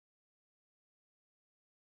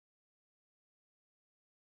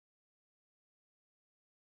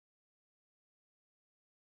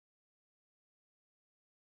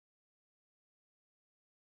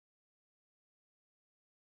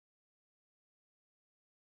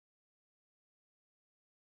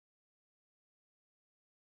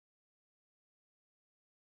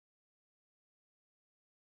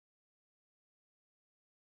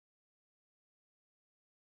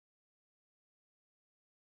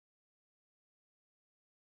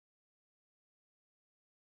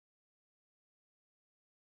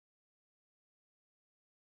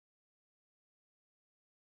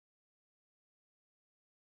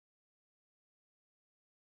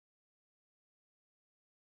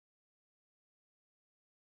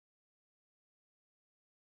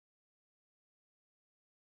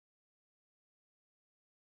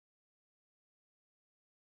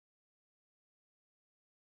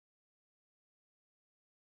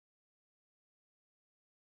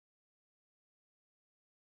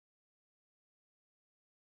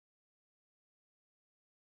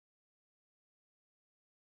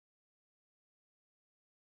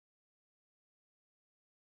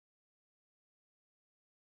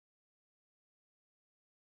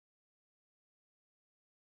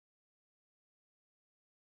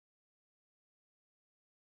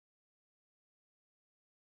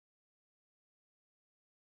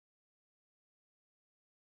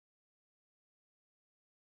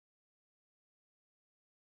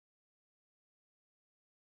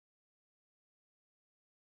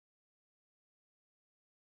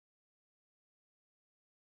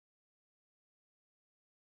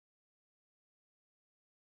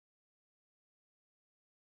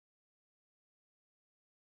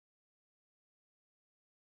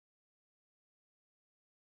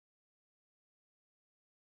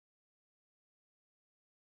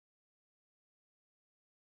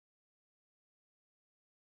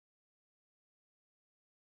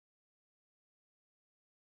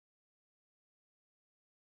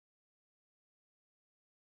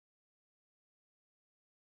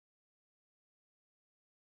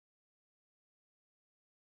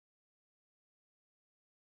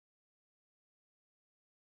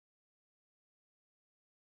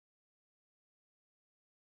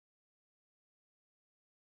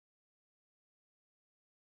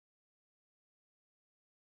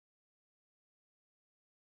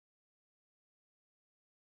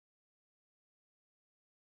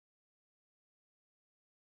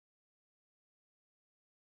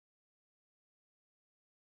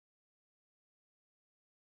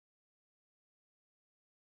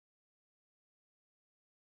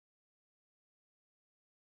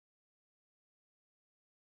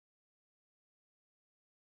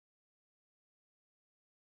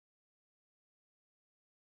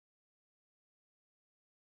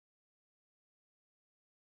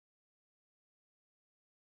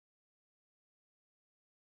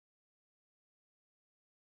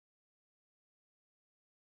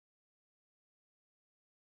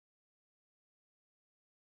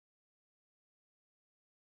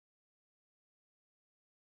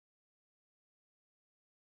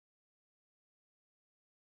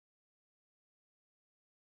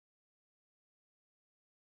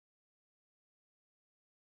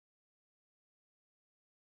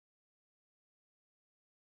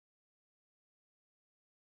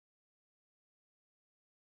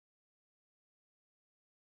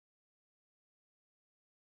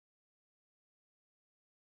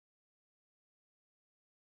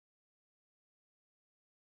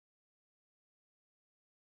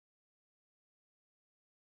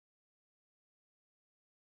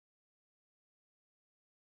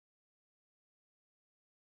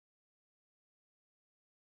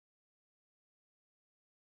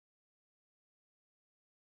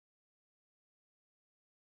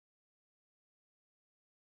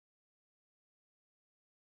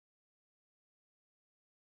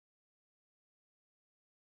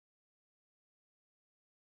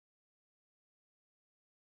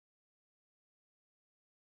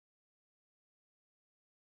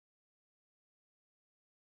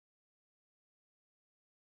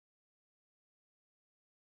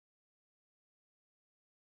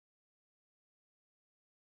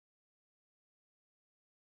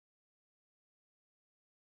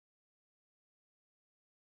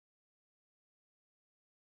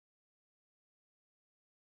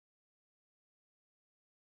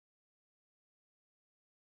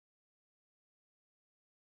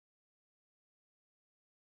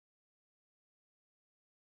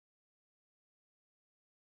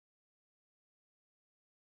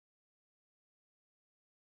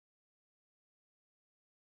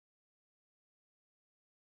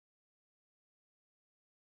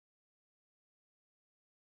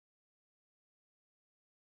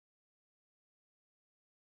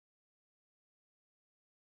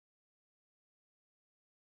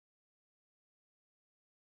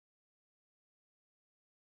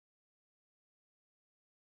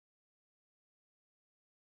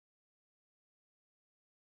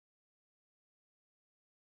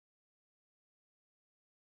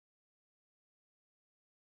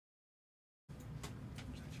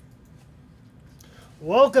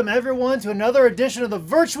Welcome everyone to another edition of the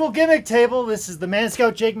Virtual Gimmick Table. This is the Man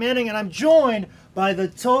Scout Jake Manning, and I'm joined by the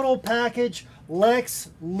Total Package Lex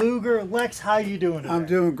Luger. Lex, how you doing today? I'm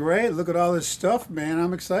doing great. Look at all this stuff, man.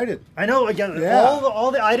 I'm excited. I know, again, Yeah. all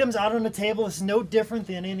the items out on the table is no different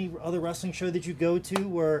than any other wrestling show that you go to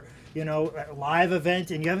where, you know, a live event,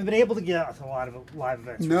 and you haven't been able to get out to a lot of live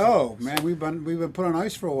events. No, man, we've been put on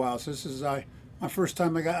ice for a while, so this is my first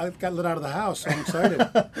time I got let out of the house, so I'm excited.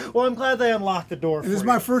 Well, I'm glad they unlocked the door for This is you.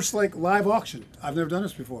 my first live auction. I've never done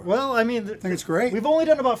this before. Well, I mean, I think it's great. We've only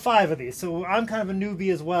done about 5 of these, so I'm kind of a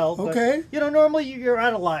newbie as well. But, Okay. you know, normally you're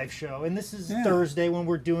at a live show, and this is Yeah. Thursday when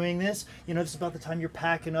we're doing this. You know, this is about the time you're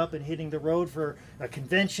packing up and hitting the road for a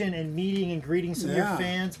convention and meeting and greeting some of your Yeah.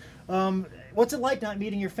 fans. What's it like not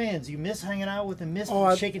meeting your fans? You miss hanging out with them, miss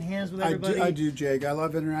shaking hands with I everybody? do, Jake. I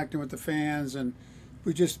love interacting with the fans, and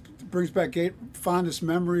we just brings back fondest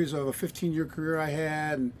memories of a 15-year career I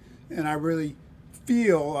had, and I really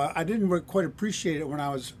feel I didn't quite appreciate it when I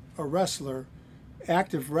was a wrestler,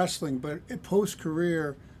 active wrestling, but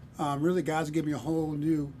post-career, really God's given me a whole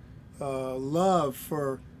new love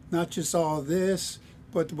for not just all this,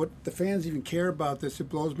 but what the fans even care about this. It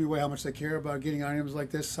blows me away how much they care about getting items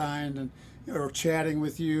like this signed and or chatting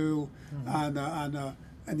with you on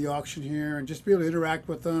the auction here, and just be able to interact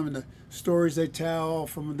with them and the stories they tell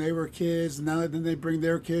from when they were kids, and then they bring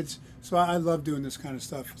their kids. So I love doing this kind of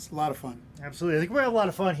stuff. It's a lot of fun. Absolutely. I think we're going to have a lot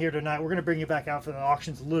of fun here tonight. We're going to bring you back out for the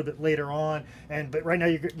auctions a little bit later on, but right now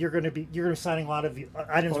you're going to be signing a lot of the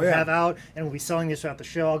items we have out, and we'll be selling this throughout the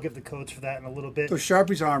show. I'll give the codes for that in a little bit. Those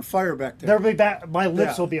Sharpies are on fire back there. They'll be back. My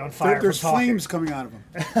lips will be on fire. There's from talking. flames coming out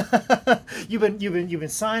of them. You've been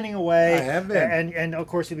signing away. I have been. And of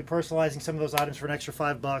course you'll be personalizing some of those items for an extra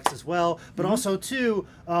 $5 as well. But also too,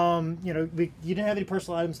 you know, you didn't have any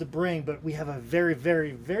personal items to bring, but we have a very,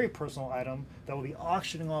 very, very personal item that we'll be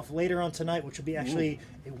auctioning off later on tonight, which will be actually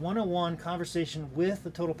a one-on-one conversation with the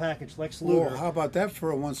Total Package Lex Luger. Well, how about that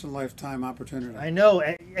for a once-in-a-lifetime opportunity? I know.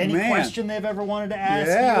 Any Man. question they've ever wanted to ask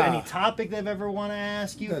you, any topic they've ever want to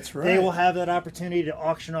ask you, That's right. they will have that opportunity to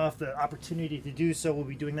auction off the opportunity to do so. We'll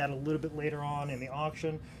be doing that a little bit later on in the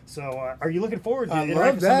auction. So are you looking forward to I interacting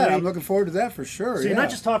love with that. somebody? I'm looking forward to that for sure. So you're not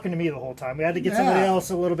just talking to me the whole time. We had to get somebody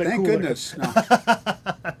else a little bit Thank cooler. goodness. No.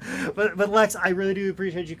 But Lex, I really do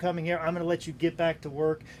appreciate you coming here. I'm going to let you get back to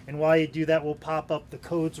work, and while you do that, we'll pop up the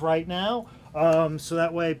codes right now, so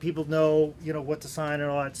that way people know, you know, what to sign and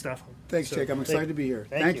all that stuff. Thanks, So, Jake. I'm excited to be here.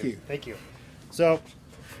 Thank you. Thank you. So,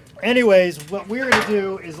 anyways, what we're going to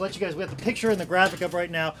do is let you guys, we have the picture and the graphic up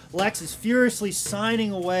right now. Lex is furiously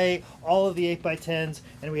signing away all of the 8x10s,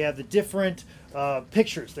 and we have the different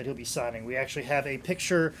pictures that he'll be signing. We actually have a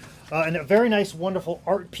picture and a very nice, wonderful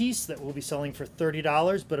art piece that we'll be selling for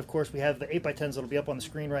 $30. But of course, we have the 8x10s that'll be up on the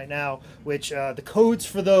screen right now, which the codes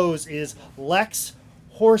for those is Lex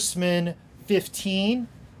Horseman 15.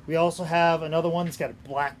 We also have another one that's got a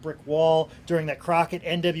black brick wall during that Crockett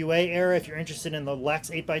NWA era. If you're interested in the Lex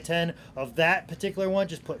 8x10 of that particular one,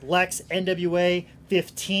 just put Lex NWA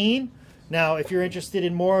 15. Now, if you're interested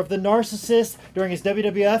in more of the narcissist during his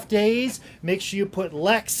WWF days, make sure you put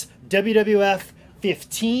Lex WWF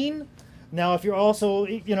 15. Now, if you're also,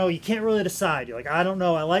 you know, you can't really decide. You're like, I don't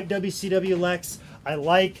know. I like WCW Lex. I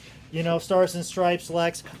like, you know, Stars and Stripes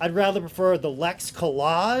Lex. I'd rather prefer the Lex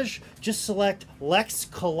Collage. Just select Lex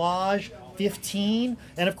Collage 15.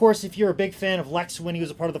 And of course, if you're a big fan of Lex when he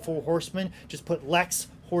was a part of the Four Horsemen, just put Lex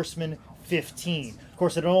Horseman 15. Of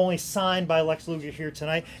course, it's only signed by Lex Luger here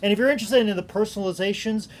tonight. And if you're interested in the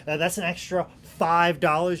personalizations, that's an extra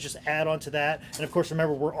 $5. Just add on to that. And of course,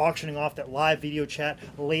 remember, we're auctioning off that live video chat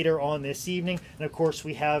later on this evening. And of course,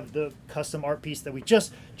 we have the custom art piece that we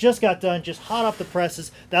just got done, just hot off the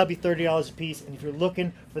presses. That'll be $30 a piece. And if you're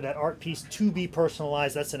looking for that art piece to be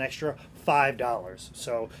personalized, that's an extra $5.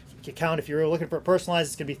 So you count, if you're looking for it personalized,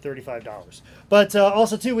 it's going to be $35. But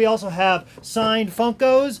also, too, we also have signed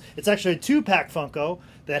Funkos. It's actually a 2-pack Funko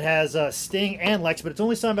that has Sting and Lex, but it's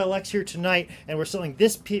only signed by Lex here tonight, and we're selling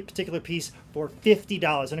this particular piece for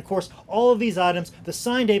 $50. And of course, all of these items, the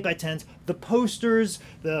signed 8x10s, the posters,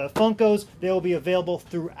 the Funkos, they will be available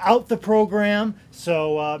throughout the program.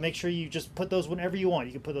 So make sure you just put those whenever you want.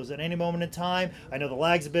 You can put those at any moment in time. I know the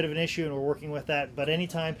lag's a bit of an issue, and we're working with that, but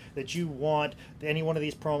anytime that you want any one of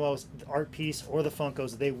these promos, the art piece or the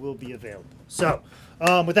Funkos, they will be available. So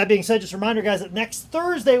with that being said, just a reminder, guys, that next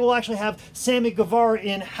Thursday we'll actually have Sammy Guevara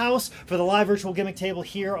in-house for the live virtual gimmick table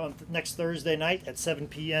here on next Thursday night at 7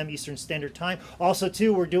 p.m. Eastern Standard Time. Also,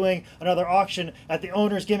 too, we're doing another auction at the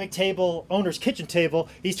owner's gimmick table owner's kitchen table.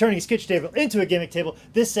 He's turning his kitchen table into a gimmick table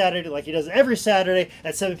this Saturday, like he does every Saturday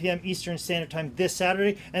at 7 p.m. Eastern Standard Time this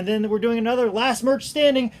Saturday. And then we're doing another last merch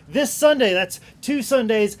standing this Sunday. That's 2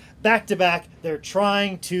 Sundays back to back. They're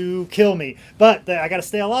trying to kill me, but I got to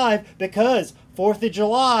stay alive because 4th of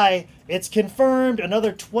July, it's confirmed,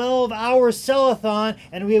 another 12-hour sell-a-thon,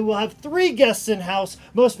 and we will have 3 guests in-house.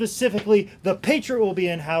 Most specifically, the Patriot will be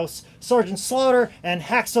in-house. Sergeant Slaughter and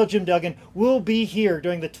Hacksaw Jim Duggan will be here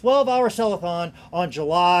during the 12-hour sell-a-thon on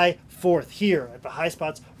July 4th here at the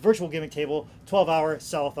Highspots virtual gimmick table, 12-hour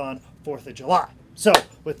sell-a-thon, 4th of July. So,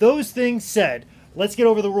 with those things said, let's get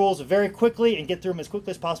over the rules very quickly and get through them as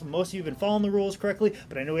quickly as possible. Most of you have been following the rules correctly,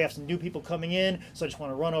 but I know we have some new people coming in, so I just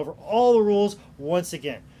want to run over all the rules once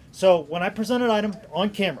again. So when I present an item on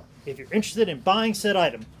camera, if you're interested in buying said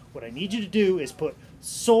item, what I need you to do is put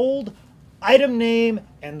sold, item name,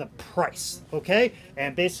 and the price, okay?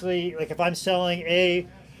 And basically, like if I'm selling a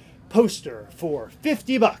poster for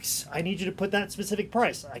 50 bucks, I need you to put that specific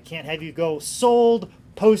price. I can't have you go sold,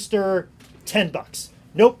 poster, 10 bucks.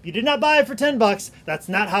 Nope, you did not buy it for 10 bucks. That's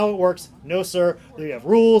not how it works. No, sir. We have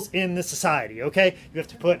rules in the society, okay? You have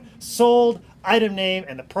to put sold, item name,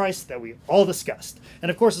 and the price that we all discussed.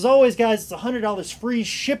 And of course, as always, guys, it's $100 free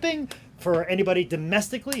shipping for anybody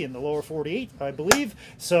domestically in the lower 48, I believe.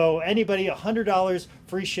 So anybody, $100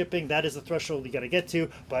 free shipping. That is the threshold you got to get to.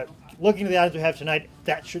 But looking at the items we have tonight,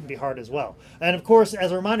 that shouldn't be hard as well. And of course,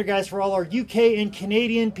 as a reminder, guys, for all our UK and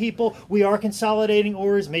Canadian people, we are consolidating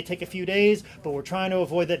orders. It may take a few days, but we're trying to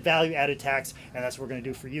avoid that value-added tax, and that's what we're going to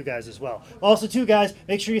do for you guys as well. Also, too, guys,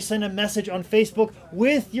 make sure you send a message on Facebook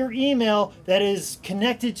with your email that is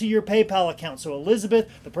connected to your PayPal account. So Elizabeth,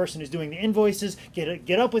 the person who's doing the invoices,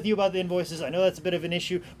 get up with you about the invoices. I know that's a bit of an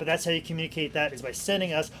issue, but that's how you communicate that, is by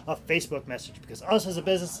sending us a Facebook message. Because us as a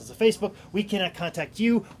business, as a Facebook, we cannot contact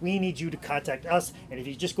you. We need you to contact us. And if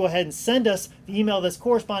you just go ahead and send us the email that's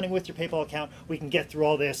corresponding with your PayPal account, we can get through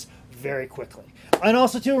all this very quickly. And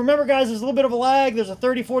also, too, remember, guys, there's a little bit of a lag. There's a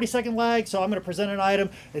 30-40 second lag, so I'm going to present an item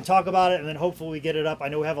and talk about it, and then hopefully we get it up. I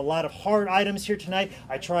know we have a lot of hard items here tonight.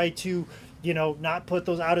 I try to, you know, not put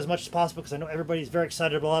those out as much as possible because I know everybody's very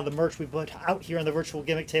excited about a lot of the merch we put out here on the virtual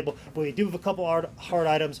gimmick table, but we do have a couple hard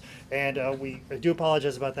items, and we do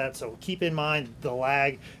apologize about that, so keep in mind the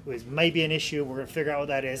lag. It may be an issue. We're going to figure out what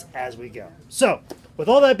that is as we go. So, with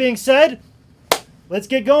all that being said, let's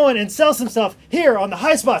get going and sell some stuff here on the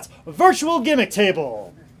Highspots virtual gimmick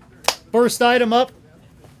table. First item up,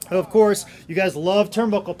 of course, you guys love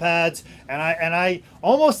turnbuckle pads, and I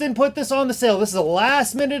almost didn't put this on the sale. This is a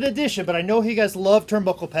last-minute edition, but I know you guys love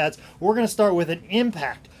turnbuckle pads. We're going to start with an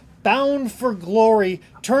Impact Bound for Glory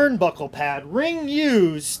turnbuckle pad, ring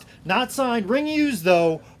used, not signed, ring used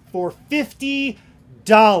though, for $50,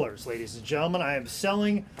 ladies and gentlemen. I am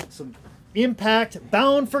selling some Impact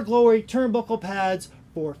Bound for Glory turnbuckle pads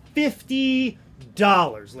for $50,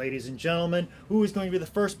 ladies and gentlemen. Who is going to be the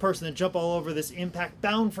first person to jump all over this Impact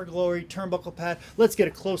Bound for Glory turnbuckle pad? Let's get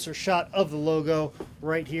a closer shot of the logo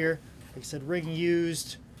right here. Like I said, ring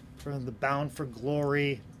used from the Bound for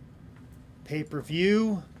Glory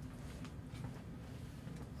pay-per-view.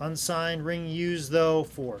 Unsigned, ring used though,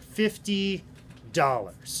 for $50.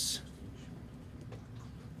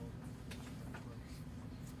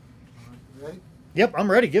 Ready? Yep, I'm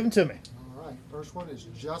ready. Give them to me. All right. First one is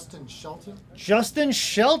Justin Shelton. Justin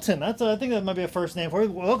Shelton. I think that might be a first name for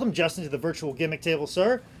you. Welcome, Justin, to the virtual gimmick table,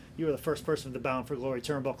 sir. You were the first person with the Bound for Glory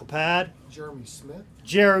turnbuckle pad. Jeremy Smith.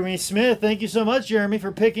 Jeremy Smith. Thank you so much, Jeremy,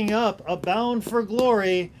 for picking up a Bound for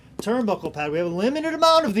Glory turnbuckle pad. We have a limited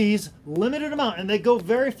amount of these, and they go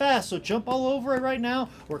very fast, so jump all over it right now.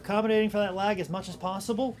 We're accommodating for that lag as much as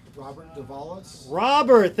possible. Robert Davalos.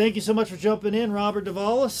 Robert, thank you so much for jumping in, Robert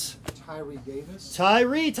Davalos. Tyree Davis.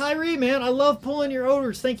 Tyree, man, I love pulling your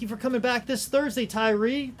orders. Thank you for coming back this Thursday,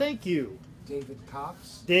 Tyree. Thank you. David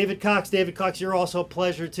Cox. David Cox, you're also a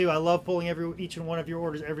pleasure too. I love pulling each and one of your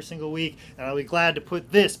orders every single week, and I'll be glad to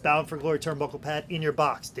put this Bound for Glory turnbuckle pad in your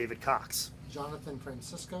box, David Cox. Jonathan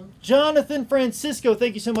Francisco. Jonathan Francisco,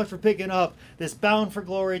 thank you so much for picking up this Bound for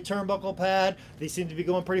Glory turnbuckle pad. They seem to be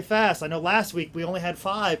going pretty fast. I know last week we only had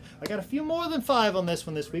 5. I got a few more than 5 on this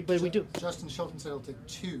one this week, but we do. Justin Shelton said he'll take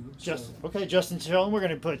 2. Okay, Justin Shelton, we're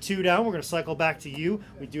going to put 2 down. We're going to cycle back to you.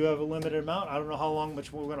 We do have a limited amount. I don't know how long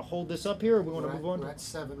much we're going to hold this up here, or we want to move on. We're at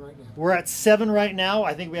 7 right now. We're at 7 right now.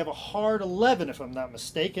 I think we have a hard 11, if I'm not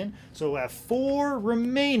mistaken. So we have 4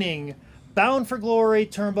 remaining Bound for Glory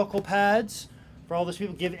turnbuckle pads. For all those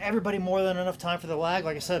people, give everybody more than enough time for the lag.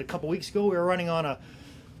 Like I said, a couple weeks ago, we were running on a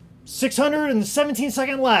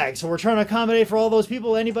 617-second lag. So we're trying to accommodate for all those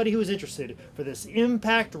people, anybody who is interested, for this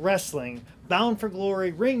Impact Wrestling Bound for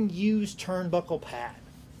Glory ring used turnbuckle pad.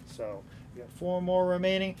 So 4 more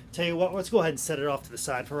remaining. Tell you what, let's go ahead and set it off to the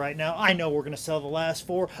side for right now. I know we're going to sell the last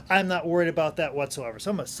 4. I'm not worried about that whatsoever.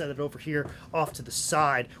 So I'm going to set it over here off to the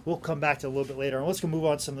side. We'll come back to it a little bit later. And let's go move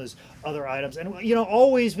on to some of those other items. And, you know,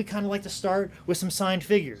 always we kind of like to start with some signed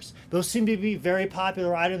figures. Those seem to be very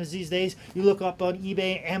popular items these days. You look up on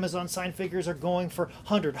eBay, Amazon, signed figures are going for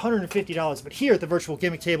 $100, $150. But here at the Virtual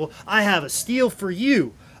Gimmick Table, I have a steal for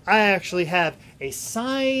you. I actually have a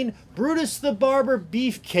signed Brutus the Barber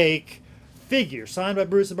Beefcake figure, signed by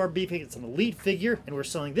Brutus the Barber Beefcake. It's an elite figure, and we're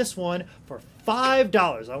selling this one for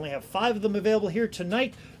 $5. I only have 5 of them available here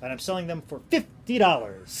tonight, and I'm selling them for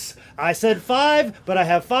 $50. I said 5, but I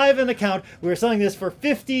have 5 in the count. We're selling this for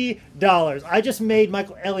 $50. I just made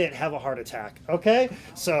Michael Elliott have a heart attack, okay?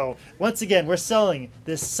 So, once again, we're selling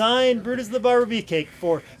this signed Brutus the Barber Beefcake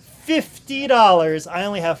for $50. I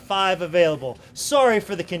only have 5 available. Sorry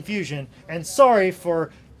for the confusion, and sorry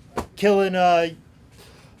for killing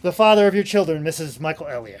the father of your children, Mrs. Michael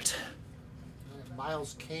Elliott.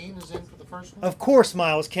 Miles Kane is in for the first one. Of course,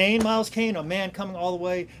 Miles Kane. Miles Kane, a man coming all the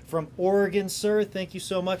way from Oregon, sir. Thank you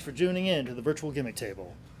so much for tuning in to the Virtual Gimmick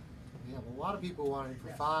Table. We have a lot of people wanting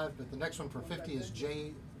for 5, but the next one for 50 is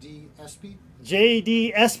J.D. Espy.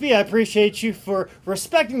 J.D. Espy, I appreciate you for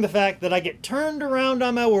respecting the fact that I get turned around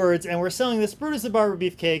on my words, and we're selling this Brutus the Barber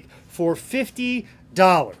Beefcake for $50.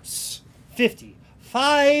 50.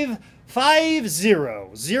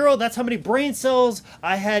 5-0. That's how many brain cells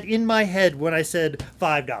I had in my head when I said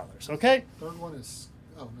 $5. Okay? Third one is,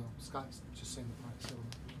 oh no, Scott's just saying the price.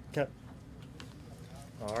 Okay.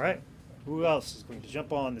 All right. Who else is going to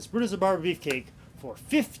jump on this Brutus the Barber Beefcake for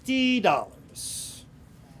 $50?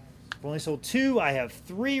 I've only sold 2. I have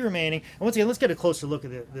 3 remaining. And once again, let's get a closer look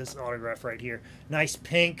at this autograph right here. Nice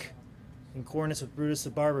pink. In accordance with Brutus the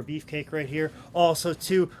Barber Beefcake right here. Also,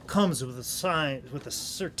 too, comes with a sign, with a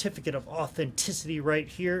certificate of authenticity right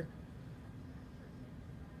here.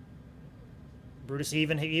 Brutus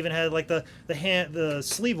even had like the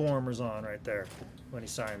sleeve warmers on right there when he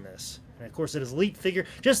signed this. And of course, it is elite figure.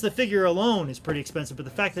 Just the figure alone is pretty expensive, but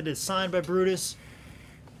the fact that it's signed by Brutus,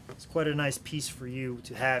 it's quite a nice piece for you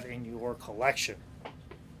to have in your collection.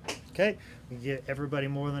 Okay, we get everybody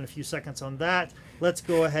more than a few seconds on that. Let's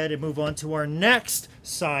go ahead and move on to our next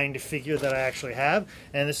signed figure that I actually have.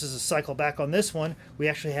 And this is a cycle back on this one. We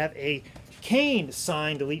actually have a Kane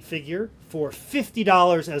signed elite figure for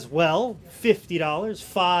 $50 as well. $50,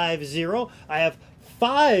 50. I have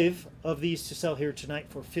 5 of these to sell here tonight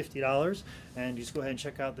for $50. And just go ahead and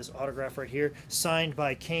check out this autograph right here. Signed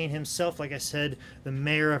by Kane himself, like I said, the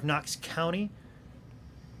mayor of Knox County.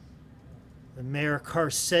 The Mayor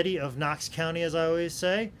Carcetti of Knox County, as I always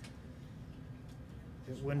say.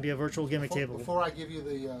 It wouldn't be a Virtual Gimmick Table. Before I give you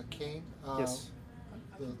the cane, yes.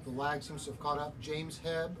 The lag seems to have caught up. James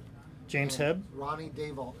Hebb. James Hebb. Ronnie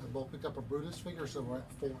Dayvault have both picked up a Brutus figure, so we're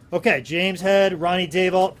at 4. Okay, James Head, Ronnie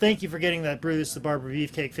Dayvault, thank you for getting that Brutus the Barber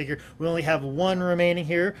Beefcake figure. We only have 1 remaining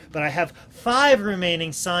here, but I have 5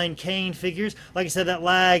 remaining signed Kane figures. Like I said, that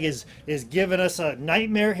lag is giving us a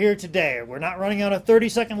nightmare here today. We're not running on a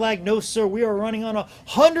 30-second lag. No, sir, we are running on a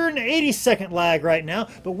 180-second lag right now,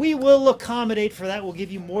 but we will accommodate for that. We'll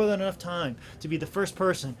give you more than enough time to be the first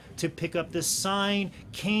person to pick up this signed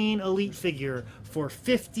Kane Elite figure for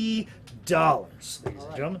 $50, ladies and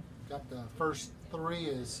gentlemen. Got the first 3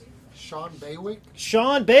 is Sean Baywick.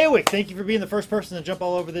 Sean Baywick, thank you for being the first person to jump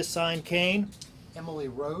all over this signed Kane. Emily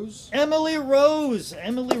Rose. Emily Rose.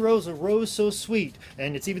 Emily Rose, a rose so sweet.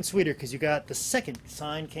 And it's even sweeter because you got the second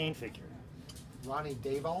signed Kane figure. Ronnie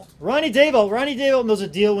Dayvault. Ronnie Dayvault. Ronnie Dayvault knows a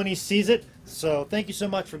deal when he sees it. So thank you so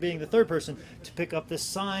much for being the third person to pick up this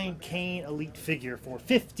signed Kane Elite figure for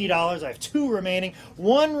 $50. I have 2 remaining.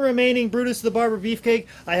 1 remaining Brutus the Barber Beefcake.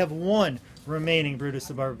 I have 1 remaining Brutus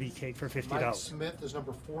the Barber Beefcake for $50. Mike Smith is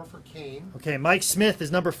number 4 for Kane. Okay, Mike Smith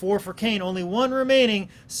is number 4 for Kane. Only 1 remaining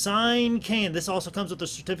signed Kane. This also comes with a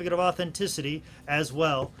certificate of authenticity as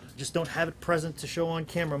well. Just don't have it present to show on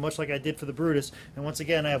camera, much like I did for the Brutus. And once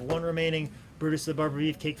again, I have 1 remaining Brutus the Barber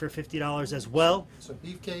Beefcake for $50 as well. So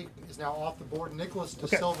Beefcake is now off the board. Nicholas De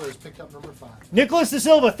Silva has picked up number 5. Nicholas De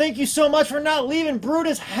Silva, thank you so much for not leaving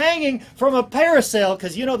Brutus hanging from a parasail,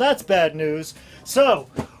 because you know that's bad news. So,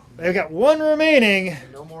 they've got 1 remaining.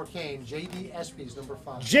 And no more Kane. J.D. Espy is number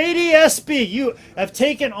 5. J.D. Espy, you have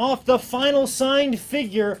taken off the final signed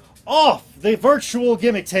figure off the Virtual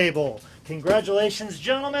Gimmick Table. Congratulations,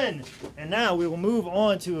 gentlemen. And now we will move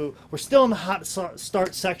on to, we're still in the hot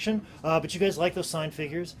start section, but you guys like those signed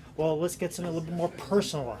figures? Well, let's get something a little bit more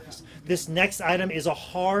personalized. This next item is a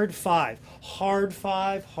hard 5. Hard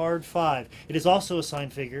 5, hard 5. It is also a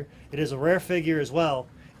signed figure. It is a rare figure as well.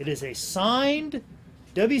 It is a signed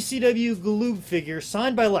WCW Galoob figure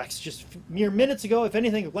signed by Lex just mere minutes ago. If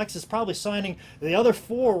anything, Lex is probably signing the other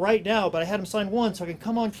 4 right now, but I had him sign 1 so I can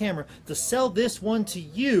come on camera to sell this one to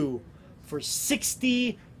you for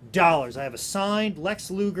 $60. I have a signed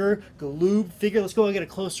Lex Luger Galoob figure. Let's go and get a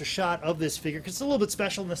closer shot of this figure because it's a little bit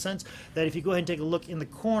special in the sense that if you go ahead and take a look in the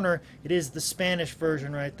corner, it is the Spanish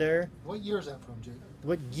version right there. What year is that from, Jake?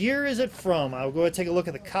 What year is it from? I'll go ahead and take a look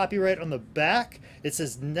at the copyright on the back. It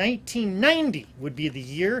says 1990 would be the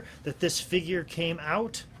year that this figure came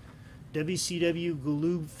out. WCW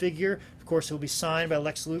Galoob figure. Of course, it will be signed by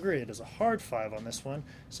Lex Luger. It is a hard 5 on this one.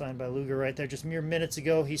 Signed by Luger right there. Just mere minutes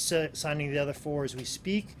ago, he's signing the other 4 as we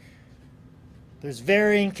speak. There's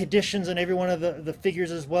varying conditions on every one of the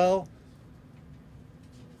figures as well.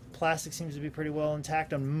 Plastic seems to be pretty well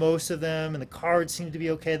intact on most of them, and the cards seem to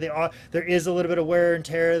be okay. There is a little bit of wear and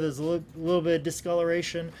tear. There's a little bit of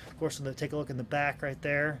discoloration. Of course, we'll take a look in the back right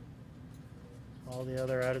there. All the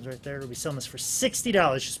other items right there. We'll be selling this for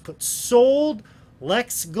 $60. Just put "sold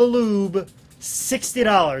Lex Galoob"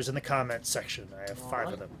 $60 in the comments section. I have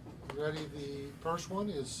 5 of them. Ready? The first one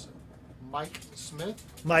is Mike Smith.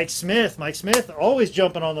 Mike Smith. Mike Smith, always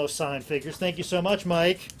jumping on those signed figures. Thank you so much,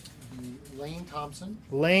 Mike. Lane Thompson.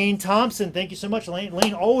 Lane Thompson, thank you so much, Lane.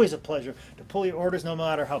 Lane, always a pleasure to pull your orders no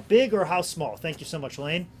matter how big or how small. Thank you so much,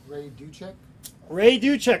 Lane. Ray Duchek. Ray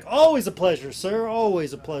Duchek, always a pleasure, sir.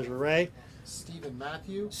 Always a pleasure, Ray. Stephen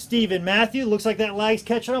Matthew. Stephen Matthew, looks like that lag's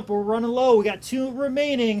catching up. We're running low. We got 2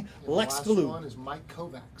 remaining. And Lex the last Galoob. one is Mike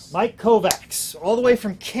Kovacs. Mike Kovacs, all the way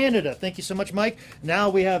from Canada. Thank you so much, Mike. Now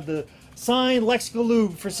we have the signed Lex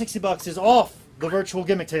Galoob for $60 is off the virtual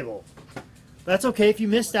gimmick table. That's okay if you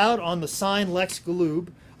missed out on the signed Lex Galoob.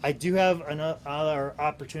 I do have another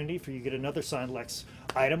opportunity for you to get another signed Lex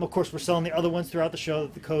item. Of course, we're selling the other ones throughout the show.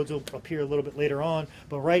 The codes will appear a little bit later on.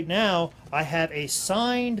 But right now, I have a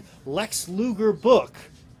signed Lex Luger book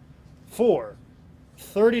for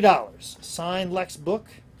 $30. Signed Lex book.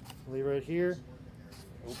 Leave right here.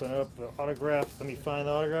 Open up the autograph. Let me find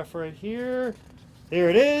the autograph right here. There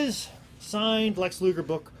it is. Signed Lex Luger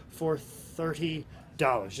book for $30.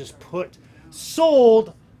 Just put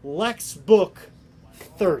 "sold Lex book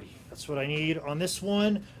 30." That's what I need on this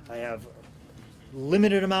one. I have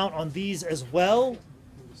limited amount on these as well.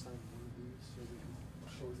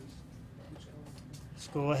 Let's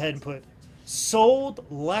go ahead and put "sold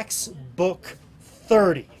Lex book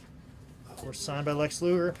 30." Of course, signed by Lex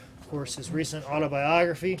Luger. Of course, his recent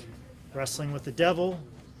autobiography, Wrestling with the Devil.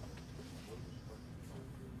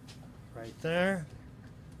 Right there.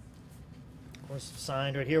 Of course,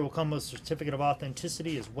 signed right here will come with a certificate of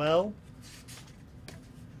authenticity as well.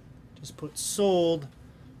 Just put "sold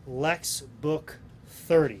Lex book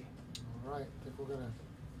 30." All right. I think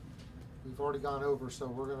we've already gone over, so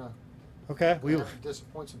we're gonna. Okay. We have to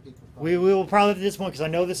disappoint some people. we will probably at this point because I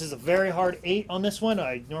know this is a very hard 8 on this one.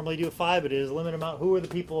 I normally do a 5, but it is a limited amount. Who are the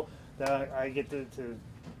people that I get to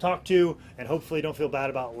talk to and hopefully don't feel bad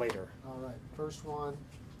about later? All right. First one.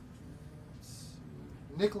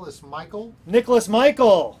 Nicholas Michael. Nicholas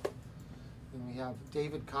Michael. Then we have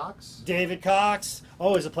David Cox. David Cox.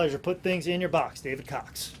 Always a pleasure. Put things in your box. David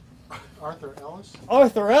Cox. Arthur Ellis.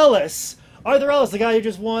 Arthur Ellis. Arthur Ellis, the guy who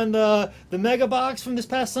just won the Mega Box from this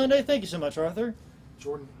past Sunday. Thank you so much, Arthur.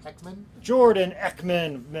 Jordan Ekman. Jordan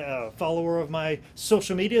Ekman, follower of my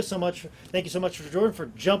social media. Thank you so much for Jordan for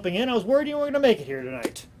jumping in. I was worried you weren't going to make it here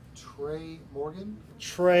tonight. Trey Morgan.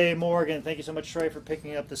 Trey Morgan. Thank you so much, Trey, for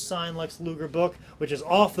picking up the signed Lex Luger book, which is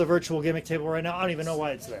off the virtual gimmick table right now. I don't even know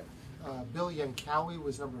why it's there. Bill Yankowie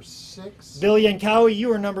was number 6. Bill Yankowie,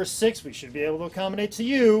 you are number 6. We should be able to accommodate to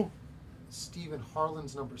you. Stephen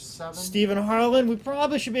Harlan's number 7. Stephen Harlan, we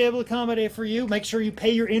probably should be able to accommodate for you. Make sure you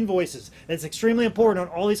pay your invoices. It's extremely important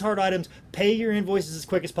on all these hard items. Pay your invoices as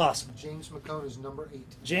quick as possible. James McComb is number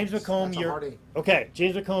 8. James McComb, That's a hard 8. Okay.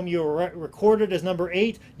 James McComb, you're recorded as number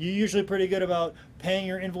 8. You're usually pretty good about paying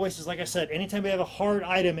your invoices. Like I said, anytime we have a hard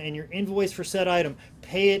item and your invoice for said item,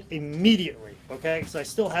 pay it immediately. Okay, because I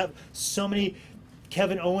still have so many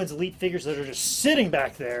Kevin Owens Elite figures that are just sitting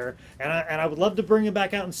back there, and I would love to bring them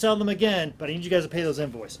back out and sell them again, but I need you guys to pay those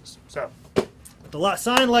invoices. So, the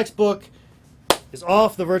signed Lex book is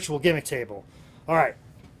off the virtual gimmick table. All right,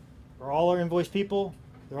 are all our invoice people?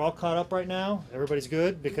 They're all caught up right now. Everybody's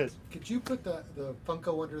good because. Could you put the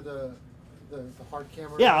Funko under the hard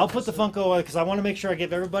camera? Yeah, I'll put the Funko because I want to make sure I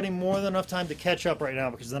give everybody more than enough time to catch up right now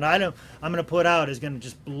because the item I'm going to put out is going to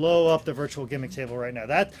just blow up the virtual gimmick table right now.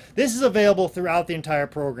 This is available throughout the entire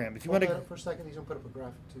program. If you want to, for a second, he's going to put up a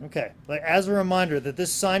graphic too. Okay, like as a reminder that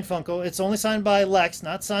this signed Funko, it's only signed by Lex,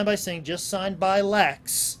 not signed by Singh, just signed by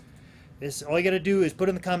Lex. All you got to do is put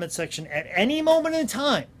in the comment section at any moment in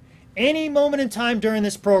time. any moment in time during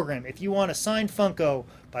this program, if you want a signed Funko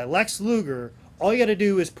by Lex Luger, all you got to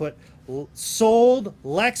do is put sold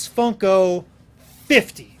Lex Funko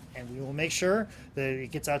 50, and we will make sure that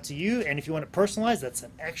it gets out to you. And if you want it personalized, that's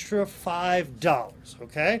an extra $5,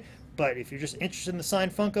 okay? But if you're just interested in the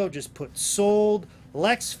signed Funko, just put sold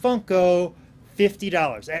Lex Funko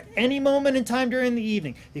 $50 at any moment in time during the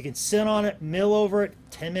evening. You can sit on it, mill over it.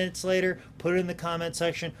 10 minutes later, put it in the comment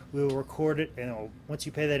section. We will record it, and once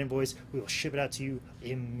you pay that invoice, we will ship it out to you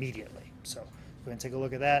immediately. So go ahead and take a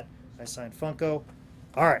look at that. I signed Funko.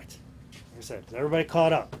 All right. Like I said, is everybody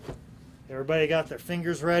caught up? Everybody got their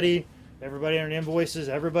fingers ready? Everybody on invoices?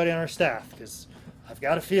 Everybody on our staff? Because I've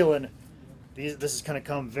got a feeling this is going to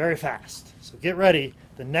come very fast. So get ready.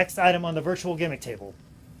 The next item on the virtual gimmick table.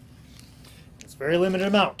 It's a very limited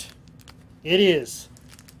amount. It is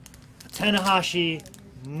a Tanahashi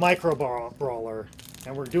Micro Brawler,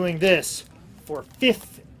 and we're doing this for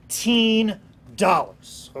 $15.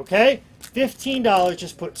 Okay? $15.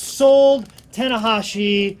 Just put sold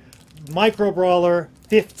Tanahashi Micro Brawler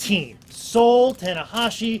 15. Sold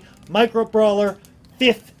Tanahashi Micro Brawler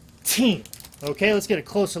 15. Okay, let's get a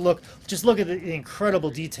closer look. Just look at the incredible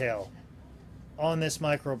detail on this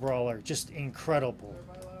Micro Brawler. Just incredible.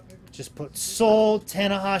 Just put sold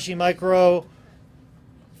Tanahashi Micro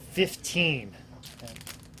 15.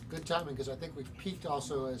 Good timing, because I think we've peaked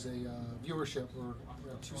also as a viewership. We're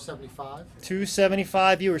at 275.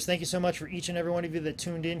 275 viewers. Thank you so much for each and every one of you that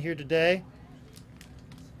tuned in here today.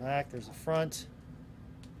 Back, there's the front.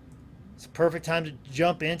 It's a perfect time to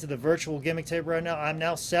jump into the virtual gimmick table right now. I'm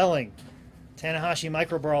now selling Tanahashi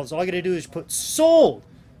Micro Brawlers. All you got to do is put sold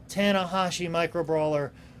Tanahashi Micro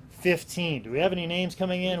Brawler 15. Do we have any names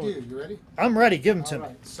coming in? We do. You ready? I'm ready. Give them to me.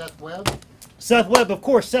 Seth Webb. Seth Webb, of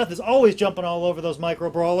course. Seth is always jumping all over those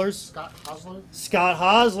Micro Brawlers. Scott Hosler. Scott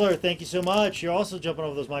Hosler, thank you so much. You're also jumping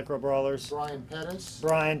over those Micro Brawlers. Brian Pettis.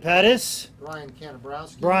 Brian Pettis. Brian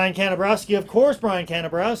Kanabrowski. Brian Kanabrowski, of course. Brian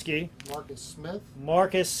Kanabrowski. Marcus Smith.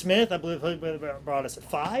 Marcus Smith, I believe, brought us at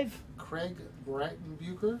 5. Craig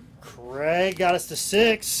Brattenbucher. Craig got us to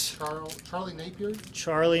 6. Charlie Napier.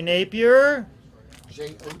 Charlie Napier. Jay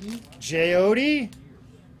Odie. Jay Odie.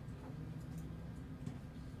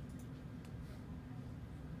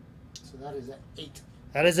 So that is at 8.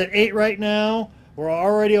 That is at 8 right now. We're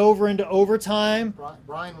already over into overtime.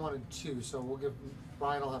 Brian wanted 2, so we'll give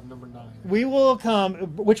Brian will have number 9. We will come.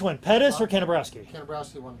 Which one, Pettis or Kanabrowski?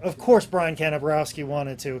 Kanabrowski wanted 2. Of course, Brian Kanabrowski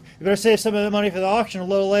wanted to. You better save some of the money for the auction a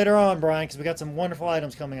little later on, Brian, because we got some wonderful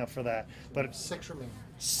items coming up for that. But 6 remaining.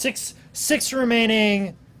 Six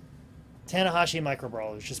remaining Tanahashi Micro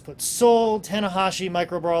Brawlers. Just put sold Tanahashi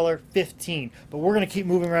Micro Brawler 15. But we're going to keep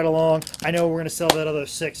moving right along. I know we're going to sell that other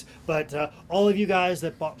 6. But all of you guys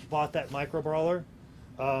that bought that Micro Brawler,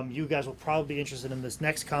 you guys will probably be interested in this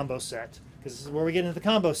next combo set, because this is where we get into the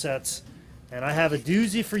combo sets. And I have a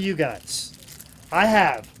doozy for you guys. I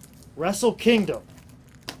have Wrestle Kingdom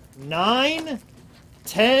 9,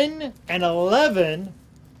 10, and 11.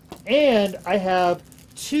 And I have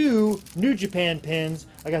 2 New Japan pins.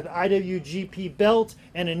 I got the IWGP belt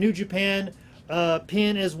and a New Japan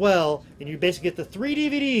pin as well. And you basically get the 3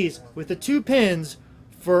 DVDs with the 2 pins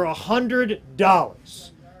for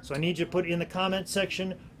 $100. So I need you to put in the comment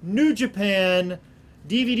section, New Japan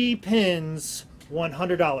DVD pins,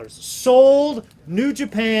 $100. Sold New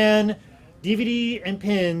Japan DVD and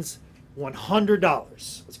pins, $100.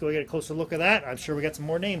 Let's go get a closer look at that. I'm sure we got some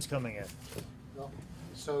more names coming in.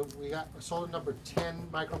 So we got sold at number 10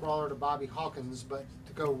 Micro Brawler to Bobby Hawkins, but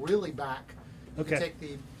to go really back, you can take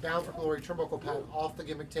the Bound for Glory turnbuckle pad off the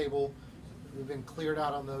gimmick table. We've been cleared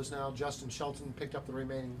out on those now. Justin Shelton picked up the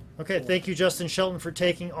remaining. Okay, thank you, Justin Shelton, for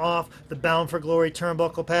taking off the Bound for Glory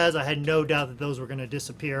turnbuckle pads. I had no doubt that those were going to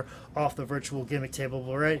disappear off the virtual gimmick table,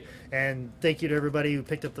 all right? And thank you to everybody who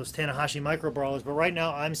picked up those Tanahashi Micro Brawlers. But right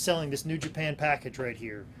now, I'm selling this New Japan package right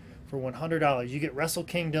here for $100. You get Wrestle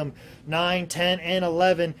Kingdom 9, 10, and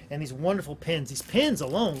 11, and these wonderful pins. These pins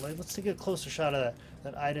alone, let's take a closer shot of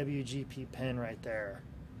that IWGP pin right there.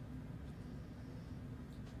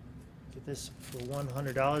 Get this for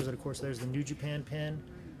 $100, and of course there's the New Japan pin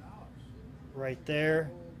right there.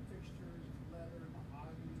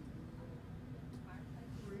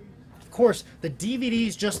 Of course, the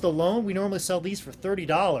DVDs just alone, we normally sell these for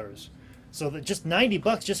 $30. So that just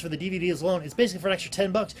 $90 just for the DVDs alone. It's basically for an extra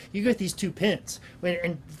 $10. You get these 2 pins,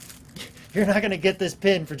 and you're not going to get this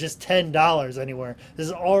pin for just $10 anywhere. This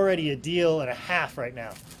is already a deal and a half right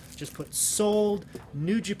now. Just put sold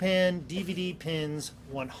New Japan DVD pins,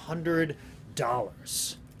 $100.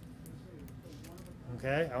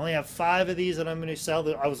 Okay, I only have 5 of these that I'm going to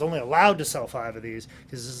sell. I was only allowed to sell 5 of these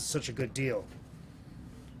because this is such a good deal.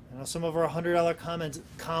 I know some of our $100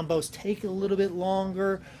 combos take a little bit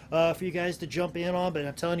longer for you guys to jump in on, but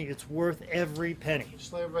I'm telling you, it's worth every penny.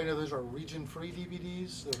 Just let everybody know those are region-free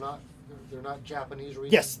DVDs. They're not Japanese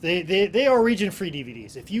region. Yes, they are region-free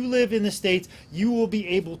DVDs. If you live in the States, you will be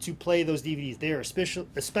able to play those DVDs. They are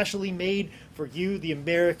especially made for you, the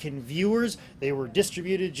American viewers. They were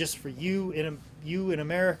distributed just for you in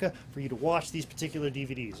America, for you to watch these particular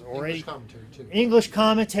DVDs. English commentary too. English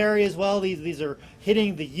commentary as well. These are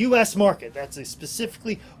hitting the U.S. market. That's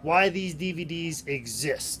specifically why these DVDs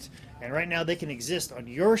exist. And right now they can exist on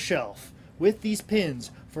your shelf with these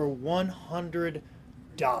pins for $100.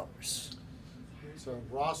 So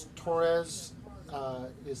Ross Torres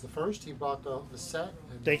is the first. He bought the set.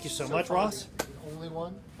 Thank you so much, Ross. The only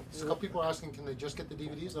one. A couple people are asking, can they just get the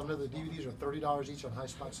DVDs? I know the DVDs are $30 each on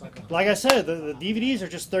Highspots.com. Like I said, the DVDs are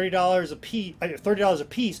just $30 a piece. $30 a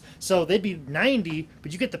piece, so they'd be $90,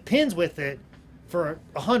 but you get the pins with it for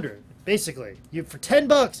 $100. Basically, for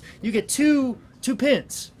 $10, you get two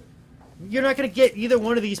pins. You're not going to get either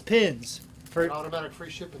one of these pins for an automatic free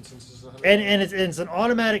shipping since it's $100. and it's an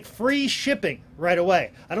automatic free shipping right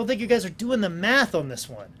away. I don't think you guys are doing the math on this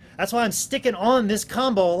one. That's why I'm sticking on this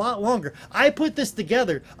combo a lot longer. I put this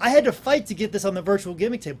together. I had to fight to get this on the virtual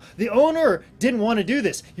gimmick table. The owner didn't want to do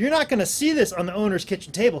this. You're not going to see this on the owner's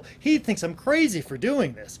kitchen table. He thinks I'm crazy for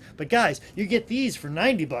doing this. But guys, you get these for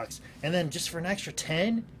 $90, and then just for an extra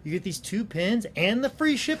 10, you get these 2 pins and the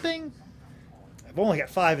free shipping. I've only got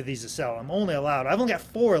 5 of these to sell. I've only got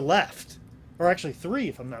 4 left, or actually 3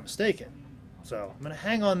 if I'm not mistaken. So I'm going to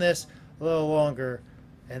hang on this a little longer.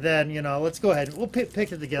 And then, you know, let's go ahead. We'll pick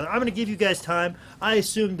it together. I'm going to give you guys time. I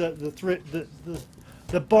assume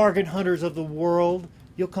the bargain hunters of the world,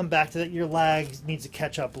 you'll come back to that. Your lag needs to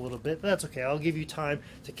catch up a little bit. But that's okay. I'll give you time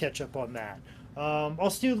to catch up on that. I'll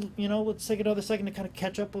still, you know, let's take another second to kind of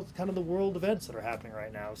catch up with kind of the world events that are happening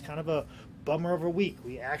right now. It's kind of a bummer of a week.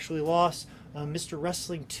 We actually lost Mr.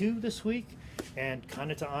 Wrestling 2 this week. And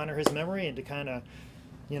kind of to honor his memory and to kind of,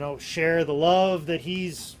 you know, share the love that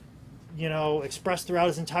he's, you know, expressed throughout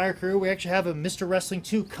his entire career. We actually have a Mr. Wrestling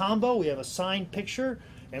 2 combo. We have a signed picture,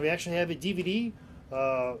 and we actually have a DVD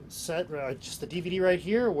set, just a DVD right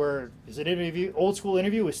here, where is an interview, old school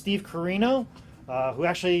interview with Steve Corino, who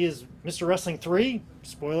actually is Mr. Wrestling 3,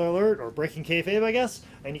 spoiler alert, or breaking kayfabe, I guess.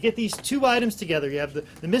 And you get these 2 items together. You have the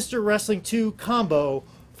Mr. Wrestling 2 combo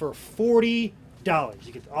for $40.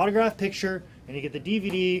 You get the autographed picture, and you get the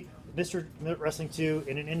DVD, Mr. Wrestling 2,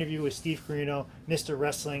 in an interview with Steve Corino, Mr.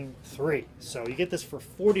 Wrestling 3. So you get this for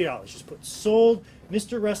 $40. Just put sold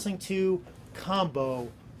Mr. Wrestling 2 combo,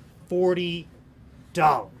 $40.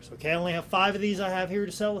 Okay, I only have 5 of these I have here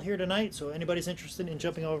to sell here tonight, so anybody's interested in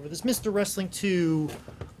jumping over this Mr. Wrestling 2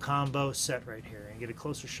 combo set right here. And get a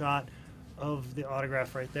closer shot of the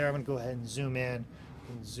autograph right there. I'm going to go ahead and zoom in.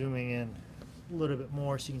 And zooming in a little bit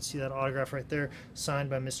more so you can see that autograph right there, signed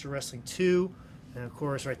by Mr. Wrestling 2. And of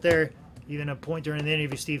course, right there, even a point during the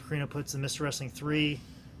interview, Steve Corino puts the Mr. Wrestling 3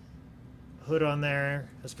 hood on there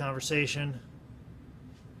as a conversation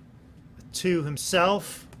to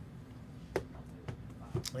himself.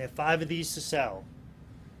 We have 5 of these to sell.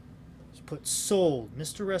 Just put sold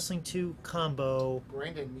Mr. Wrestling 2 combo.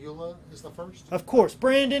 Brandon Mueller is the first. Of course,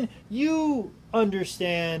 Brandon, you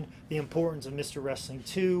understand the importance of Mr. Wrestling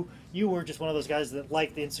 2. You weren't just one of those guys that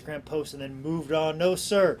liked the Instagram post and then moved on. No,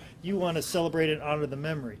 sir. You want to celebrate and honor the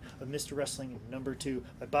memory of Mr. Wrestling number 2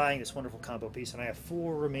 by buying this wonderful combo piece. And I have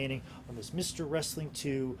 4 remaining on this Mr. Wrestling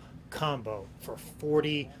 2 combo for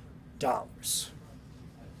 $40. It's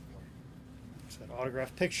that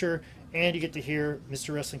autographed picture. And you get to hear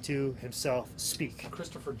Mr. Wrestling 2 himself speak.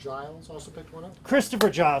 Christopher Giles also picked one up. Christopher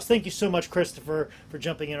Giles. Thank you so much, Christopher, for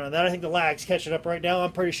jumping in on that. I think the lag's catching up right now.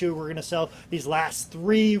 I'm pretty sure we're going to sell these last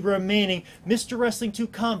 3 remaining Mr. Wrestling 2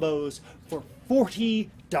 combos for $40.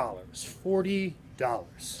 $40.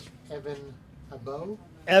 Evan Abo.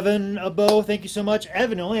 Evan Abo, thank you so much.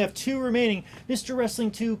 Evan, I only have 2 remaining Mr.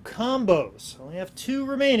 Wrestling 2 combos. I only have 2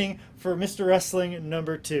 remaining for Mr. Wrestling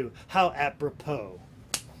number 2. How apropos.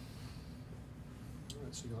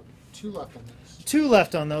 2 left on this. 2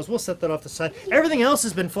 left on those. We'll set that off the side. Everything else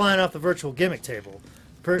has been flying off the virtual gimmick table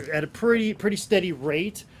at a pretty steady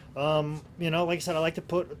rate. You know, like I said, I like to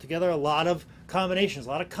put together a lot of combinations, a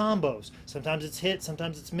lot of combos. Sometimes it's hit,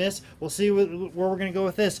 sometimes it's miss. We'll see where we're going to go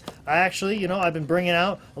with this. I actually, you know, I've been bringing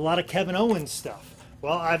out a lot of Kevin Owens stuff.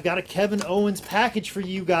 Well, I've got a Kevin Owens package for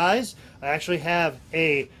you guys. I actually have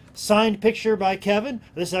a signed picture by Kevin.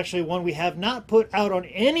 This is actually one we have not put out on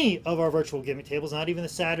any of our virtual gimmick tables, not even the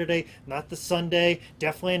Saturday, not the Sunday,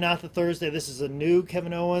 definitely not the Thursday. This is a new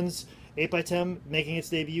Kevin Owens 8x10 making its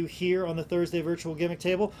debut here on the Thursday virtual gimmick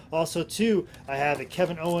table. Also, too, I have a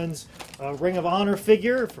Kevin Owens Ring of Honor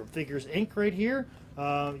figure from Figures Inc. right here.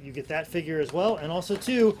 You get that figure as well. And also,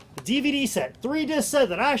 too, the DVD set, 3-disc set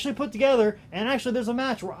that I actually put together. And actually, there's a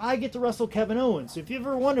match where I get to wrestle Kevin Owens. So if you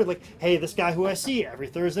ever wondered, like, hey, this guy who I see every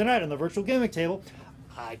Thursday night on the virtual gimmick table,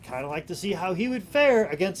 I'd kind of like to see how he would fare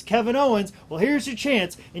against Kevin Owens. Well, here's your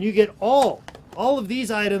chance, and you get all of these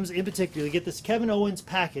items in particular. You get this Kevin Owens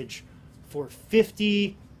package for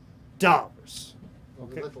 $50.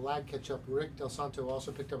 We let the lag catch up. Rick Del Santo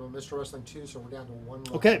also picked up a Mr. Wrestling 2, so we're down to one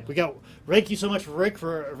left. Okay, we got. Thank you so much, Rick,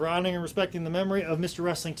 for honoring and respecting the memory of Mr.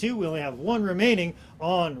 Wrestling 2. We only have one remaining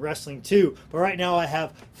on Wrestling 2, but right now I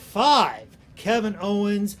have 5 Kevin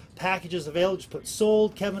Owens packages available. Just put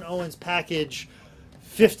sold Kevin Owens package,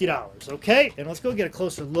 $50. Okay, and let's go get a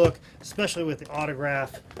closer look, especially with the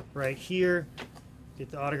autograph right here. Get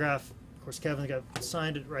the autograph. Of course, Kevin got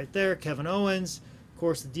signed it right there. Kevin Owens. Of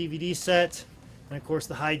course, the DVD set. And of course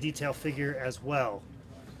the high detail figure as well.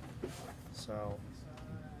 So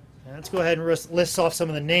let's go ahead and list off some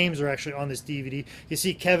of the names that are actually on this DVD. You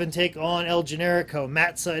see Kevin take on El Generico,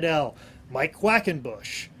 Matt Sydal, Mike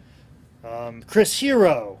Quackenbush, Chris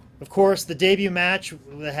Hero. Of course, the debut match in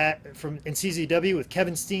CZW with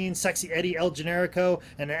Kevin Steen, Sexy Eddie, El Generico,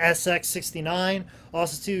 and an SX69.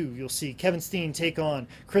 Also, too, you'll see Kevin Steen take on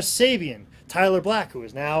Chris Sabian, Tyler Black, who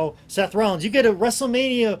is now Seth Rollins. You get a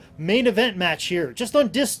WrestleMania main event match here, just on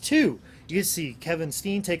disc 2. You see Kevin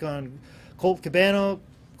Steen take on Colt Cabano,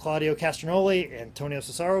 Claudio Castronoli, and Antonio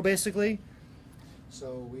Cesaro, basically.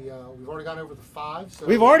 So we've already gone over the 5. So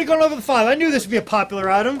we've already gone over the 5. I knew this would be a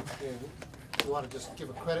popular item. Yeah, you want to just give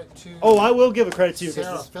a credit to... Oh, I will give a credit to you.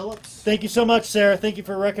 Sarah Phillips. Thank you so much, Sarah. Thank you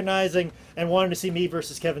for recognizing and wanting to see me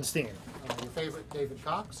versus Kevin Steen. Your favorite, David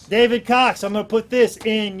Cox. David Cox, I'm going to put this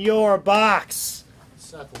in your box.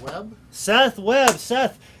 Seth Webb. Seth Webb.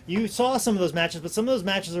 Seth, you saw some of those matches, but some of those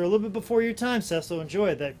matches are a little bit before your time, Seth, so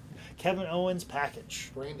enjoy that Kevin Owens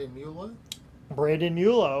package. Brandon Mueller. Brandon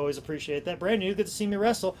Mueller, I always appreciate that. Brandon, you get to see me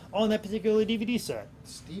wrestle on that particular DVD set.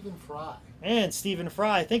 Stephen Fry. And Stephen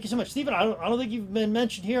Fry. Thank you so much. Stephen, I don't think you've been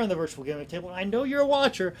mentioned here on the virtual gimmick table. I know you're a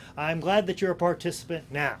watcher. I'm glad that you're a participant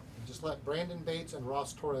now. Just let Brandon Bates and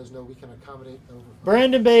Ross Torres know we can accommodate over.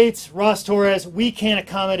 Brandon Bates, Ross Torres, we can't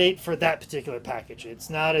accommodate for that particular package. It's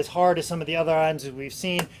not as hard as some of the other items that we've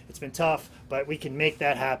seen. It's been tough, but we can make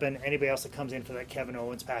that happen. Anybody else that comes in for that Kevin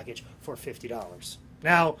Owens package for $50.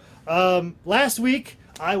 Now, last week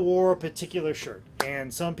I wore a particular shirt,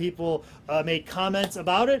 and some people made comments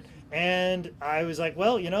about it, and I was like,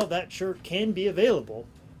 well, you know, that shirt can be available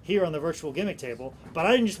here on the virtual gimmick table, but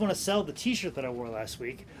I didn't just want to sell the t-shirt that I wore last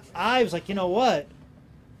week. I was like, you know what?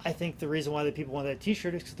 I think the reason why the people want that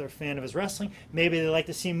t-shirt is because they're a fan of his wrestling. Maybe they like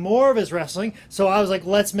to see more of his wrestling. So I was like,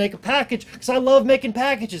 let's make a package, because I love making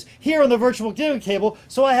packages here on the virtual gimmick table.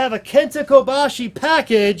 So I have a Kenta Kobashi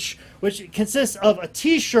package, which consists of a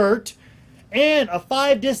t-shirt and a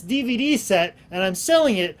 5-disc DVD set, and I'm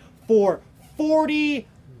selling it for $40,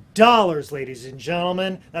 ladies and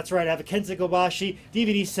gentlemen. That's right, I have a Kenta Kobashi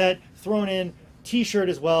DVD set thrown in, t-shirt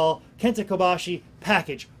as well. Kenta Kobashi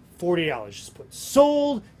package, $40. Just put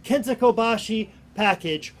sold Kenta Kobashi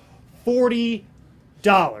package, $40.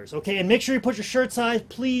 Okay, and make sure you put your shirt size.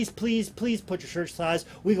 Please, please, please put your shirt size.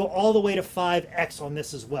 We go all the way to 5X on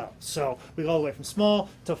this as well. So we go all the way from small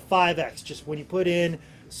to 5X. Just when you put in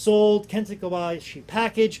sold Kenta Kobashi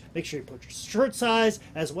package, make sure you put your shirt size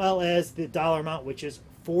as well as the dollar amount, which is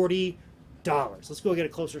 $40. Let's go get a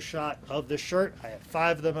closer shot of the shirt. I have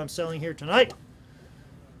 5 of them I'm selling here tonight.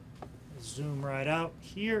 Zoom right out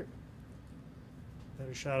here.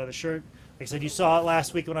 Better shot of the shirt. Like I said, you saw it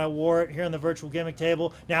last week when I wore it here on the virtual gimmick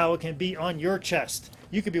table. Now it can be on your chest.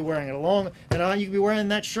 You could be wearing it along, and you could be wearing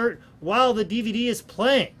that shirt while the DVD is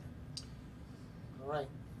playing. All right.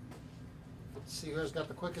 Let's see who's got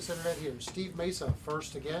the quickest internet here. Steve Mesa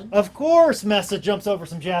first again. Of course, Mesa jumps over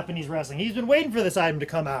some Japanese wrestling. He's been waiting for this item to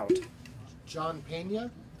come out. John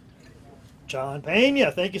Pena. John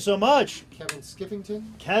Pena, thank you so much. Kevin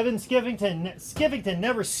Skiffington. Kevin Skiffington. Skiffington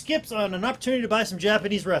never skips on an opportunity to buy some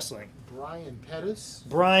Japanese wrestling. Brian Pettis.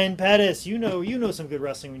 Brian Pettis. You know some good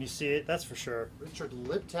wrestling when you see it, that's for sure. Richard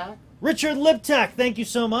Liptak. Richard Liptak, thank you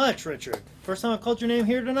so much, Richard. First time I've called your name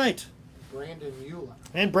here tonight. Brandon Mueller.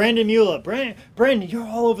 And Brandon Mueller. Brandon, you're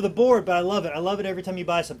all over the board, but I love it. I love it every time you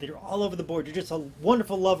buy something. You're all over the board. You're just a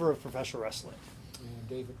wonderful lover of professional wrestling. And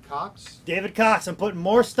David Cox. David Cox, I'm putting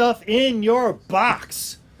more stuff in your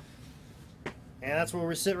box. And that's where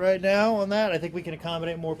we sit right now on that. I think we can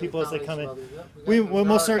accommodate more people as they come in. We'll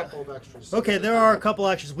most certainly. Okay, there are a couple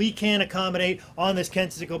extras we can accommodate on this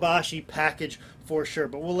Kensei Kobashi package for sure.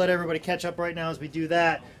 But we'll let everybody catch up right now as we do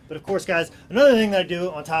that. But of course, guys, another thing that I do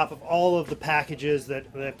on top of all of the packages that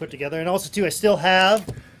I put together, and also too, I still have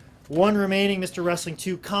one remaining Mr. Wrestling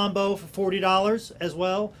 2 combo for $40 as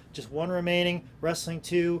well. Just one remaining Wrestling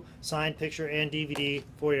 2 signed picture and DVD,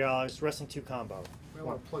 $40. Wrestling 2 combo. I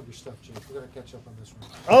want to plug your stuff, James. We're going to catch up on this one.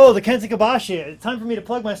 Oh, the Kensei Kobashi. It's time for me to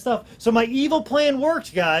plug my stuff. So my evil plan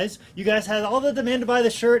worked, guys. You guys had all the demand to buy the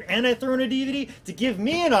shirt, and I threw in a DVD to give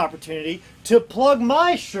me an opportunity to plug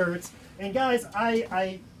my shirts. And guys,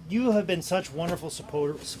 you have been such wonderful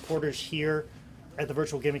supporters here at the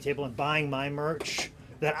Virtual Gimmick Table and buying my merch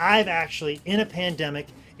that I've actually, in a pandemic,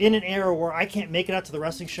 in an era where I can't make it out to the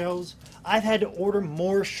wrestling shows, I've had to order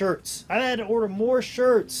more shirts.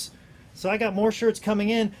 So I got more shirts coming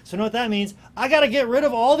in. So you know what that means? I got to get rid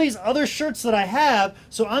of all these other shirts that I have.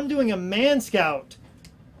 So I'm doing a Man Scout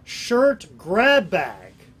shirt grab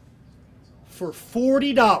bag for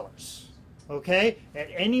 $40. Okay? At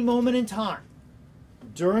any moment in time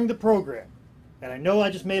during the program. And I know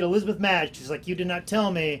I just made Elizabeth mad. She's like, you did not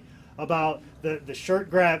tell me about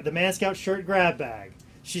the Man Scout shirt grab bag.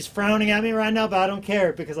 She's frowning at me right now, but I don't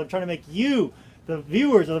care because I'm trying to make you, the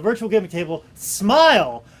viewers of the Virtual Gimmick Table,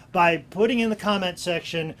 smile by putting in the comment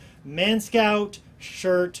section, Man Scout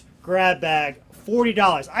shirt grab bag,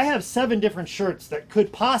 $40. I have 7 different shirts that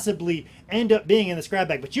could possibly end up being in this grab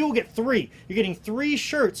bag, but you will get 3. You're getting 3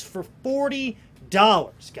 shirts for $40,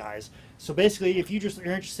 guys. So basically, if you just are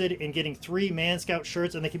interested in getting 3 Man Scout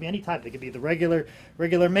shirts, and they can be any type, they could be the regular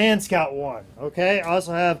Man Scout one. Okay, I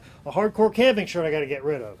also have a hardcore camping shirt I got to get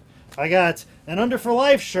rid of. I got an Under for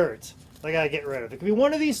Life shirt I got to get rid of. It could be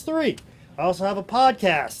one of these 3. I also have a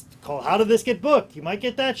podcast called How Did This Get Booked? You might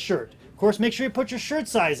get that shirt. Of course, make sure you put your shirt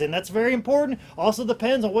size in. That's very important. Also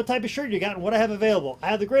depends on what type of shirt you got and what I have available. I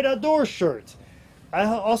have the Great Outdoors shirt. I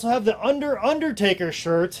also have the Undertaker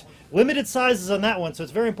shirt. Limited sizes on that one, so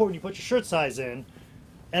it's very important you put your shirt size in.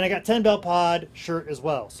 And I got 10 Bell Pod shirt as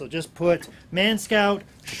well. So just put Man Scout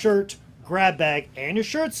shirt grab bag and your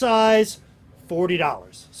shirt size,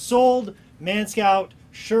 $40. Sold, Man Scout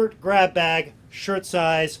shirt grab bag, shirt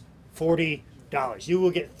size, $40. You will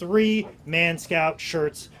get 3 Man Scout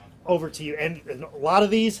shirts over to you. And a lot of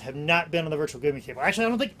these have not been on the Virtual Gimmick Table. Actually, I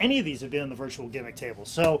don't think any of these have been on the Virtual Gimmick Table.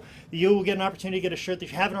 So you will get an opportunity to get a shirt that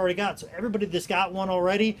you haven't already got. So everybody that's got one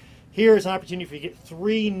already, here is an opportunity for you to get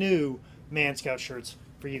 3 new Man Scout shirts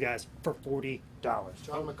for you guys for $40. John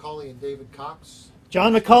McCauley and David Cox.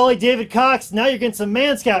 John McCauley, David Cox. Now you're getting some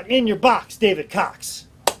Man Scout in your box, David Cox.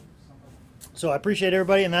 So I appreciate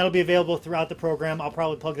everybody, and that'll be available throughout the program. I'll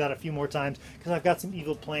probably plug that a few more times because I've got some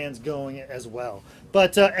evil plans going as well.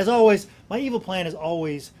 But as always, my evil plan is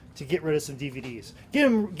always to get rid of some DVDs.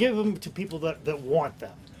 Give them to people that want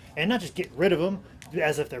them. And not just get rid of them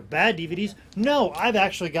as if they're bad DVDs. No, I've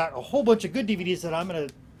actually got a whole bunch of good DVDs that I'm going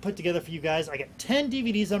to put together for you guys. I got 10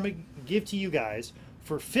 DVDs I'm going to give to you guys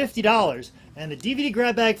for $50. And the DVD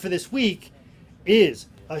grab bag for this week is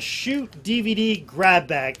a Shoot DVD grab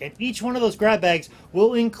bag, and each one of those grab bags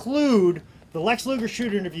will include the Lex Luger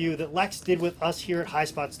shoot interview that Lex did with us here at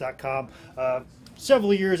Highspots.com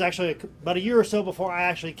several years, actually about a year or so before I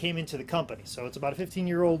actually came into the company. So it's about a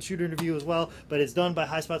 15-year-old shoot interview as well, but it's done by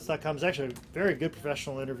Highspots.com. It's actually a very good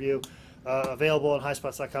professional interview. Available on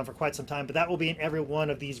Highspots.com for quite some time, but that will be in every one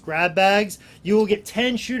of these grab bags. You will get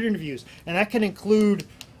 10 shoot interviews, and that can include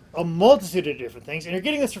a multitude of different things, and you're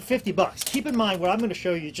getting this for $50. Keep in mind what I'm going to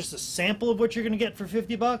show you is just a sample of what you're going to get for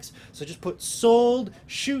 $50. So just put sold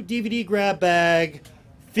shoot DVD grab bag,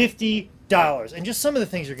 $50, and just some of the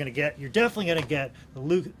things you're going to get. You're definitely going to get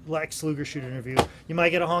the Lex Luger shoot interview. You might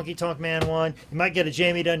get a Honky Tonk Man one. You might get a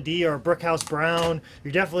Jamie Dundee or a Brickhouse Brown.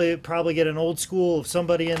 You definitely probably get an old school of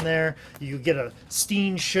somebody in there. You get a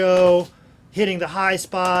Steen show, hitting the high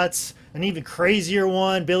spots, an even crazier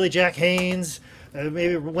one, Billy Jack Haynes.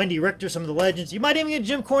 Maybe Wendy Richter, some of the legends. You might even get a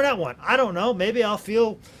Jim Cornette one. I don't know. Maybe I'll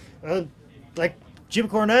feel like Jim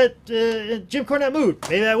Cornette mood.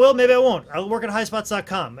 Maybe I will, maybe I won't. I'll work at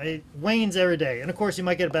highspots.com. It wanes every day. And of course, you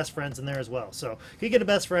might get a Best Friends in there as well. So if you get a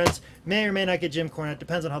Best Friends, may or may not get Jim Cornette.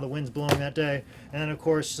 Depends on how the wind's blowing that day. And then, of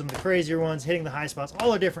course, some of the crazier ones, hitting the high spots,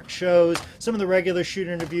 all our different shows, some of the regular shoot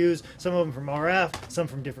interviews, some of them from RF, some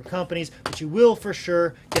from different companies. But you will for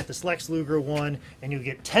sure get this Lex Luger one, and you'll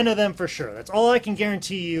get 10 of them for sure. That's all I can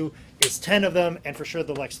guarantee you is 10 of them, and for sure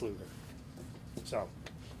the Lex Luger. So,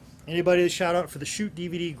 anybody to shout out for the Shoot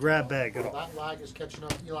DVD grab bag at all? That lag is catching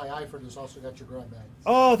up. Eli Eifert has also got your grab bag.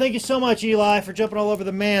 Oh, thank you so much, Eli, for jumping all over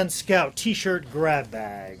the Man Scout t-shirt grab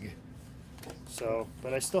bag. So,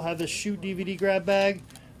 but I still have this shoot DVD grab bag.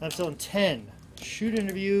 I'm selling 10 shoot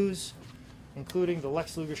interviews, including the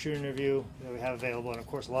Lex Luger shoot interview that we have available, and of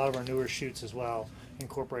course a lot of our newer shoots as well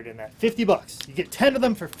incorporated in that. $50. You get 10 of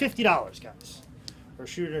them for $50, guys, or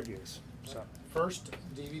shoot interviews. So First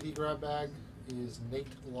DVD grab bag is Nate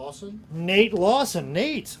Lawson. Nate Lawson.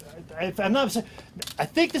 Nate. I'm not. I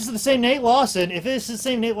think this is the same Nate Lawson. If this is the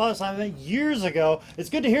same Nate Lawson I met years ago, it's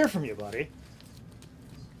good to hear from you, buddy.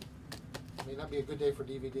 May not be a good day for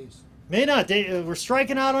DVDs. May not. We're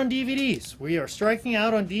striking out on DVDs. We are striking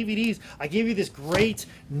out on DVDs. I gave you this great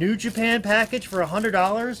New Japan package for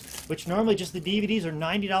 $100, which normally just the DVDs are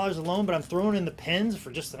 $90 alone, but I'm throwing in the pins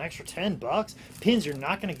for just an extra $10. Pins you're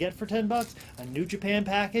not going to get for $10. A New Japan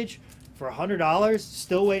package for $100.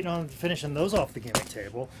 Still waiting on finishing those off the gimmick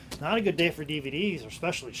table. Not a good day for DVDs, or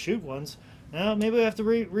especially shoot ones. Now, maybe we have to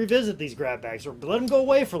revisit these grab bags, or let them go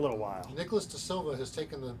away for a little while. Nicholas Da Silva has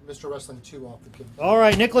taken the Mr. Wrestling 2 off the kit. All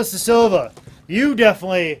right, Nicholas Da Silva, you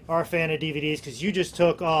definitely are a fan of DVDs because you just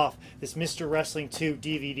took off this Mr. Wrestling 2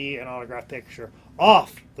 DVD and autograph picture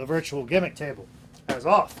off the virtual gimmick table. That was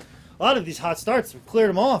off. A lot of these hot starts, we've cleared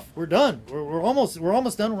them off. We're done. We're almost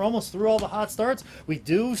done. We're almost through all the hot starts. We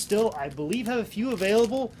do still, I believe, have a few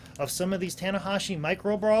available of some of these Tanahashi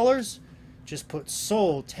micro brawlers. Just put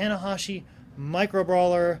sold Tanahashi Micro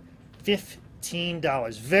Brawler,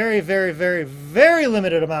 $15. Very, very, very, very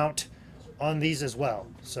limited amount on these as well.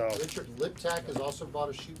 So Richard Liptak has also bought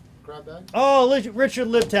a shoot grab bag. Oh, Richard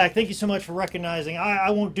Liptak, thank you so much for recognizing.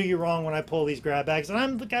 I won't do you wrong when I pull these grab bags, and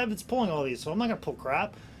I'm the guy that's pulling all these, so I'm not gonna pull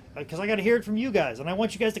crap because I got to hear it from you guys, and I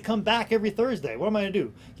want you guys to come back every Thursday. What am I gonna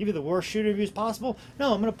do? Give you the worst shoot reviews possible?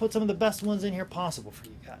 No, I'm gonna put some of the best ones in here possible for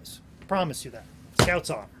you guys. Promise you that. Scouts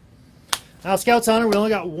Honor. Now, Scouts Honor, we only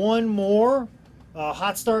got one more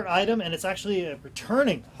hot start item, and it's actually a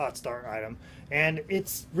returning hot start item, and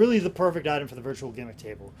it's really the perfect item for the virtual gimmick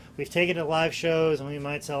table. We've taken it to live shows, and we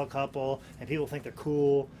might sell a couple, and people think they're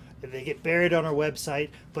cool. They get buried on our website,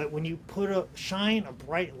 but when you shine a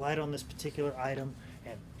bright light on this particular item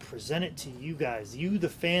and present it to you guys, you the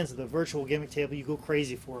fans of the virtual gimmick table, you go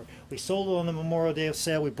crazy for it. We sold it on the Memorial Day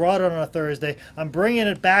sale. We brought it on a Thursday. I'm bringing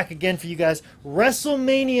it back again for you guys.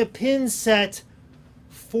 WrestleMania pin set,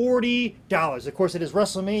 $40. Of course, it is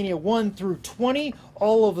WrestleMania 1 through 20.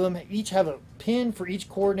 All of them each have a pin for each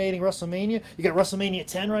coordinating WrestleMania. You got WrestleMania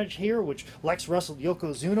 10 right here, which Lex wrestled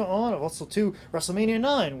Yokozuna on. Also, too, WrestleMania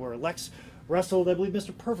 9, where Lex wrestled, I believe,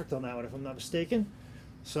 Mr. Perfect on that one, if I'm not mistaken.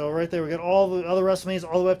 So right there, we got all the other WrestleManias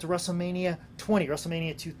all the way up to WrestleMania 20,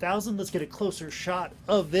 WrestleMania 2000. Let's get a closer shot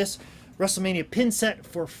of this WrestleMania pin set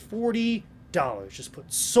for $40. Just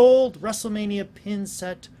put sold WrestleMania pin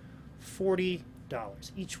set, $40.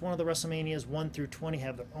 Each one of the WrestleManias 1 through 20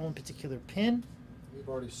 have their own particular pin. We've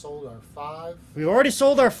already sold our 5. We've already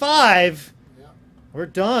sold our 5. Yeah. We're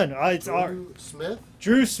done. It's Smith.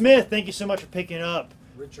 Drew Smith, thank you so much for picking up.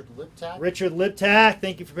 Richard Liptak. Richard Liptak,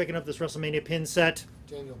 thank you for picking up this WrestleMania pin set.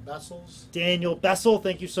 Daniel Bessels. Daniel Bessel,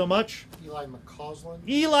 thank you so much. Eli McCausland.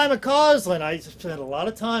 Eli McCausland. I spent a lot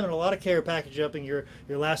of time and a lot of care packaging up in your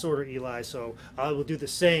last order, Eli, so I will do the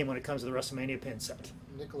same when it comes to the WrestleMania pin set.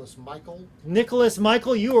 Nicholas Michael. Nicholas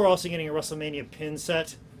Michael, you are also getting a WrestleMania pin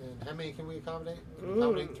set. And how many can we accommodate? Can we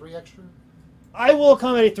accommodate 3 extra? I will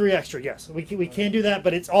accommodate 3 extra, yes. We can do that,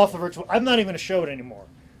 but it's off the virtual. I'm not even going to show it anymore.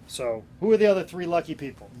 So, who are the other 3 lucky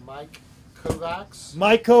people? Mike Kovacs.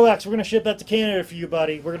 Mike Kovacs. We're going to ship that to Canada for you,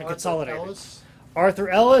 buddy. We're going to consolidate it. Arthur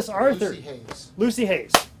Ellis. Arthur. Lucy Hayes. Lucy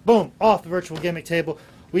Hayes. Boom. Off the virtual gimmick table.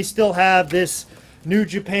 We still have this New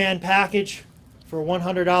Japan package for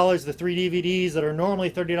 $100. The 3 DVDs that are normally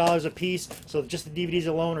 $30 a piece. So just the DVDs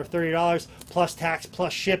alone are $30 plus tax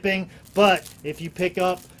plus shipping. But if you pick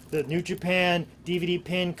up the New Japan DVD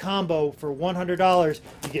pin combo for $100,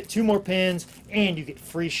 you get 2 more pins and you get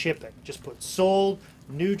free shipping. Just put sold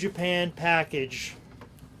New Japan package,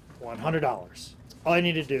 $100. All I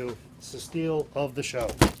need to do is the steal of the show.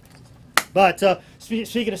 But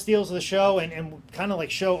speaking of steals of the show and kind of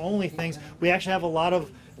like show only things, we actually have a lot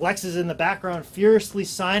of Lex's in the background furiously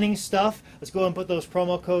signing stuff. Let's go ahead and put those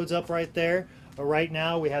promo codes up right there. Right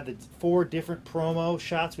now we have the 4 different promo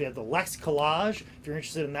shots. We have the Lex Collage. If you're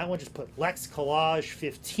interested in that one, just put Lex Collage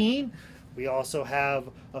 15. We also have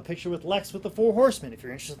a picture with Lex with the 4 Horsemen. If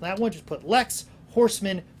you're interested in that one, just put Lex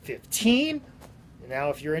Horseman 15. Now,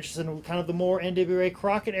 if you're interested in kind of the more NWA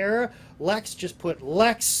Crockett era, Lex, just put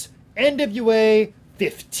Lex NWA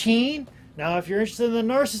 15. Now, if you're interested in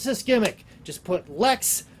the Narcissist gimmick, just put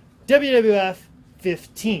Lex WWF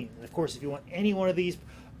 15. And of course, if you want any one of these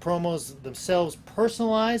promos themselves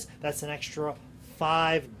personalized, that's an extra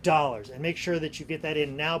 $5. And make sure that you get that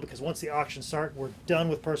in now, because once the auction starts, we're done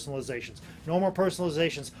with personalizations. No more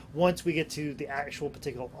personalizations once we get to the actual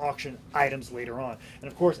particular auction items later on.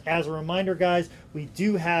 And of course, as a reminder, guys, we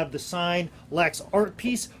do have the signed Lex art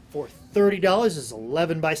piece for $30. It's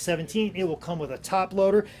 11 by 17. It will come with a top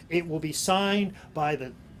loader. It will be signed by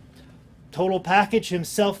the Total Package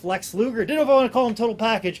himself, Lex Luger. Didn't know if I want to call him Total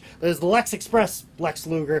Package, but it's the Lex Express Lex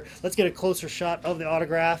Luger. Let's get a closer shot of the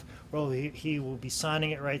autograph. Well, he will be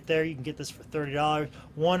signing it right there. You can get this for $30.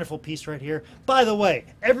 Wonderful piece right here. By the way,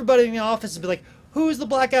 everybody in the office will be like, who's the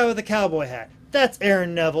black guy with the cowboy hat? That's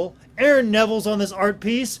Aaron Neville. Aaron Neville's on this art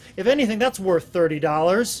piece. If anything, that's worth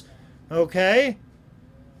 $30. Okay?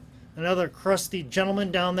 Another crusty gentleman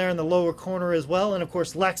down there in the lower corner as well. And of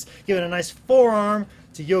course, Lex giving a nice forearm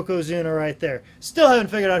to Yokozuna right there. Still haven't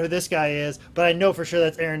figured out who this guy is, but I know for sure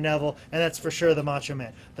that's Aaron Neville, and that's for sure the Macho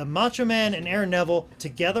Man. The Macho Man and Aaron Neville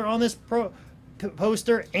together on this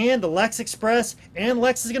poster, and the Lex Express, and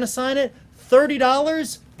Lex is going to sign it.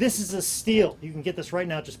 $30? This is a steal. You can get this right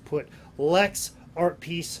now. Just put Lex Art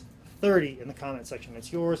Piece 30 in the comment section.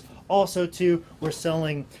 It's yours. Also, too, we're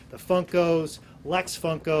selling the Funkos, Lex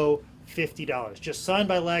Funko, $50. Just signed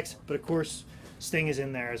by Lex, but of course, Sting is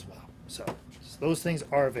in there as well. So those things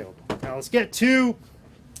are available. Now let's get to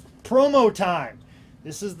promo time.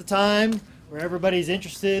 This is the time where everybody's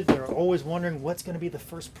interested. They're always wondering what's going to be the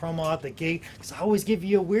first promo out the gate, because I always give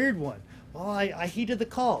you a weird one. Well, I heeded the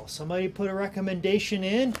call. Somebody put a recommendation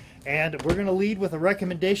in, and we're going to lead with a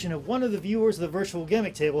recommendation of one of the viewers of the virtual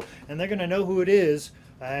gimmick table, and they're going to know who it is,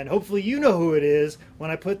 and hopefully you know who it is when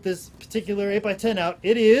I put this particular 8x10 out.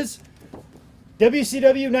 It is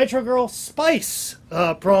WCW Nitro Girl Spice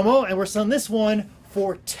promo, and we're selling this one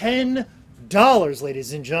for $10,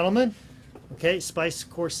 ladies and gentlemen. Okay, Spice, of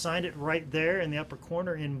course, signed it right there in the upper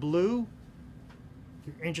corner in blue.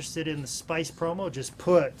 If you're interested in the Spice promo, just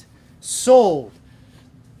put sold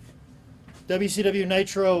WCW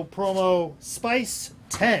Nitro promo Spice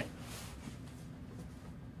 10.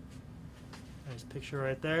 Nice picture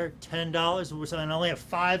right there. $10. We're selling. I only have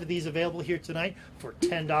 5 of these available here tonight for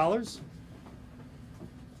 $10.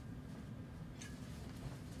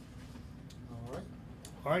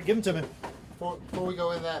 All right, give them to me. Before we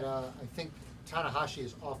go in that, I think Tanahashi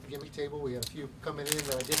is off the gimmick table. We had a few coming in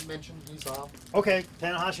that I didn't mention. He's off. Okay,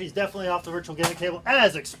 Tanahashi is definitely off the virtual gimmick table,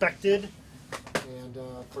 as expected. And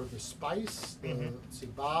for the Spice, let's see,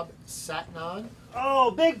 Bob Satnon.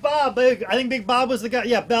 Oh, Big Bob. I think Big Bob was the guy.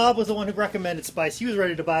 Yeah, Bob was the one who recommended Spice. He was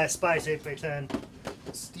ready to buy a Spice 8x10.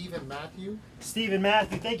 Stephen Matthew. Stephen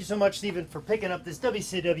Matthew. Thank you so much, Stephen, for picking up this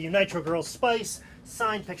WCW Nitro Girl Spice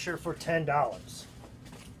signed picture for $10.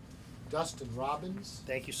 Dustin Robbins.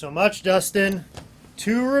 Thank you so much, Dustin.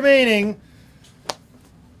 2 remaining.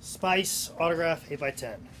 Spice autograph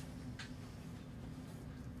 8x10. Of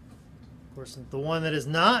course, the one that is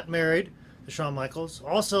not married to Shawn Michaels.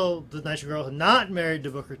 Also, the Nitro Girl not married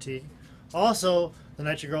to Booker T. Also, the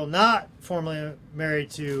Nitro Girl not formerly married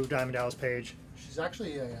to Diamond Dallas Page. She's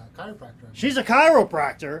actually a chiropractor. She's a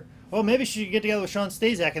chiropractor. Well, maybe she should get together with Sean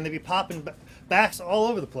Stasiak and they'd be popping backs all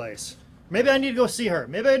over the place. Maybe I need to go see her.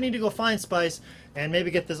 Maybe I need to go find Spice and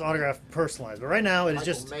maybe get this autograph personalized. But right now, it is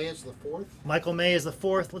just... Michael May is the 4th. Michael May is the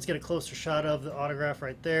 4th. Let's get a closer shot of the autograph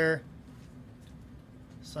right there.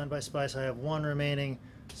 Signed by Spice. I have 1 remaining.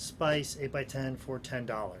 Spice 8x10 for $10.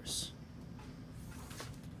 I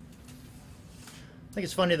think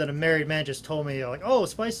it's funny that a married man just told me, like, oh,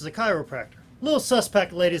 Spice is a chiropractor. A little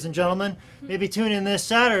suspect, ladies and gentlemen. Maybe tune in this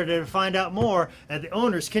Saturday to find out more at the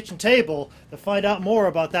owner's kitchen table to find out more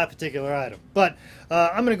about that particular item. But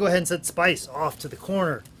I'm going to go ahead and set Spice off to the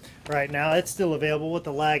corner right now. It's still available with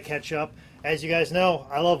the lag catch up. As you guys know,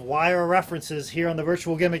 I love wire references here on the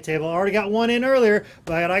virtual gimmick table. I already got one in earlier,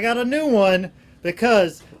 but I got a new one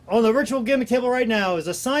because on the virtual gimmick table right now is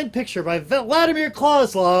a signed picture by Vladimir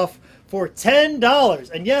Kozlov for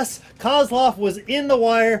 $10. And yes, Kozlov was in the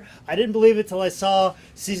wire. I didn't believe it till I saw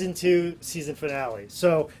season 2 season finale.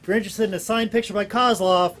 So if you're interested in a signed picture by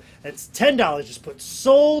Kozlov, it's $10. Just put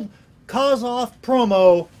sold Kozlov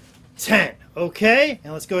promo 10. Okay?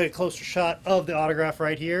 And let's go get a closer shot of the autograph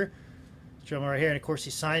right here. Gentleman right here, and of course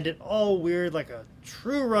he signed it all weird like a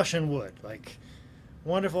true Russian would. Like,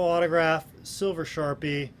 wonderful autograph, silver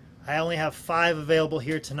Sharpie. I only have 5 available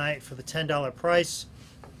here tonight for the $10 price.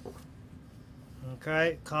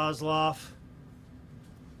 Okay, Kozlov.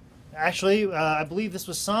 Actually, I believe this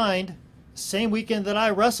was signed same weekend that I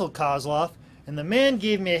wrestled Kozlov, and the man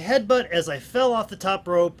gave me a headbutt as I fell off the top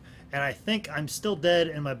rope, and I think I'm still dead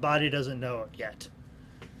and my body doesn't know it yet.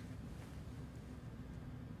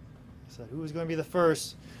 So who is going to be the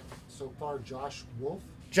first? So far, Josh Wolf.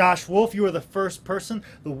 Josh Wolf, you are the first person,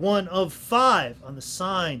 the one of 5 on the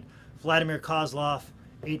signed Vladimir Kozlov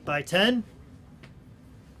 8x10.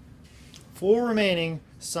 4 remaining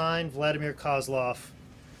signed Vladimir Kozlov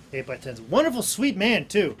 8x10s. Wonderful, sweet man,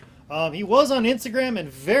 too. He was on Instagram and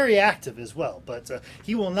very active as well, but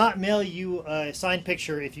he will not mail you a signed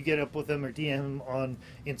picture if you get up with him or DM him on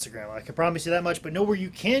Instagram. I can promise you that much, but know where you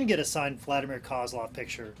can get a signed Vladimir Kozlov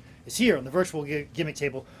picture is here on the virtual gimmick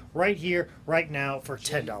table, right here, right now, for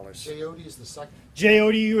 $10. J.O.D. is the second.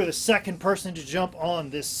 J.O.D., you are the second person to jump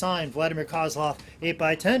on this signed Vladimir Kozlov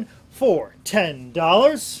 8x10 for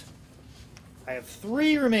 $10. I have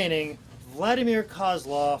 3 remaining Vladimir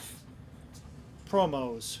Kozlov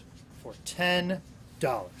promos for $10.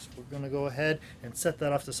 We're going to go ahead and set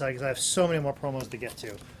that off to the side because I have so many more promos to get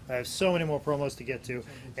to.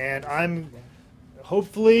 And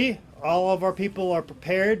hopefully all of our people are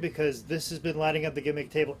prepared because this has been lighting up the gimmick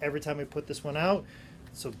table every time we put this one out.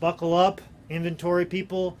 So buckle up, inventory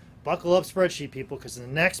people, buckle up, spreadsheet people, because the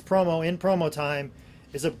next promo in promo time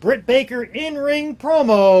is a Britt Baker in-ring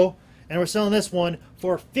promo, and we're selling this one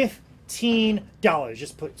for $15.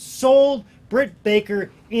 Just put sold Britt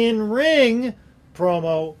Baker in-ring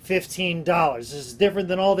promo, $15. This is different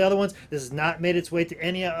than all the other ones. This has not made its way to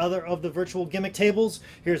any other of the virtual gimmick tables.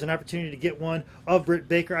 Here's an opportunity to get one of Britt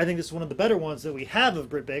Baker. I think this is one of the better ones that we have of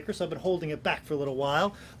Britt Baker, so I've been holding it back for a little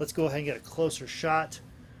while. Let's go ahead and get a closer shot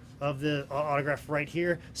of the autograph right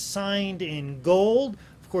here, signed in gold.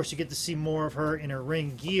 Of course, you get to see more of her in her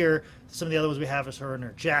ring gear. Some of the other ones we have is her in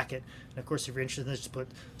her jacket. And of course, if you're interested in this, just put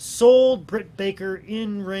sold Britt Baker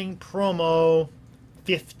in-ring promo,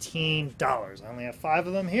 $15. I only have 5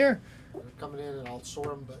 of them here. They're coming in and I'll sort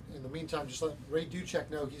them, but in the meantime, just let Ray Duchek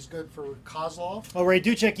know he's good for Kozlov. Oh, Ray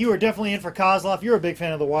Duchek, you are definitely in for Kozlov. You're a big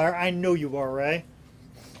fan of The Wire. I know you are, Ray.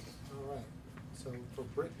 All right. So for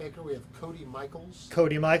Britt Baker, we have Cody Michaels.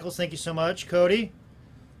 Cody Michaels, thank you so much, Cody.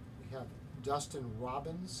 We have Dustin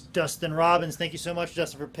Robbins. Dustin Robbins, thank you so much,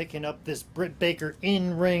 Dustin, for picking up this Britt Baker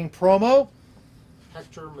in-ring promo.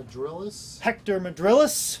 Hector Madrillis. Hector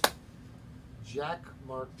Madrillis. Jack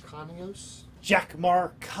Marcanios. Jack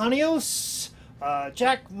Marcanios.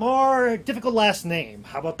 Jack Mar, difficult last name.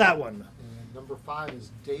 How about that one? And number 5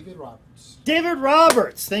 is David Roberts. David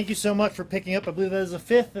Roberts, thank you so much for picking up. I believe that is the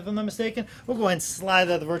 5th, if I'm not mistaken. We'll go ahead and slide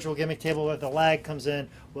that to the virtual gimmick table. If the lag comes in,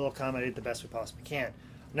 we'll accommodate the best we possibly can.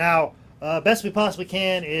 Now, best we possibly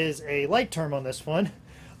can is a light term on this one.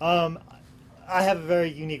 I have a very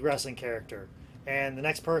unique wrestling character. And the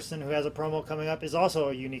next person who has a promo coming up is also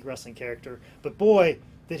a unique wrestling character. But boy,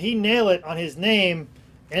 did he nail it on his name.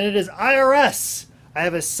 And it is IRS. I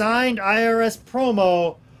have a signed IRS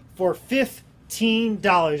promo for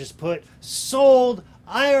 $15. Just put sold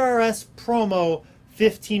IRS promo,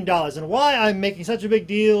 $15. And why I'm making such a big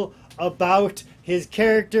deal about his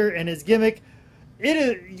character and his gimmick,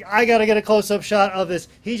 I got to get a close-up shot of this.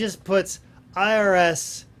 He just puts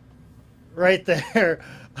IRS right there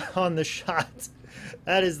on the shot.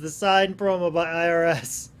 That is the signed promo by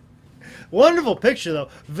IRS. Wonderful picture, though.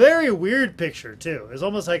 Very weird picture, too. It's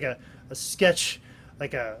almost like a sketch,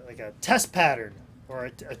 like a test pattern or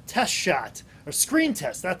a test shot or screen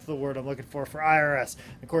test. That's the word I'm looking for IRS.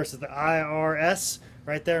 And of course, it's the IRS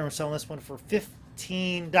right there, and we're selling this one for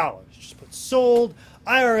 $15. Just put sold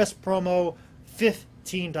IRS promo,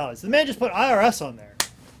 $15. The man just put IRS on there.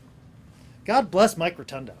 God bless Mike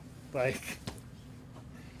Rotundo. Like,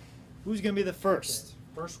 who's going to be the first? Okay.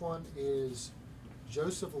 First one is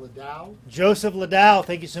Joseph Liddell. Joseph Liddell,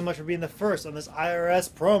 thank you so much for being the first on this IRS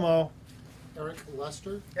promo. Eric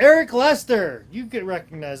Lester. Eric Lester, you could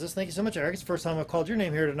recognize this. Thank you so much, Eric. It's the first time I've called your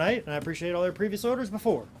name here tonight, and I appreciate all your previous orders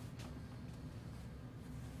before.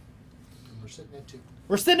 And we're sitting at 2.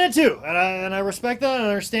 We're sitting at 2, and I respect that and I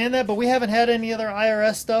understand that, but we haven't had any other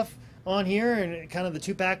IRS stuff on here, and kind of the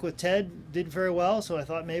 2-pack with Ted did very well, so I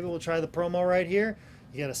thought maybe we'll try the promo right here.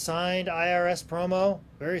 You got a signed IRS promo.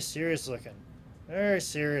 Very serious looking. Very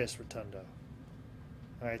serious, Rotundo.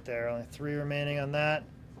 Right there. Only 3 remaining on that.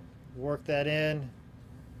 Work that in.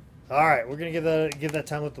 All right. We're going to give that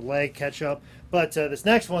time to let the leg catch up. But this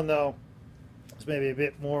next one, though, is maybe a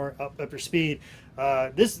bit more up your speed.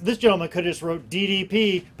 This gentleman could have just wrote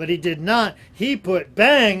DDP, but he did not. He put,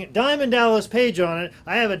 bang, Diamond Dallas Page on it.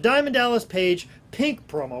 I have a Diamond Dallas Page pink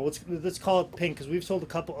promo. Let's call it pink because we've sold a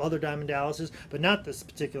couple other Diamond Dallases, but not this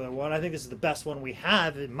particular one. I think this is the best one we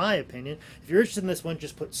have, in my opinion. If you're interested in this one,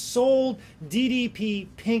 just put sold DDP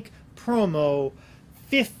pink promo,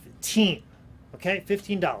 15. Okay,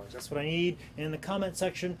 $15. That's what I need in the comment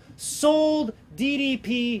section. Sold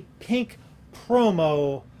DDP pink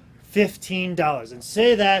promo, $15. And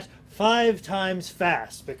say that 5 times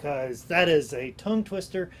fast, because that is a tongue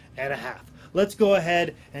twister and a half. Let's go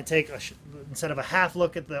ahead and take instead of a half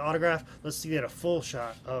look at the autograph, let's get a full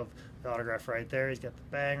shot of the autograph right there. He's got the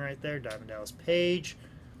bang right there, Diamond Dallas Page.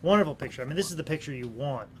 Wonderful picture. I mean, this is the picture you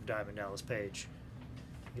want of Diamond Dallas Page.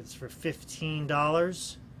 It's for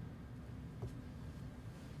 $15.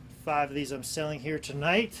 5 of these I'm selling here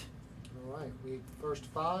tonight. All right, we first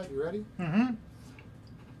 5. You ready? Mm-hmm.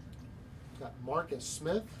 Got Marcus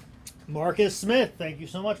Smith. Marcus Smith. Thank you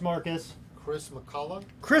so much, Marcus. Chris McCullough.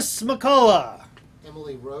 Chris McCullough.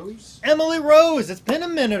 Emily Rose. Emily Rose. It's been a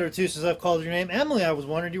minute or two since I've called your name. Emily, I was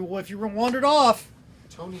wondering if you were wandered off.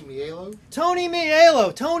 Tony Mielo. Tony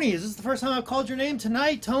Mielo. Tony, is this the first time I've called your name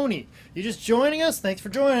tonight? Tony, you just joining us? Thanks for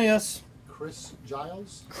joining us. Chris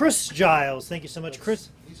Giles. Chris Giles. Thank you so much, Chris.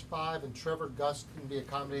 He's 5, and Trevor Gust can be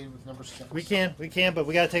accommodated with number 6. We can, but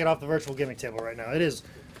we got to take it off the virtual gimmick table right now. It is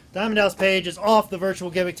Diamond Dallas Page is off the virtual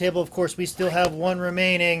gimmick table. Of course, we still have one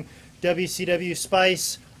remaining WCW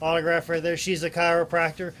Spice autograph right there. She's a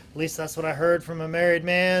chiropractor. At least that's what I heard from a married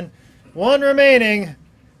man. One remaining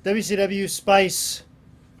WCW Spice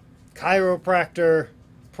chiropractor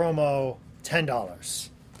promo, $10.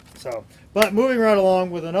 So, but moving right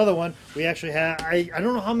along with another one, we actually have, I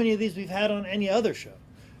don't know how many of these we've had on any other show.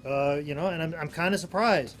 And I'm kind of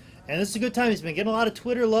surprised. And this is a good time. He's been getting a lot of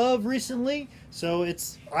Twitter love recently, so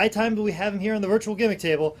it's high time that we have him here on the virtual gimmick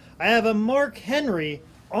table. I have a Mark Henry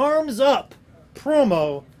Arms Up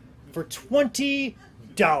promo for $20.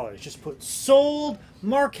 Just put sold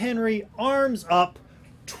Mark Henry Arms Up,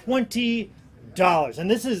 $20. And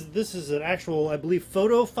this is an actual, I believe,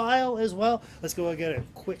 photo file as well. Let's go and get a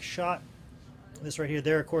quick shot. This right here.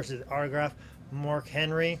 There, of course, is autograph Mark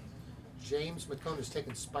Henry. James McComb is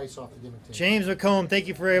taking Spice off the gimmick table. James McComb, thank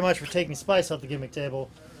you very much for taking Spice off the gimmick table.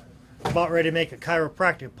 About ready to make a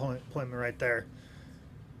chiropractic appointment right there.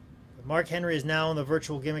 Mark Henry is now on the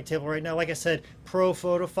virtual gimmick table right now. Like I said, pro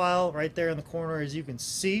photo file right there in the corner, as you can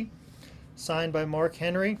see. Signed by Mark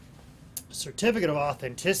Henry. Certificate of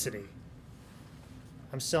authenticity.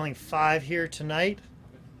 I'm selling 5 here tonight.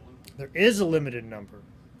 There is a limited number,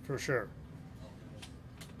 for sure.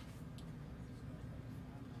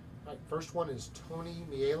 All right, first one is Tony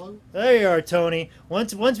Mielo. There you are, Tony.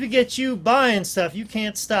 Once we get you buying stuff, you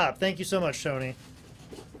can't stop. Thank you so much, Tony.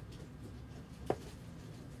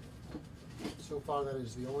 So far, that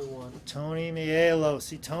is the only one. Tony Mielo.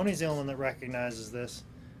 See, Tony's the only one that recognizes this.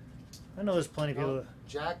 I know there's plenty of people that...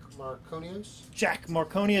 Jack Marconios. Jack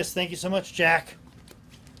Marconius. Thank you so much, Jack.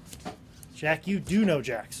 Jack, you do know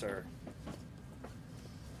Jack, sir.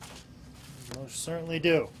 Most certainly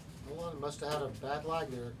do. Hold on, must have had a bad lag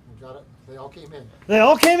there. We got it. They all came in. They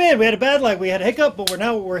all came in. We had a bad lag. We had a hiccup, but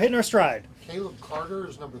we're hitting our stride. Caleb Carter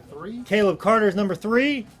is number 3. Caleb Carter is number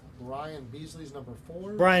 3. Brian Beasley is number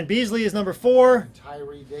 4. Brian Beasley is number 4. And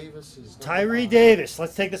Tyree Davis is number Tyree 5. Davis.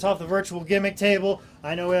 Let's take this off the virtual gimmick table.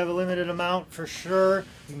 I know we have a limited amount for sure.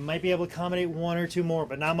 We might be able to accommodate 1 or 2 more,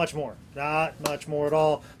 but not much more. Not much more at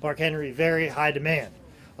all. Mark Henry, very high demand.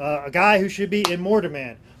 A guy who should be in more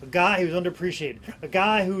demand. A guy who's underappreciated. A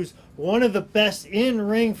guy who's one of the best in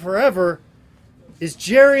ring forever is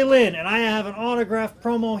Jerry Lynn. And I have an autograph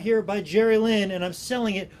promo here by Jerry Lynn, and I'm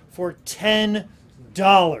selling it for $10.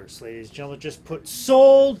 Ladies and gentlemen, just put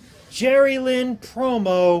sold Jerry Lynn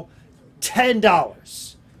promo,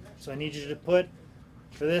 $10. So I need you to put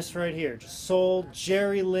for this right here, just sold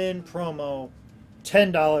Jerry Lynn promo,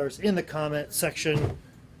 $10 in the comment section.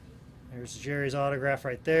 There's Jerry's autograph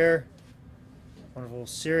right there. Wonderful,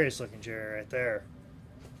 serious looking Jerry right there.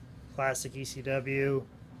 Classic ECW.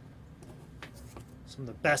 Some of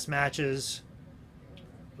the best matches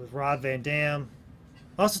with Rob Van Dam.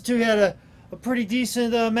 Also, too, he had a pretty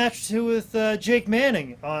decent match, too, with Jake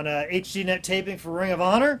Manning on HDNet taping for Ring of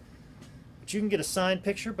Honor. But you can get a signed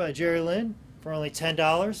picture by Jerry Lynn for only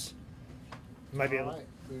 $10. You might be able to. Right.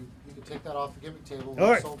 You can take that off the gimmick table. All We've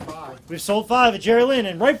right. sold 5. We've sold 5 at Jerry Lynn,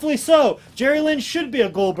 and rightfully so. Jerry Lynn should be a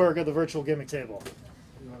Goldberg of the virtual gimmick table.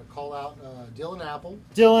 You want to call out Dylan Apple,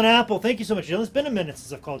 Dylan Apple, thank you so much, Dylan. It's been a minute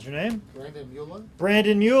since I've called your name. Brandon Mueller,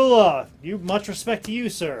 Brandon Mueller, much respect to you,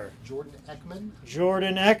 sir. Jordan Ekman,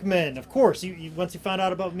 Jordan Ekman, of course. You once you found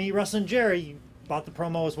out about me wrestling Jerry, you bought the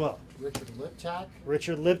promo as well. Richard Liptak.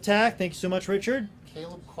 Richard Liptak, thank you so much, Richard.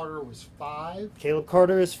 Caleb Carter was 5. Caleb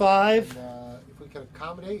Carter is 5. And, if we can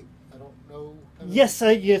accommodate, I don't know. Yes,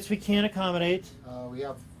 yes, we can accommodate. We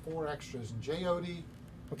have 4 extras. Jay Odie,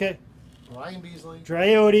 Okay. Brian Beasley,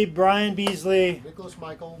 Dre Odie, Brian Beasley, Nicholas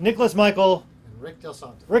Michael, and Rick Del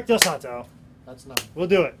Santo. Rick Del Santo. That's 9. We'll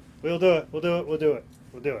do it. We'll do it. We'll do it. We'll do it.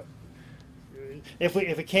 We'll do it. If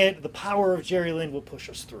it can't, the power of Jerry Lynn will push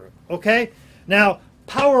us through. Okay? Now,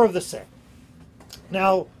 power of the sale.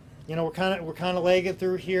 Now, you know, we're kind of legging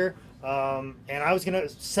through here, and I was gonna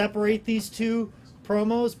separate these two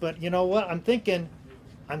promos, but you know what? I'm thinking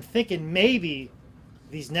maybe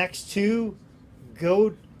these next two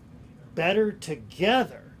go better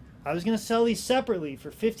together. I was gonna sell these separately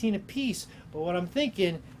for 15 a piece, but what I'm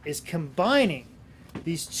thinking is combining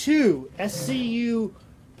these two SCU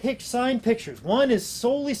signed pictures. One is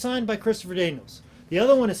solely signed by Christopher Daniels. The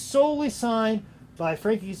other one is solely signed by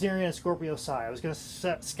Frankie Kazarian and Scorpio Sky. I was going to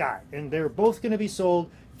set Sky, and they're both going to be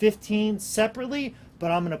sold 15 separately,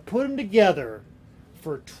 but I'm going to put them together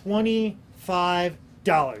for $25.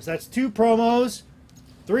 That's two promos,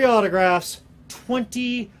 3 autographs,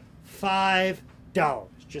 $25.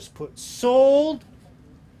 Just put sold,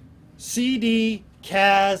 CD,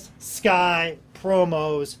 Kaz, Sky,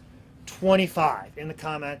 promos, 25 in the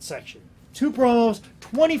comment section. 2 promos,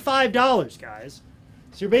 $25, guys.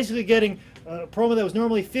 So you're basically getting a promo that was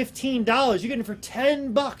normally $15. You're getting it for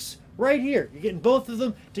 $10 right here. You're getting both of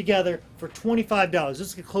them together for $25.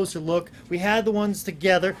 Let's get a closer look. We had the ones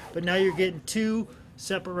together, but now you're getting 2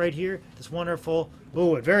 separate right here. This wonderful,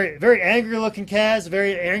 oh, a very, very angry looking Kaz,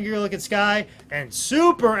 very angry looking Sky, and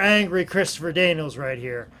super angry Christopher Daniels right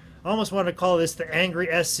here. I almost wanted to call this the angry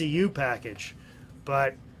SCU package,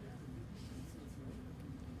 but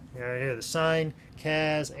yeah, here the sign,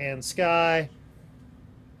 Kaz and Sky.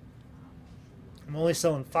 I'm only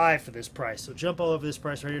selling 5 for this price, so jump all over this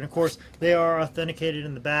price right here. And of course, they are authenticated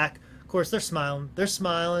in the back. Of course, they're smiling. They're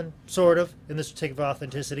smiling, sort of, in this certificate of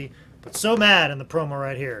authenticity, but so mad in the promo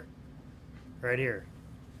right here. Right here.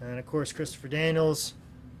 And of course, Christopher Daniels,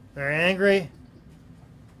 very angry.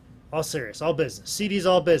 All serious, all business. CD's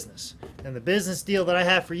all business. And the business deal that I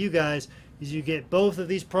have for you guys is you get both of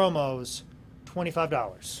these promos,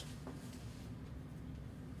 $25.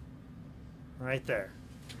 Right there.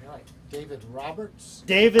 All right. David Roberts.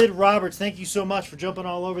 David Roberts, thank you so much for jumping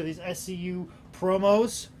all over these SCU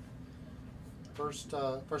promos. First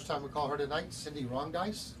time we call her tonight, Cindy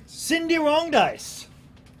Wrongdice. Cindy Wrongdice.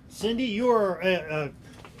 Cindy, you are in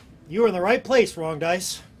the right place,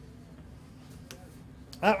 Wrongdice.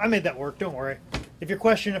 I made that work, don't worry. If you're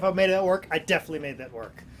questioning if I made that work, I definitely made that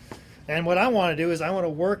work. And what I want to do is I want to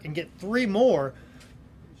work and get 3 more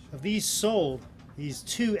of these sold, these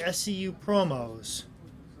 2 SCU promos,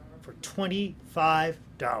 for $25.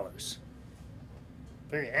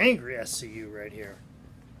 Very angry SCU right here.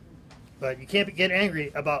 But you can't get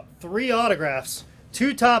angry about 3 autographs,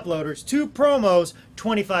 2 top loaders, 2 promos,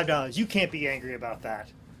 $25. You can't be angry about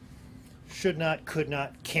that. Should not, could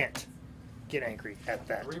not, can't get angry at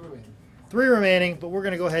that. 3 remaining. 3 remaining, but we're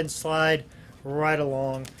going to go ahead and slide right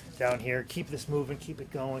along down here. Keep this moving, keep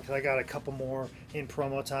it going, because I got a couple more in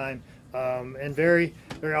promo time. And very,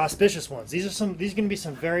 very auspicious ones. These are going to be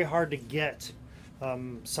some very hard to get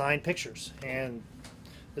signed pictures. And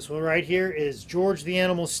this one right here is George the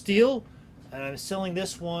Animal Steel, and I'm selling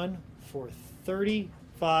this one for $35.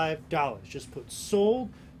 Just put sold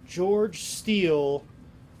George Steele,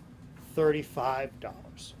 $35.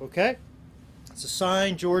 Okay? It's a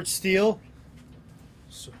signed George Steele.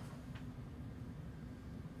 So,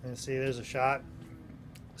 and see, there's a shot.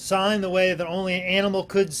 Signed the way that only an animal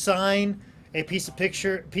could sign a piece of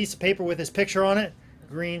paper with his picture on it.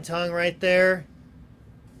 Green tongue right there.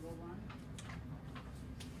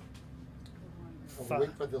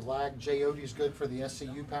 Wait for the lag. J.O.D.'s good for the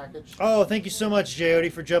SCU package. Oh, thank you so much, J.O.D.,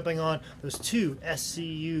 for jumping on those 2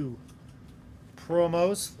 SCU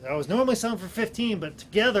promos. I was normally selling for 15, but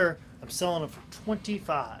together I'm selling them for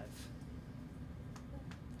 25.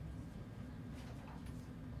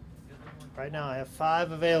 Right now I have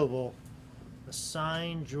 5 available. The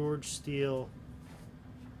signed George Steele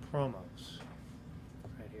promos.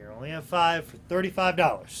 Right here. Only have 5 for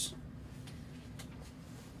 $35.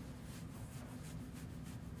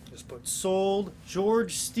 Just put sold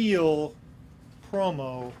George Steele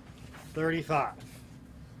promo 35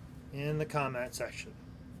 in the comment section.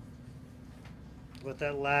 Let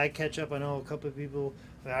that lag catch up. I know a couple of people,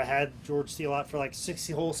 I had George Steele out for like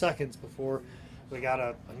 60 whole seconds before we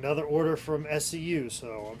got another order from SCU,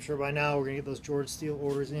 so I'm sure by now we're going to get those George Steele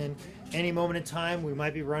orders in any moment in time. We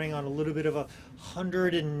might be running on a little bit of a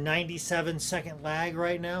 197-second lag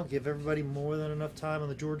right now. Give everybody more than enough time on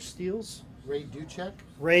the George Steeles. Ray Duchek.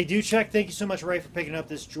 Ray Duchek, thank you so much, Ray, for picking up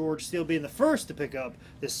this George Steele, being the first to pick up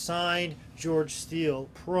this signed George Steele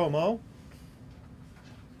promo.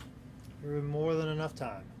 You're more than enough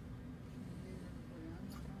time.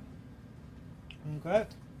 Okay.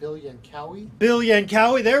 Bill Yankowie. Bill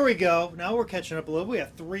Yankowie, there we go. Now we're catching up a little. We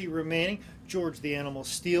have 3 remaining. George the Animal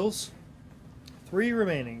Steeles. 3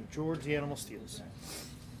 remaining. George the Animal Steeles.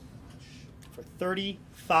 for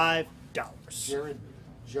 $35. Jared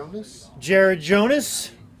Jonas. Jared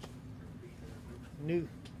Jonas. Knew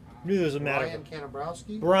there was a matter. Brian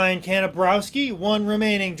Kanabrowski. Brian Kanabrowski. One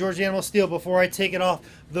remaining George Animal Steel before I take it off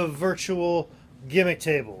the virtual gimmick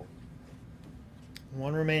table.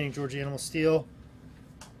 One remaining George Animal Steel.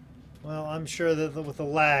 Well, I'm sure that with the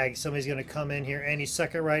lag, somebody's going to come in here any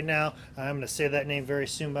second right now. I'm going to say that name very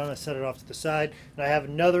soon, but I'm going to set it off to the side. And I have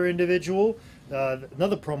another individual,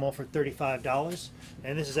 another promo for $35.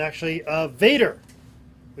 And this is actually Vader.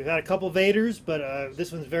 We've had a couple Vaders, but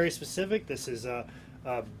this one's very specific. This is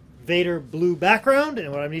Vader blue background.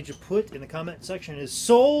 And what I need you to put in the comment section is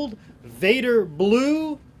sold Vader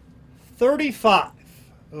blue 35.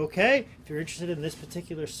 Okay, if you're interested in this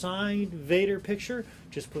particular signed Vader picture,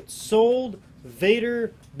 just put sold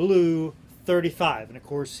Vader blue 35. And of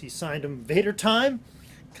course, he signed him Vader time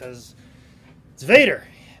because it's Vader.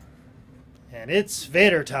 And it's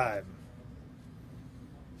Vader time.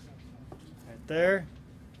 Right there.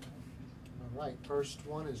 All right, first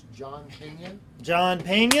one is John Pena. John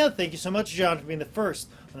Pena. Thank you so much, John, for being the first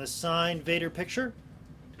on the signed Vader picture.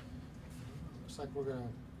 Looks like we're going to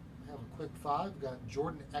have a quick five. We've got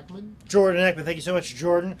Jordan Ekman. Jordan Ekman. Thank you so much,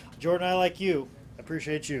 Jordan. Jordan, I like you. I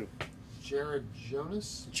appreciate you. Jared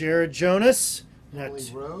Jonas. Jared Jonas.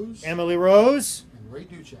 Emily Rose. Emily Rose. And Ray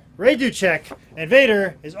Duchek. Ray Duchek. And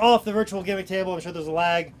Vader is off the virtual gimmick table. I'm sure there's a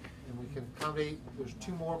lag. And we can accommodate, there's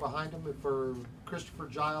two more behind them for Christopher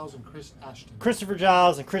Giles and Chris Ashton. Christopher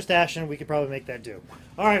Giles and Chris Ashton, we could probably make that do.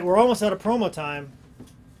 All right, we're almost out of promo time.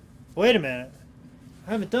 Wait a minute.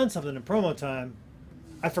 I haven't done something in promo time.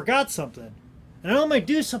 I forgot something. And I normally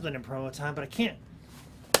do something in promo time, but I can't.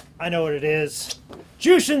 I know what it is.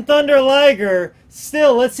 Jushin Thunder Liger.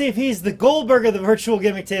 Still, let's see if he's the Goldberg of the virtual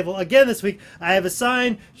gimmick table. Again this week, I have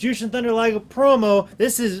assigned Jushin Thunder Liger promo.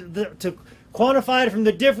 This is to quantify it from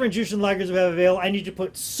the different Jushin Ligers we have available. I need to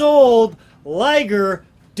put sold Liger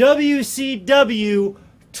WCW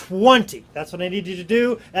 20. That's what I need you to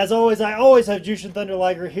do. As always, I always have Jushin Thunder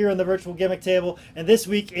Liger here on the virtual gimmick table, and this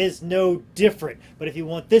week is no different. But if you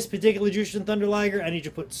want this particular Jushin Thunder Liger, I need you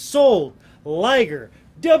to put sold Liger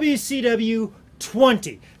WCW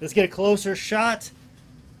 20. Let's get a closer shot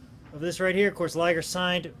of this right here. Of course, Liger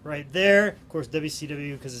signed right there. Of course,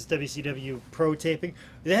 WCW because it's WCW Pro taping.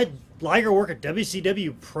 They had Liger work at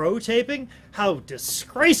WCW Pro taping? How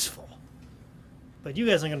disgraceful. But you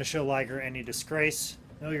guys aren't going to show Liger any disgrace.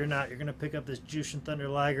 No, you're not. You're going to pick up this Jushin Thunder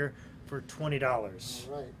Liger for $20. All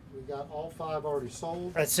right. We got all five already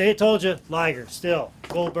sold. I say it, told you. Liger, still.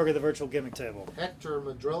 Goldberg of the virtual gimmick table. Hector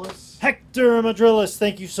Madrillis. Hector Madrillis,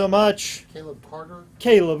 thank you so much. Caleb Carter.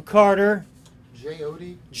 Caleb Carter. Jay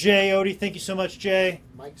Odie. Jay Odie, thank you so much, Jay.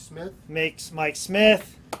 Mike Smith. Mike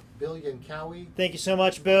Smith. Bill Yankowie. Thank you so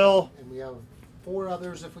much, Bill. And we have four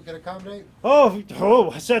others if we could accommodate. Oh,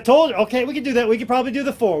 so I told you. Okay, we could do that. We could probably do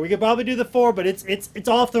the four. But it's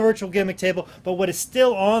off the virtual gimmick table. But what is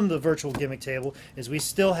still on the virtual gimmick table is we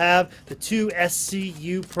still have the two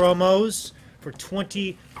SCU promos for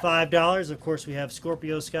 $25. Of course, we have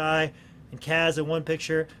Scorpio Sky and Kaz in one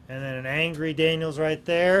picture, and then an Angry Daniels right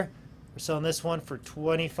there. We're selling this one for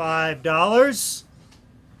 $25.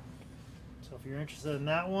 So if you're interested in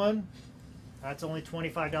that one, that's only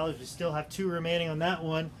 $25. We still have two remaining on that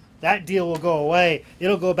one. That deal will go away.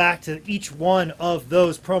 It'll go back to each one of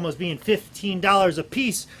those promos being $15 a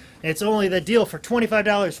piece. And it's only the deal for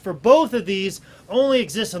 $25 for both of these only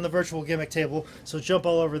exists on the virtual gimmick table. So jump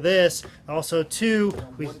all over this. Also, two.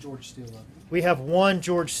 One George Steele left. We have one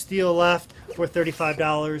George Steele left for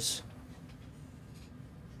 $35.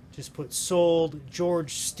 Just put sold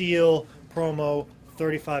George Steele promo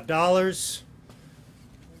 $35.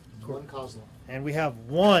 One Kozlov. And we have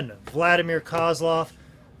one Vladimir Kozlov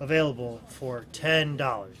available for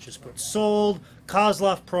 $10. Just put sold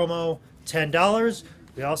Kozlov promo $10.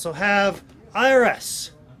 We also have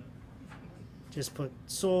IRS. Just put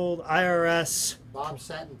sold IRS. Bob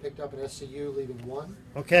Satin picked up an SCU, leaving one.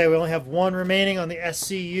 Okay, we only have one remaining on the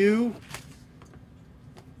SCU.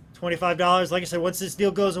 $25. Like I said, once this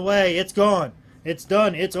deal goes away, it's gone. It's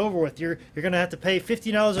done. It's over with. You're going to have to pay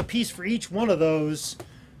 $15 a piece for each one of those.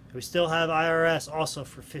 We still have IRS also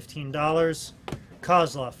for $15.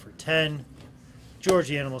 Kozlov for $10.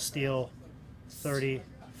 Georgie Animal Steel, $35.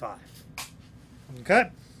 Okay.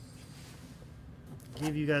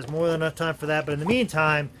 Give you guys more than enough time for that. But in the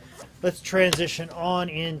meantime, let's transition on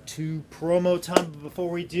into promo time. But before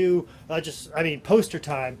we do, poster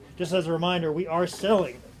time. Just as a reminder, we are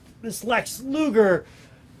selling this Lex Luger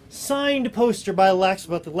signed poster by Lex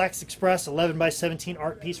about the Lex Express 11 by 17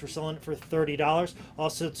 art piece. We're selling it for $30.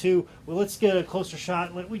 Also, too, well, let's get a closer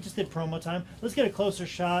shot. We just did promo time. Let's get a closer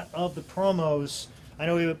shot of the promos. I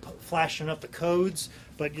know we were flashing up the codes,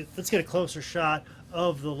 but let's get a closer shot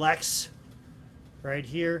of the Lex right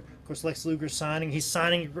here. Of course, Lex Luger's signing. He's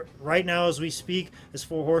signing right now as we speak. This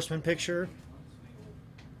Four Horsemen picture.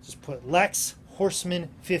 Just put Lex Horseman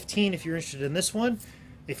 15 if you're interested in this one.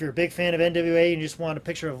 If you're a big fan of NWA and you just want a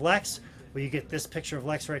picture of Lex, well, you get this picture of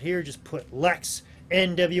Lex right here. Just put Lex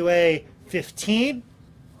NWA 15.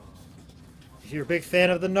 If you're a big fan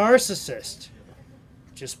of the Narcissist,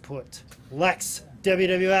 just put Lex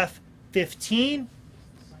WWF 15.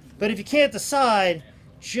 But if you can't decide,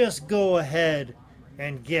 just go ahead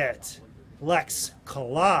and get Lex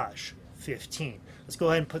Collage 15. Let's go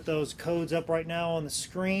ahead and put those codes up right now on the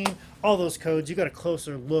screen. All those codes, you got a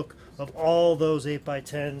closer look of all those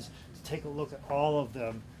 8x10s. Take a look at all of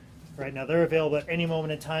them right now. They're available at any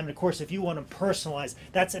moment in time. And of course, if you want to personalize,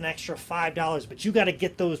 that's an extra $5. But you got to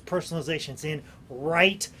get those personalizations in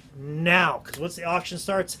right now, because once the auction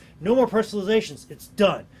starts, no more personalizations. It's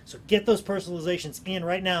done. So get those personalizations in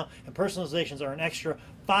right now, and personalizations are an extra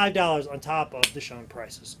 $5 on top of the shown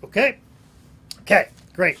prices. Okay? Okay,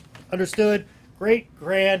 great. Understood. Great,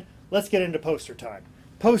 grand. Let's get into poster time.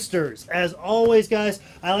 Posters, as always, guys,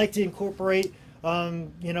 I like to incorporate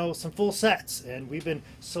some full sets, and we've been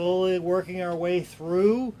slowly working our way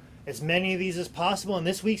through as many of these as possible, and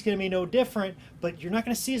this week's going to be no different, but you're not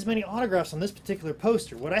going to see as many autographs on this particular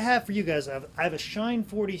poster. What I have for you guys, I have a Shine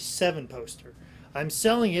 47 poster. I'm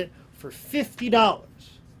selling it for $50.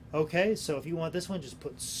 Okay, so if you want this one, just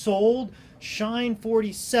put sold Shine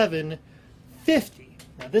 47 $50.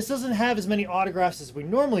 Now, this doesn't have as many autographs as we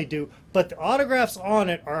normally do, but the autographs on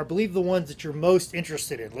it are, I believe, the ones that you're most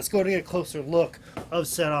interested in. Let's go to get a closer look of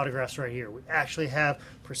said autographs right here. We actually have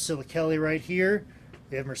Priscilla Kelly right here.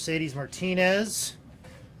 We have Mercedes Martinez.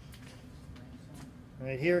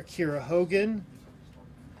 Right here, Kira Hogan.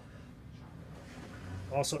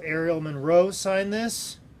 Also, Ariel Monroe signed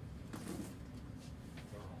this.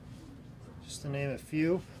 Just to name a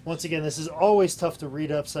few. Once again, this is always tough to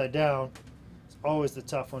read upside down. Always the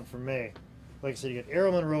tough one for me. Like I said, you got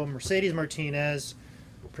Ariel Monroe, Mercedes Martinez,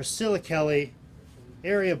 Priscilla Kelly,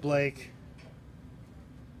 Aria Blake,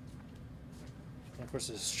 and of course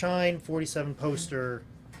this Shine 47 poster,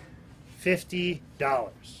 $50.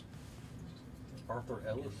 Arthur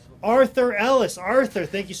Ellis. Arthur Ellis. Arthur,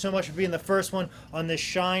 thank you so much for being the first one on this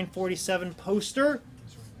Shine 47 poster.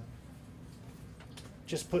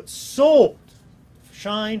 Just put sold.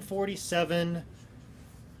 Shine 47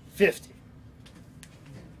 $50.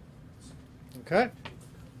 Okay.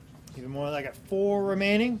 Even more, I got 4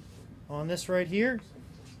 remaining on this right here.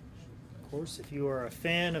 Of course, if you are a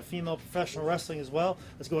fan of female professional wrestling as well,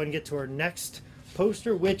 let's go ahead and get to our next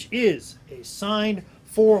poster, which is a signed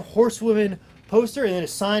 4 Horsewomen poster, and it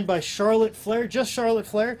is signed by Charlotte Flair, just Charlotte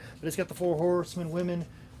Flair, but it's got the 4 Horsemen women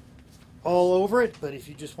all over it. But if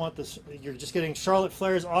you just want this, you're just getting Charlotte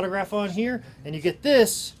Flair's autograph on here, and you get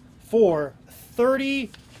this for $30.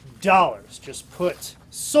 Just put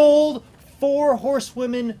sold 4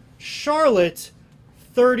 Horsewomen Charlotte,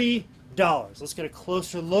 $30. Let's get a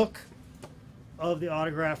closer look of the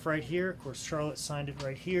autograph right here. Of course, Charlotte signed it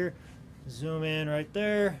right here. Zoom in right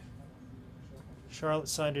there. Charlotte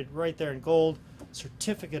signed it right there in gold.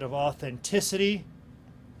 Certificate of authenticity.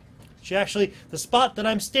 She actually, the spot that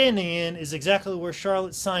I'm standing in is exactly where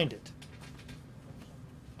Charlotte signed it.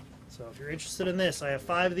 So if you're interested in this, I have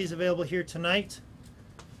 5 of these available here tonight.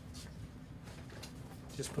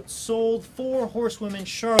 Just put sold 4 Horsewomen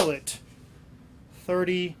Charlotte,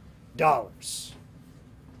 $30.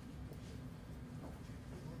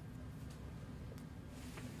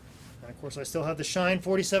 And of course, I still have the Shine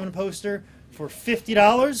 47 poster for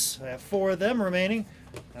 $50. I have 4 of them remaining,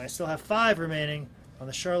 and I still have 5 remaining on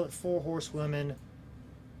the Charlotte 4 Horsewomen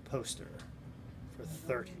poster for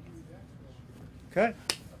 $30. Okay.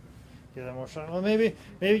 Give that more shot. Well, maybe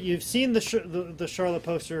you've seen the Charlotte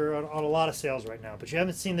poster on a lot of sales right now, but you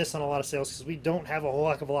haven't seen this on a lot of sales because we don't have a whole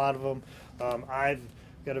heck of a lot of them. I've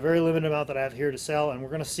got a very limited amount that I have here to sell, and we're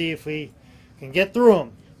going to see if we can get through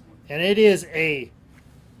them. And it is a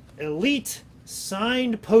elite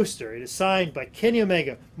signed poster. It is signed by Kenny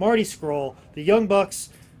Omega, Marty Scurll, the Young Bucks,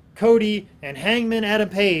 Cody, and Hangman Adam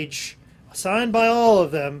Page. Signed by all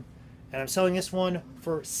of them, and I'm selling this one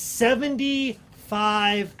for $75.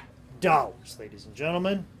 Ladies and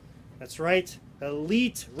gentlemen. That's right.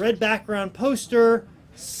 Elite red background poster,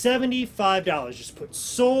 $75. Just put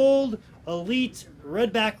sold elite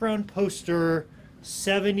red background poster,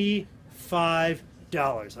 $75.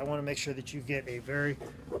 I want to make sure that you get a very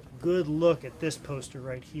good look at this poster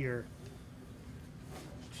right here.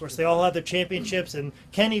 Of course, they all have their championships, and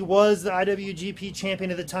Kenny was the IWGP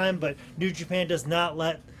champion at the time, but New Japan does not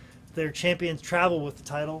let their champions travel with the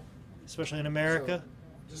title, especially in America.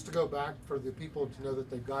 So, just to go back for the people to know that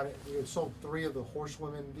they've got it, we have sold 3 of the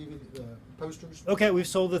Horsewomen DVD posters. Okay, we've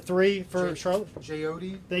sold the 3 for Charlotte. Jay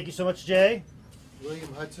Odie. Thank you so much, Jay.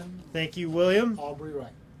 William Hudson. Thank you, William. Aubrey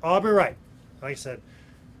Wright. Aubrey Wright, like I said.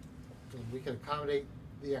 And we can accommodate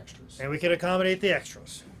the extras. And we can accommodate the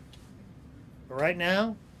extras. But right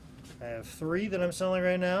now, I have 3 that I'm selling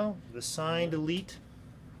right now. The signed Elite,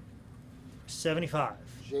 $75.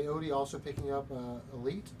 Jay Odie also picking up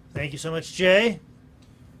Elite. Thank you so much, Jay.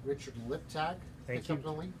 Richard Liptag Thank picked you. up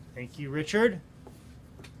an Elite. Thank you, Richard.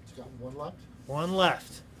 He's got 1 left. 1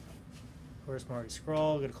 left. Of course, Marty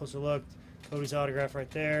Scroll. Get a closer look. Cody's autograph right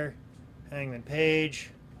there. Hangman Page.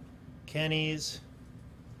 Kenny's.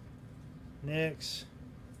 Nick's.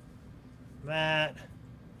 Matt.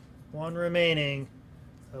 1 remaining.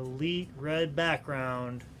 Elite red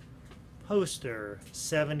background. Poster.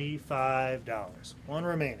 $75. 1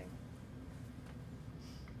 remaining.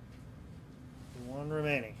 1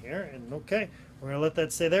 remaining here. And okay, we're going to let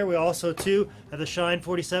that stay there. We also, too, have the Shine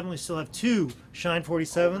 47. We still have 2 Shine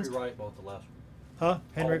 47s. Aubrey Wright bought the last one. Huh?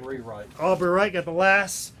 Henry? Aubrey Wright. Aubrey Wright got the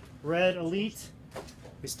last red Elite.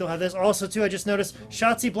 We still have this. Also, too, I just noticed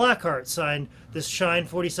Shotzi Blackheart signed this Shine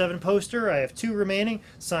 47 poster. I have 2 remaining,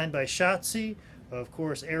 signed by Shotzi. Of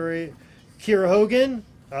course, Kira Hogan,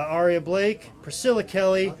 Aria Blake, Priscilla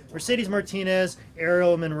Kelly, Mercedes Martinez,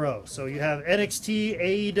 Ariel Monroe. So you have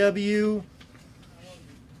NXT, AEW,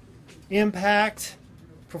 Impact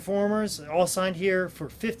performers, all signed here for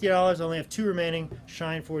 $50. I only have 2 remaining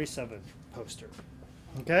Shine 47 poster.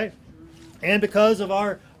 Okay? And because of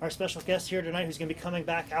our special guest here tonight, who's going to be coming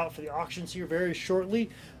back out for the auctions here very shortly,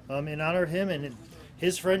 in honor of him and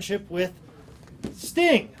his friendship with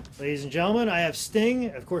Sting. Ladies and gentlemen, I have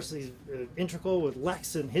Sting. Of course, he's integral with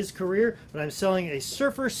Lex in his career, but I'm selling a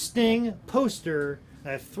Surfer Sting poster.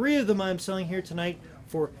 I have 3 of them I'm selling here tonight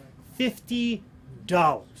for $50.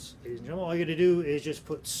 Ladies and gentlemen, all you got to do is just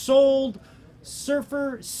put sold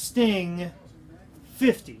Surfer Sting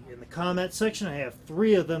 50 in the comment section. I have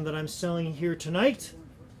 3 of them that I'm selling here tonight.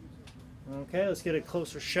 Okay, let's get a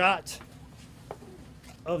closer shot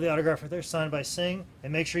of the autograph right there, signed by Sting.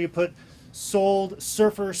 And make sure you put sold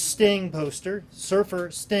Surfer Sting poster,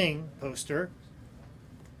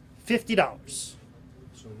 $50.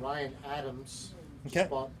 So Ryan Adams Okay. just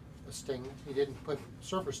bought a Sting. He didn't put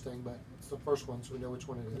Surfer Sting, but it's the first one, so we know which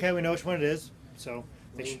one it is. Okay, we know which one it is. So,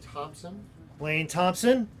 Lane Thompson. Lane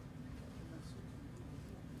Thompson.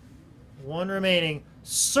 1 remaining.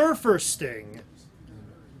 Surfer Sting.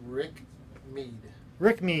 Rick Mead.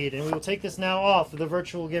 Rick Mead, and we will take this now off the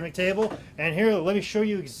virtual gimmick table. And here, let me show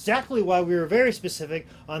you exactly why we were very specific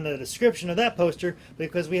on the description of that poster,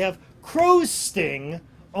 because we have Crow's Sting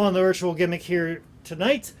on the virtual gimmick here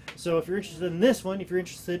tonight. So if you're interested in this one, if you're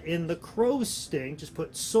interested in the Crow's Sting, just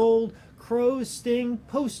put sold Crow's Sting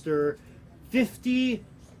poster, $50.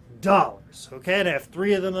 Okay, and I have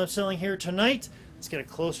 3 of them I'm selling here tonight. Let's get a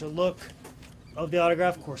closer look of the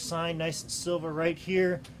autograph. Of course, signed nice and silver right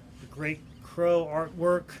here. The great Crow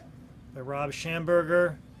artwork by Rob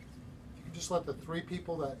Schamberger. Just let the 3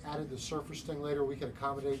 people that added the Surfer Sting later, we can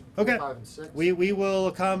accommodate Okay. 5 and 6. We will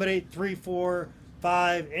accommodate 3, 4,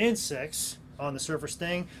 5, and 6 on the Surfer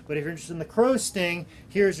Sting. But if you're interested in the Crow Sting,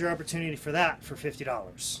 here's your opportunity for that for $50.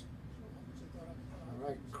 All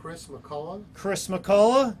right, Chris McCullough, Chris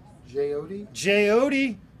McCullough, Jay Odie, Jay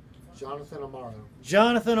Odie, Jonathan Amaro.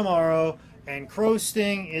 Jonathan Amaro, and Crow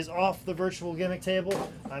Sting is off the virtual gimmick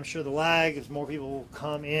table. I'm sure the lag as more people will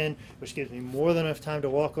come in, which gives me more than enough time to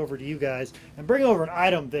walk over to you guys and bring over an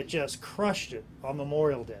item that just crushed it on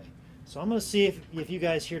Memorial Day. So I'm going to see if you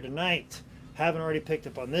guys here tonight haven't already picked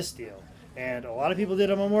up on this deal. And a lot of people did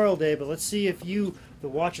on Memorial Day, but let's see if you, the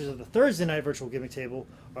watchers of the Thursday night virtual gimmick table,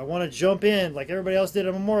 want to jump in like everybody else did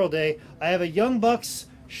on Memorial Day. I have a Young Bucks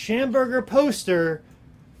Schamberger poster,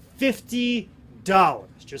 $50.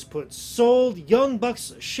 Just put sold Young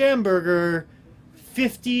Bucks Schamberger,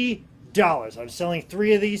 $50. I'm selling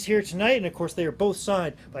 3 of these here tonight, and of course they are both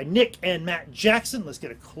signed by Nick and Matt Jackson. Let's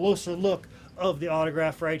get a closer look of the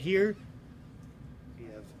autograph right here. We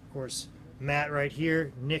have, of course, Matt right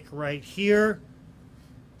here, Nick right here.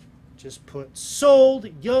 Just put sold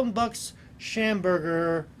Young Bucks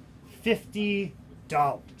Schamberger, $50.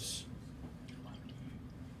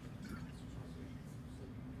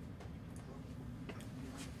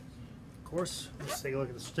 Of course, let's take a look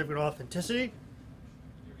at the certificate of authenticity.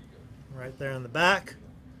 Right there on the back.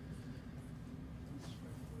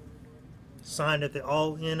 signed at the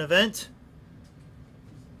All-In event.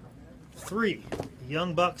 3,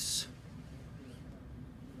 Young Bucks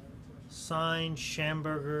signed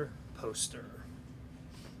Schamberger poster.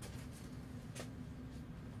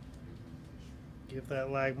 Give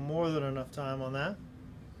that lag more than enough time on that.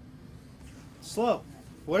 Slow.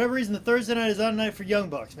 For whatever reason, the Thursday night is out night for Young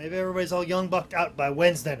Bucks. Maybe everybody's all Young Bucked out by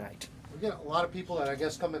Wednesday night. We get a lot of people that I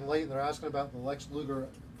guess come in late and they're asking about the Lex Luger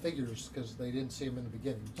figures because they didn't see them in the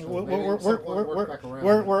beginning. So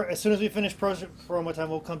we're as soon as we finish promo time,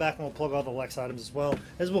 we'll come back and we'll plug all the Lex items as well,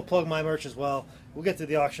 as we'll plug my merch as well. We'll get to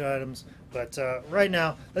the auction items, but right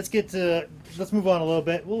now let's move on a little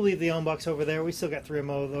bit. We'll leave the Young Bucks over there. We still got three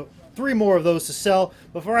more of those to sell.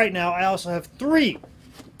 But for right now, I also have 3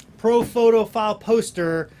 Pro Photo File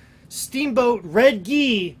poster Steamboat Red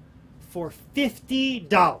Gi for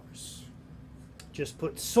 $50. Just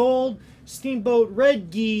put sold Steamboat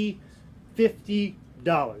Red Gi, $50.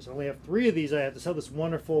 I only have 3 of these. I have to sell this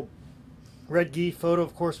wonderful Red Gi photo,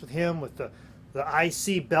 of course, with him, with the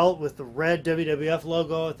IC belt with the red WWF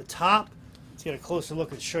logo at the top. Let's get a closer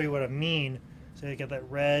look and show you what I mean. So you got that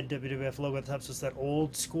red WWF logo at the top. So it's that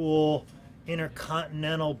old school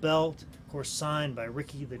Intercontinental belt, of course, signed by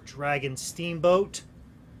Ricky the Dragon Steamboat.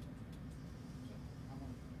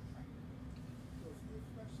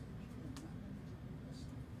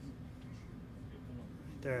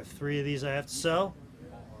 There are 3 of these I have to sell.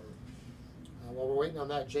 While we're waiting on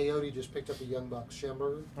that, Jay Odie just picked up a Young Bucks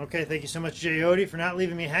Schamberger. Okay, thank you so much, Jay Odie, for not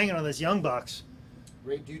leaving me hanging on this Young Bucks.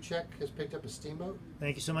 Ray Duchek has picked up a Steamboat.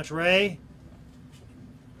 Thank you so much, Ray.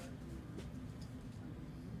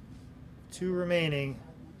 2 remaining.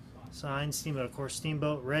 Signed Steamboat. Of course,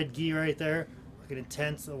 Steamboat Red Gi right there. Looking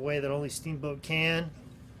intense the way that only Steamboat can.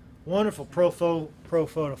 Wonderful Pro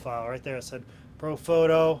Photo file right there. I said Pro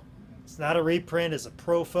Photo. It's not a reprint. It's a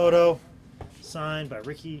Pro Photo. Signed by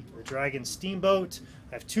Ricky the Dragon Steamboat.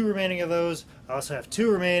 I have 2 remaining of those. I also have 2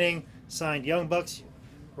 remaining signed Young Bucks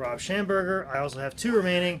Rob Schamberger. I also have 2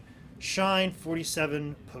 remaining Shine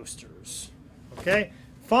 47 posters. Okay,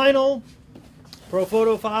 final Pro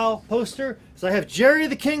Photo File poster. So I have Jerry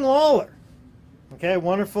the King Lawler. Okay,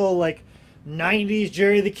 wonderful like 90s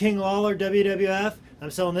Jerry the King Lawler WWF.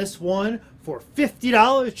 I'm selling this one for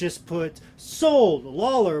 $50. Just put sold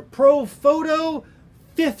Lawler Pro Photo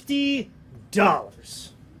 $50.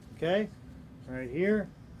 Okay, right here.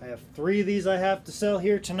 I have 3 of these I have to sell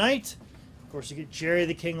here tonight. Of course, you get Jerry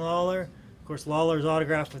the King Lawler. Of course, Lawler's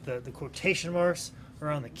autographed with the quotation marks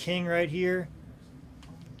around the King right here.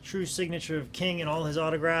 True signature of King in all his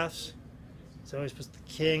autographs. He always puts the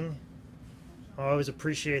King. I always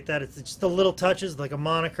appreciate that. It's just the little touches, like a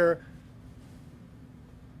moniker.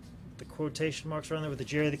 The quotation marks around there with the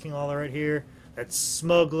Jerry the King Lawler right here. That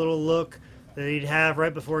smug little look that he'd have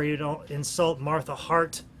right before he'd insult Martha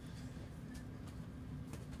Hart.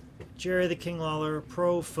 Jerry the King Lawler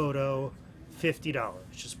Pro Photo, $50.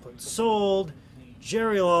 Just put sold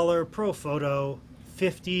Jerry Lawler Pro Photo,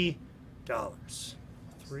 $50.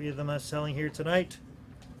 3 of them I'm selling here tonight.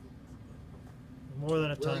 More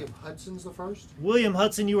than a time. William Hudson's the first. William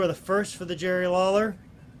Hudson, you are the first for the Jerry Lawler.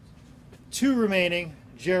 2 remaining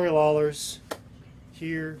Jerry Lawlers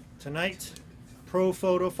here tonight. Pro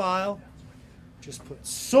Photo File. Just put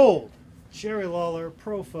sold Jerry Lawler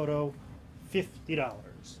Pro Photo, $50.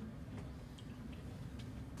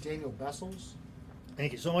 Daniel Bessels.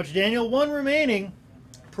 Thank you so much, Daniel. 1 remaining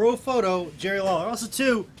Pro Photo Jerry Lawler. Also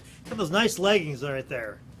 2, got those nice leggings right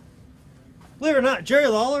there. Believe it or not, Jerry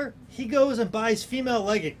Lawler, he goes and buys female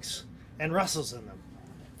leggings and wrestles in them.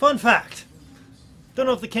 Fun fact. Don't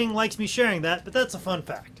know if the King likes me sharing that, but that's a fun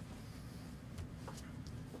fact.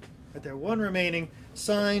 Right there, 1 remaining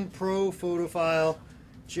signed Pro Photo File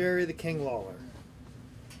Jerry the King Lawler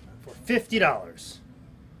for $50.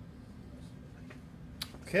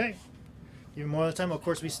 Okay. Even more of the time, of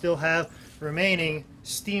course, we still have remaining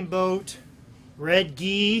Steamboat Red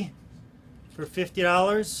Gi for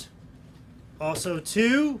 $50. Also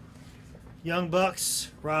 2 Young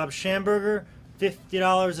Bucks Rob Schamberger,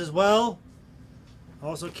 $50 as well.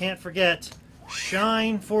 Also can't forget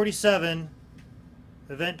Shine 47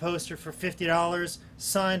 event poster for $50,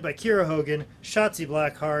 signed by Kira Hogan, Shotzi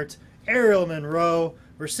Blackheart, Ariel Monroe,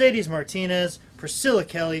 Mercedes Martinez, Priscilla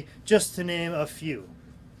Kelly, just to name a few.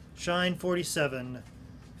 Shine 47,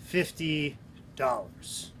 $50.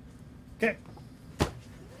 Okay.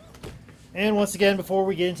 And once again, before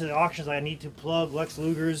we get into the auctions, I need to plug Lex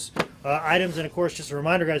Luger's items. And of course, just a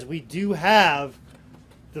reminder, guys, we do have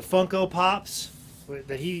the Funko Pops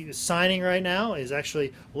that he is signing right now. Is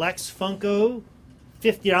actually Lex Funko,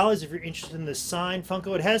 $50 if you're interested in the signed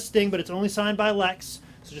Funko. It has Sting, but it's only signed by Lex.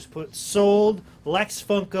 So just put sold Lex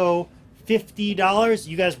Funko, $50.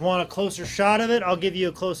 You guys want a closer shot of it? I'll give you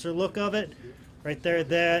a closer look of it. Right there,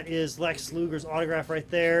 that is Lex Luger's autograph right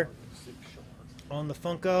there on the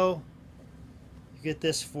Funko. You get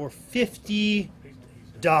this for $50.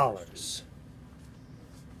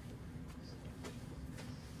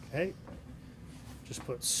 Okay. Just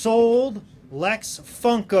put sold Lex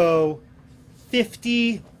Funko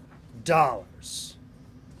 $50.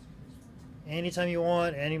 Anytime you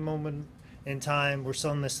want, any moment in time, we're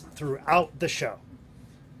selling this throughout the show.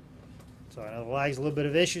 So I know the lag's a little bit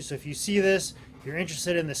of an issue, so if you see this, if you're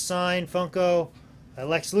interested in the signed Funko by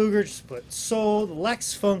Lex Luger, just put sold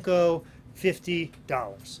Lex Funko $50.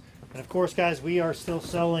 And of course, guys, we are still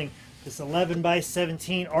selling this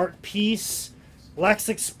 11x17 art piece Lex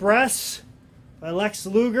Express by Lex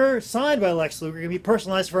Luger, signed by Lex Luger. Going to be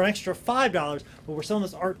personalized for an extra $5, but we're selling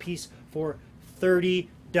this art piece for $30.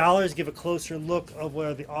 Give a closer look of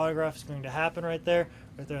where the autograph is going to happen right there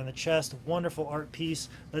on the chest. Wonderful art piece.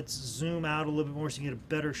 Let's zoom out a little bit more so you get a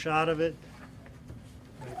better shot of it.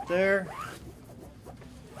 Right there.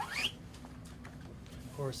 Of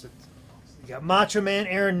course, you got Macho Man,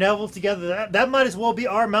 Aaron Neville together. That might as well be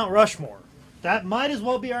our Mount Rushmore. That might as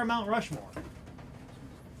well be our Mount Rushmore.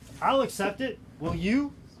 I'll accept it. Will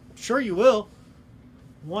you? Sure you will.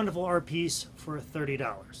 Wonderful art piece for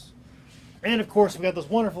 $30. And of course, we got those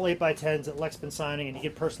wonderful 8x10s that Lex been signing, and you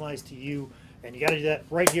get personalized to you. And you got to do that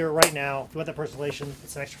right here, right now. If you want that personalization,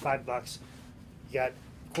 it's an extra $5. You got,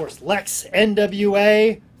 of course, Lex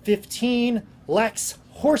NWA 15, Lex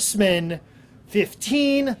Horseman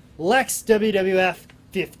 15, Lex WWF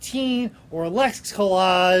 15, or Lex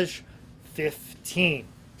Collage 15.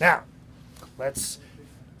 Now, let's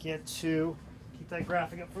get to keep that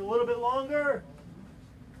graphic up for a little bit longer.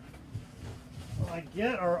 While I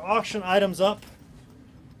get our auction items up.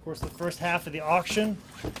 Of course, the first half of the auction,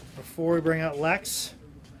 before we bring out Lex,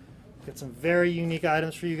 got some very unique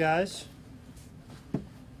items for you guys.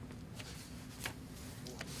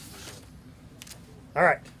 All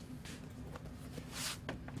right.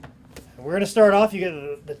 And we're going to start off. You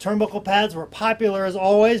get the turnbuckle pads were popular as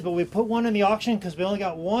always, but we put one in the auction because we only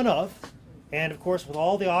got one of. And of course, with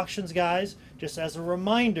all the auctions, guys, just as a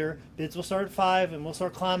reminder, bids will start at 5 and we'll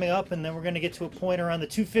start climbing up, and then we're going to get to a point around the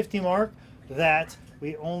 250 mark that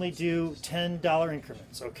we only do $10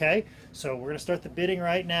 increments, okay? So we're going to start the bidding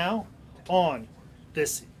right now on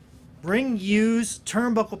this Ring Used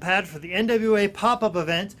turnbuckle pad for the NWA pop-up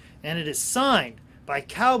event, and it is signed by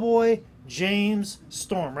Cowboy James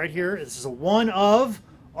Storm. Right here, this is a one-of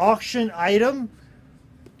auction item.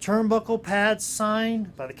 Turnbuckle pad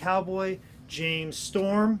signed by the Cowboy James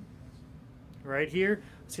Storm. Right here.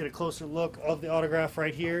 Let's get a closer look of the autograph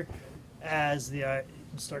right here as the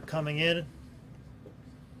start coming in. Of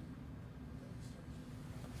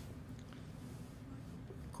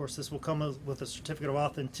course, this will come with a certificate of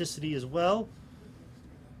authenticity as well.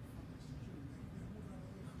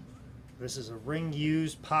 This is a Ring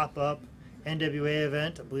Used pop-up NWA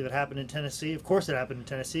event. I believe it happened in Tennessee. Of course it happened in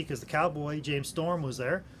Tennessee because the Cowboy, James Storm, was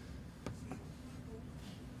there.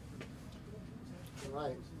 All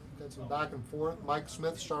right. Got some back and forth. Mike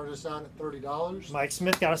Smith started us out at $30. Mike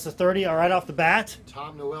Smith got us to $30 right off the bat.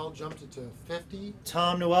 Tom Noel jumped it to $50.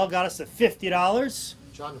 Tom Noel got us to $50.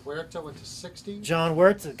 John Huerta went to $60. John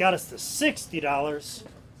Huerta got us to $60.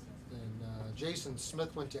 And Jason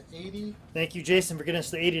Smith went to $80. Thank you, Jason, for getting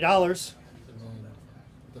us to $80. And then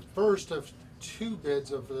the first of two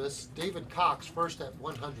bids of this, David Cox, first at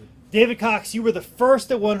 $100. David Cox, you were the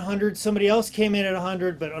first at 100. Somebody else came in at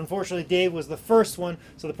 100, but unfortunately Dave was the first one.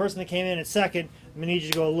 So the person that came in at second, I'm going to need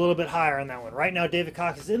you to go a little bit higher on that one. Right now, David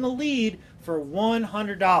Cox is in the lead for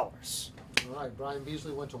 $100. All right, Brian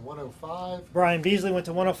Beasley went to 105. Brian Beasley went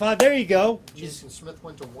to 105. There you go. Jason Smith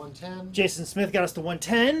went to 110. Jason Smith got us to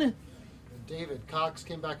 110. And David Cox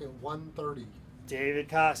came back at 130. David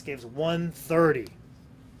Cox gave us 130.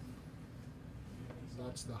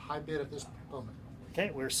 That's the high bid at this moment. Okay,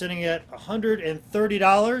 we're sitting at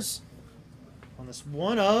 $130 on this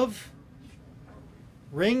one of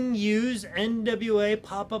Ring Used NWA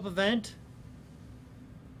pop-up event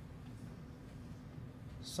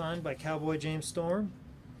signed by Cowboy James Storm.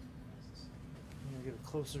 I'm going to get a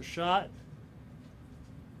closer shot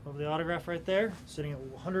of the autograph right there, sitting at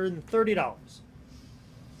 $130.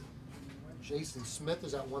 Jason Smith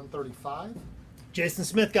is at 135. Jason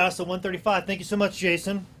Smith got us to 135. Thank you so much,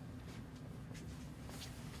 Jason.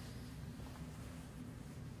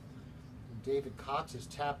 David Cox is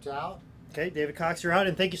tapped out. Okay, David Cox, you're out,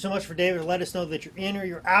 and thank you so much for David to let us know that you're in or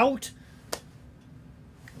you're out.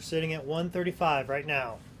 We're sitting at 135 right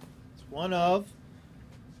now. It's one of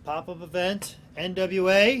pop-up event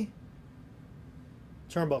NWA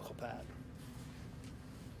turnbuckle pad.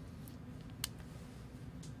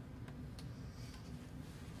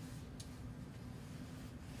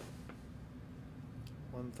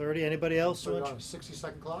 1:30. Anybody else? Put it on a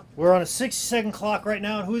 60-second clock. We're on a 60-second clock right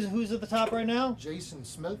now. And who's at the top right now? Jason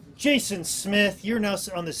Smith. Jason Smith. You're now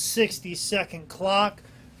on the 60-second clock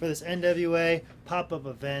for this NWA pop-up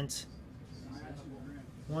event.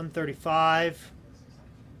 135.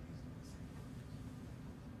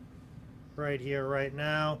 Right here, right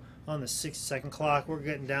now, on the 60-second clock. We're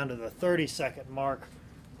getting down to the 30-second mark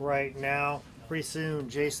right now. Pretty soon,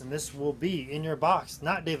 Jason, this will be in your box.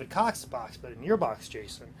 Not David Cox's box, but in your box,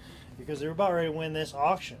 Jason. Because they're about ready to win this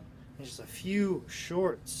auction in just a few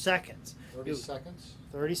short seconds. 30 seconds.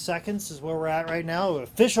 30 seconds is where we're at right now.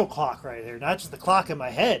 Official clock right here, not just the clock in my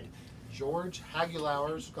head. George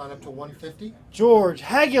Hagulauer's gone up to 150. George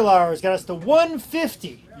Hagulauer's got us to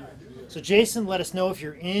 150. So, Jason, let us know if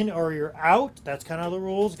you're in or you're out. That's kind of how the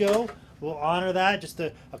rules go. We'll honor that just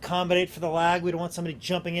to accommodate for the lag. We don't want somebody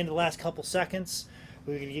jumping in the last couple seconds.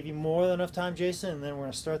 We're going to give you more than enough time, Jason, and then we're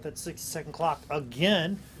going to start that 60-second clock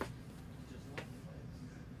again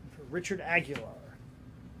for Richard Aguilar.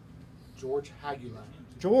 George Hagulauer.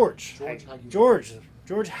 George Hagulauer.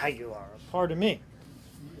 George Hagulauer. Pardon me.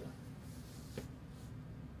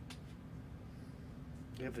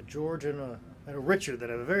 We have a George and a Richard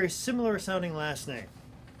that have a very similar sounding last name.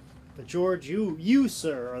 But George, you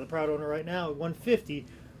sir, are the proud owner right now at 150.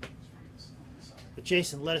 But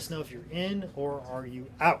Jason, let us know if you're in or are you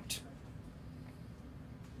out.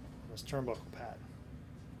 This turnbuckle pad.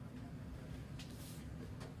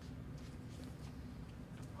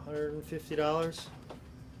 $150.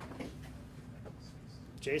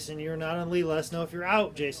 Jason, you're not on lead. Let us know if you're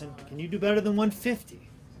out, Jason. Can you do better than 150?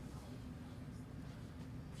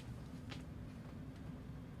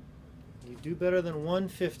 You do better than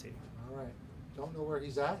 150. All right. Don't know where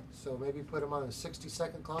he's at, so maybe put him on a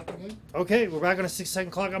 60-second clock again. Okay, we're back on a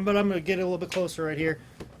 60-second clock, but I'm going to get it a little bit closer right here.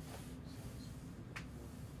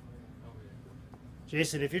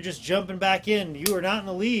 Jason, if you're just jumping back in, you are not in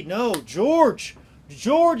the lead. No, George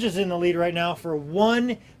is in the lead right now for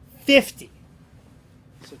 150.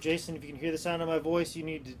 So, Jason, if you can hear the sound of my voice, you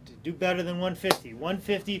need to do better than 150.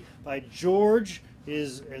 150 by George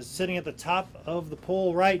is sitting at the top of the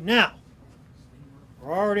poll right now.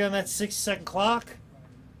 We're already on that 60-second clock.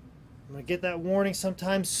 I'm going to get that warning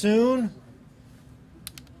sometime soon.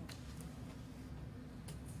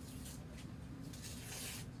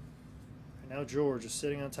 And now George is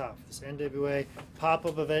sitting on top of this NWA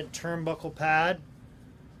pop-up event turnbuckle pad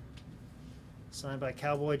signed by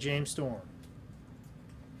Cowboy James Storm.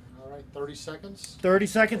 All right, 30 seconds. 30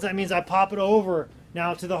 seconds, that means I pop it over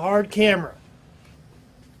now to the hard camera.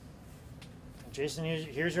 Jason,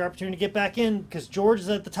 here's your opportunity to get back in because George is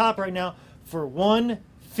at the top right now for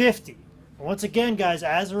 150. And once again, guys,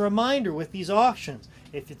 as a reminder with these auctions,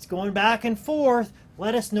 if it's going back and forth,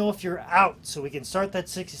 let us know if you're out so we can start that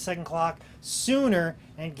 60-second clock sooner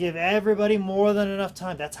and give everybody more than enough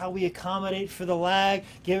time. That's how we accommodate for the lag,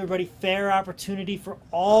 give everybody fair opportunity for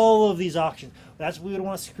all of these auctions. That's what we would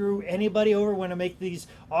want to screw anybody over. We want to make these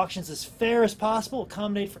auctions as fair as possible,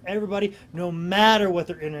 accommodate for everybody, no matter what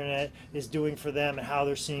their internet is doing for them and how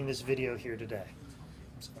they're seeing this video here today.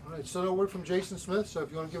 All right, so no word from Jason Smith, so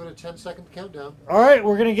if you want to give it a 10-second countdown. All right,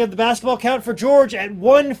 we're going to give the basketball count for George at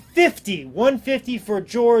 150. 150 for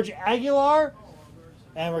George Aguilar.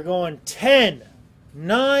 And we're going 10,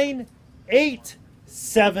 9, 8,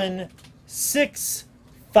 7, 6,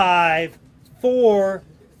 5, 4,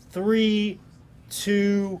 3,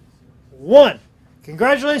 2, 1.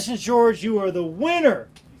 Congratulations, George. You are the winner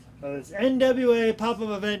of this NWA pop-up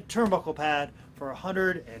event turnbuckle pad for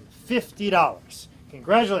 $150.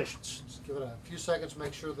 Congratulations. Just give it a few seconds,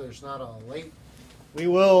 make sure there's not a late. We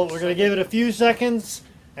will. We're going to give it a few seconds,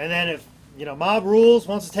 and then if Mob Rules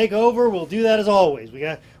wants to take over, we'll do that as always.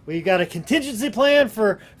 We got a contingency plan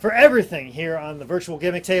for everything here on the virtual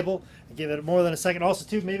gimmick table. And give it more than a second. Also,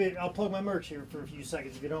 too, maybe I'll plug my merch here for a few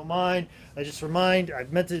seconds if you don't mind. I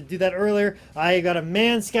meant to do that earlier. I got a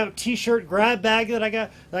Man Scout T-shirt grab bag that I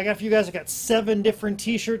got for you guys. I got 7 different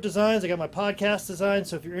T-shirt designs. I got my podcast design.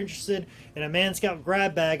 So if you're interested in a Man Scout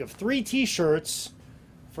grab bag of 3 T-shirts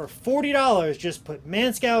for $40, just put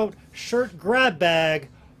Man Scout shirt grab bag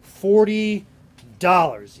 $40.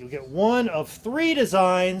 You'll get one of 3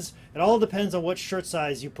 designs. It all depends on what shirt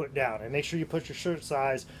size you put down. And make sure you put your shirt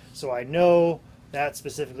size so I know that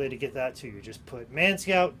specifically to get that to you. Just put Man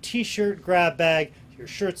Scout T-shirt grab bag, your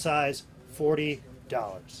shirt size, $40.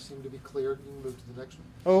 Seem to be cleared. You can move to the next one.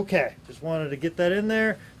 Okay, just wanted to get that in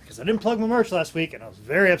there because I didn't plug my merch last week and I was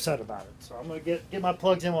very upset about it. So I'm going to get my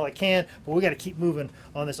plugs in while I can, but we got to keep moving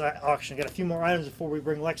on this auction. Got a few more items before we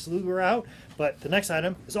bring Lex Luger out, but the next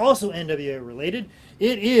item is also NWA related.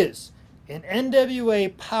 It is an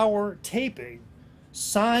NWA power taping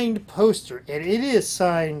signed poster, and it is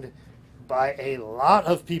signed by a lot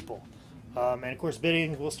of people. And of course,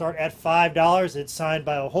 bidding will start at $5. It's signed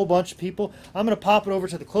by a whole bunch of people. I'm going to pop it over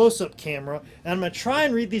to the close-up camera, and I'm going to try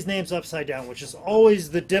and read these names upside down, which is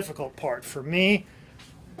always the difficult part for me.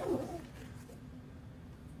 But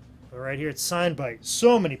right here, it's signed by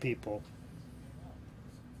so many people.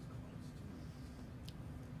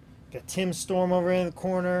 Got Tim Storm over in the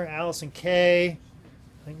corner, Allison Kay.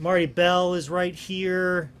 I think Marty Bell is right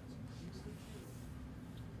here.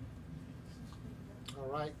 All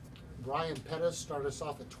right. Brian Pettis started us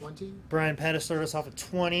off at 20. Brian Pettis started us off at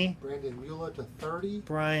 20. Brandon Mula to 30.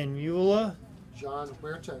 Brian Mula. John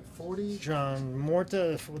Huerta at 40. John Mula.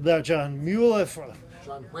 John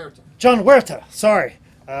Huerta. John Huerta. Sorry.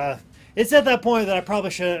 It's at that point that I probably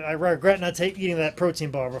should. I regret not eating that protein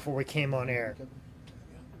bar before we came on air.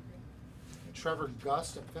 Trevor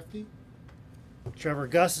Gust at 50. Trevor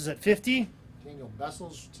Gus is at 50. Daniel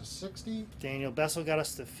Bessels to 60. Daniel Bessel got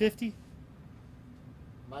us to 50.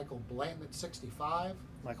 Michael Blanton at 65.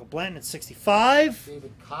 Michael Blanton at 65.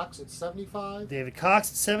 David Cox at 75. David Cox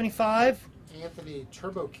at 75. Anthony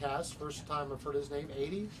Turbocast, first time I've heard his name,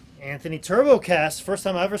 80. Anthony Turbocast, first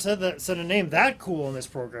time I ever said a name that cool in this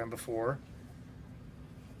program before.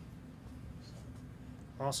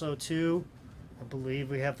 Also, too, I believe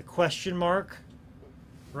we have the question mark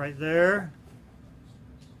right there.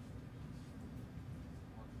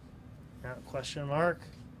 Yeah, question mark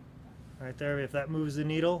right there, if that moves the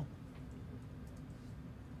needle.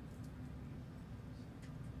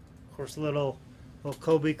 Of course, little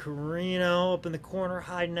Kobe Carino up in the corner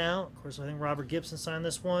hiding out. Of course, I think Robert Gibson signed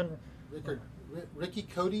this one. Ricky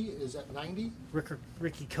Cody is at 90.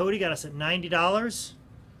 Ricky Cody got us at $90.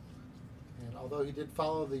 And although he did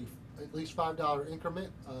follow the at least $5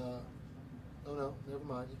 increment, oh no, never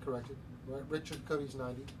mind, he corrected. Right, Richard Cody's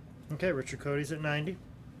 90. Okay, Richard Cody's at 90.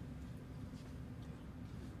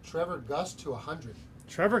 Trevor Gust to 100.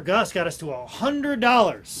 Trevor Gus got us to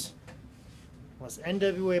 $100. Plus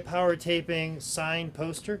NWA Power Taping signed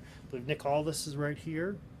poster. I believe Nick Aldis is right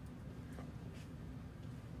here.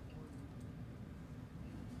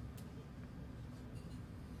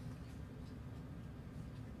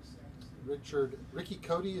 Ricky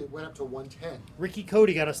Cody, it went up to 110. Ricky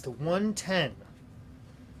Cody got us to 110.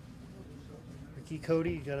 Ricky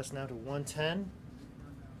Cody got us now to 110.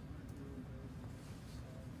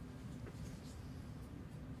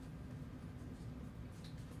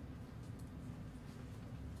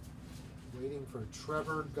 Waiting for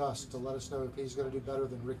Trevor Gust to let us know if he's going to do better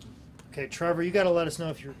than Ricky. Okay, Trevor, you got to let us know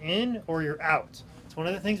if you're in or you're out. It's one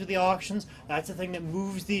of the things with the auctions. That's the thing that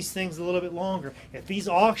moves these things a little bit longer. If these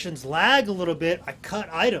auctions lag a little bit, I cut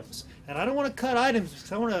items. And I don't want to cut items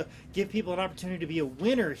because I want to give people an opportunity to be a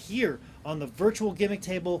winner here on the virtual Gimmick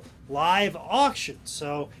Table live auction.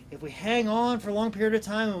 So if we hang on for a long period of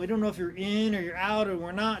time and we don't know if you're in or you're out or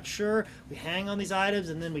we're not sure, we hang on these items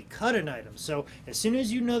and then we cut an item. So as soon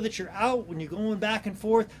as you know that you're out, when you're going back and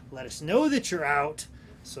forth, let us know that you're out.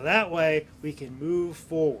 So that way we can move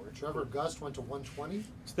forward. Trevor Gust went to 120.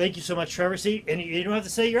 So thank you so much, Trevor. See, and you don't have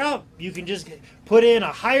to say you're out. You can just put in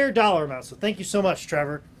a higher dollar amount. So thank you so much,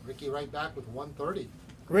 Trevor. Ricky right back with 130.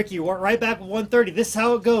 Ricky, right back with 130. This is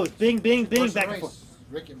how it goes. Bing, bing, bing, back and forth.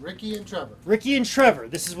 Ricky and Trevor. Ricky and Trevor.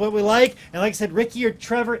 This is what we like. And like I said, Ricky or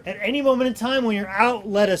Trevor, at any moment in time when you're out,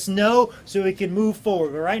 let us know so we can move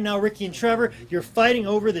forward. But right now, Ricky and Trevor, you're fighting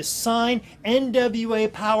over this signed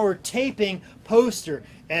NWA Power Taping poster.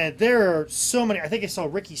 And there are so many. I think I saw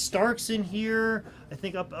Ricky Starks in here. I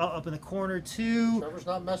think up in the corner too. Trevor's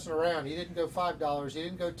not messing around. He didn't go $5. He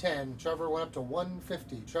didn't go 10. Trevor went up to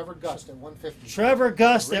 150. Trevor Gust at 150. Trevor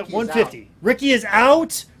Gust at 150. Ricky is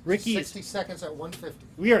out. Ricky 60 seconds at 150.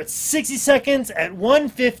 We are at 60 seconds at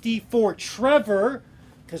 150 for Trevor.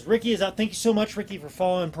 Because Ricky is out. Thank you so much, Ricky, for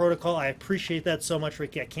following protocol. I appreciate that so much,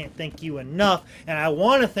 Ricky. I can't thank you enough. And I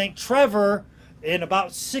want to thank Trevor in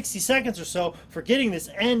about 60 seconds or so for getting this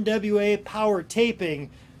NWA Power Taping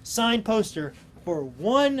signed poster for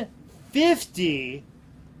 150.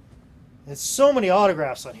 There's so many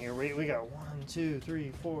autographs on here. We got 1, 2,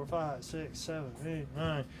 3, 4, 5, 6, 7, 8,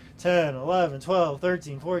 9, 10, 11, 12,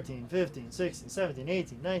 13, 14, 15, 16, 17,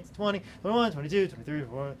 18, 19, 20, 21, 22, 23,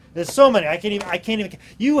 24. There's so many. I can't even.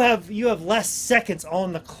 You have less seconds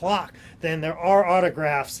on the clock than there are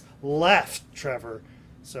autographs left, Trevor.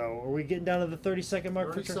 So are we getting down to the 30-second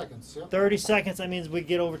mark? 30 seconds, yep. 30 seconds, that means we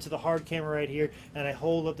get over to the hard camera right here, and I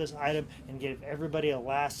hold up this item and give everybody a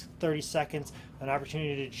last 30 seconds, an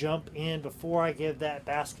opportunity to jump in before I give that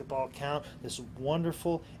basketball count. This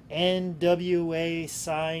wonderful NWA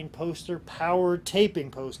signed poster, powered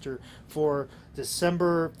taping poster for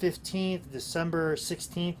December 15th, December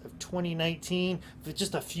 16th of 2019. It's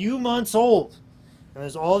just a few months old. And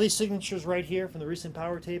there's all these signatures right here from the recent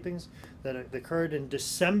power tapings that occurred in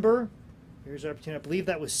December. Here's our opportunity. I believe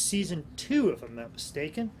that was season 2, if I'm not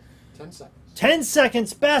mistaken. 10 seconds. 10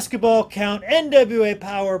 seconds, basketball count, NWA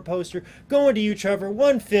power poster. Going to you, Trevor.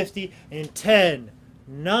 150 in 10,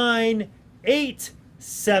 9, 8,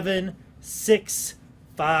 7, 6,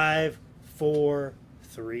 5, 4,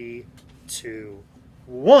 3, 2,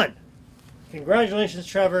 1. Congratulations,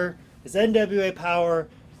 Trevor. His NWA power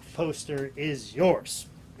poster is yours.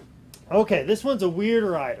 Okay, this one's a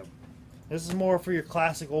weirder item. This is more for your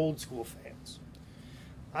classic old school fans.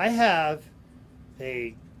 I have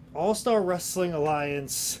a All-Star Wrestling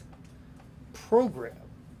Alliance program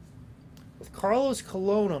with Carlos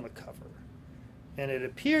Colon on the cover. And it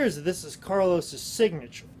appears that this is Carlos's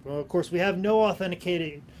signature. Well, of course, we have no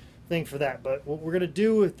authenticated thing for that, but what we're going to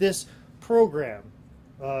do with this program,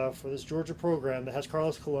 for this Georgia program that has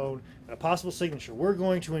Carlos Colon and a possible signature, we're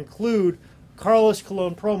going to include Carlos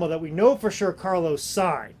Colon promo that we know for sure Carlos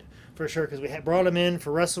signed, for sure, because we had brought him in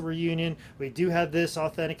for Wrestle Reunion. We do have this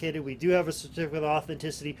authenticated. We do have a certificate of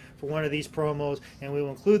authenticity for one of these promos, and we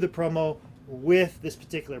will include the promo with this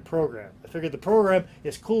particular program. I figured the program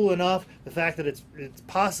is cool enough, the fact that it's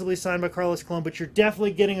possibly signed by Carlos Colon, but you're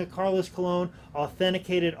definitely getting a Carlos Colon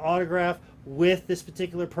authenticated autograph with this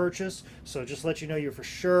particular purchase. So just to let you know, you're for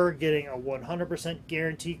sure getting a 100%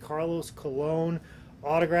 guarantee Carlos Colon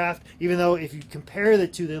autographed. Even though if you compare the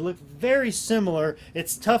two, they look very similar.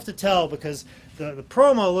 It's tough to tell because the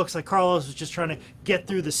promo looks like Carlos was just trying to get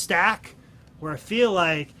through the stack, where I feel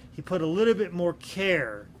like he put a little bit more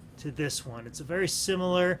care to this one. It's a very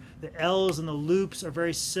similar. The L's and the loops are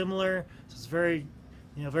very similar. So it's very,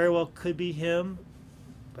 very well could be him.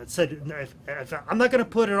 But said, if I'm not going to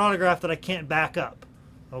put an autograph that I can't back up.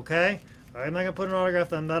 Okay? I'm not going to put an autograph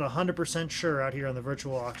that I'm not 100% sure out here on the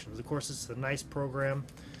virtual auctions. Of course, it's a nice program.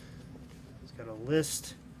 It's got a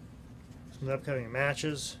list, some upcoming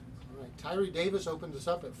matches. All right, Tyree Davis opened us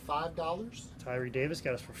up at $5. Tyree Davis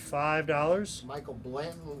got us for $5. Michael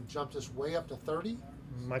Blanton jumped us way up to 30.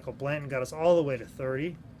 Michael Blanton got us all the way to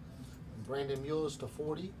 30. Brandon Mueller's to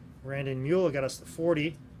 40. Brandon Mueller got us to 40.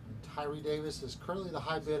 And Tyree Davis is currently the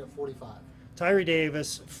high bid at 45. Tyree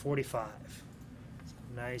Davis, 45.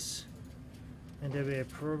 Nice NWA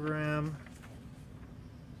program.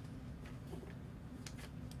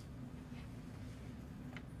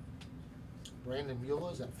 Brandon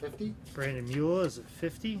Mueller is at 50. Brandon Mueller is at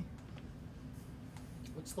 50.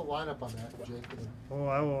 What's the lineup on that, Jake? Oh,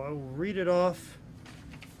 I will read it off.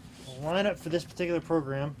 The lineup for this particular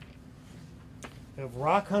program. We have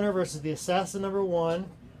Rock Hunter versus the Assassin #1.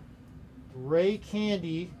 Ray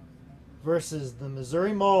Candy versus the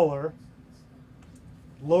Missouri Mauler.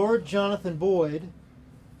 Lord Jonathan Boyd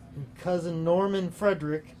and cousin Norman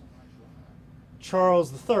Frederick.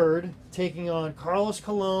 Charles III taking on Carlos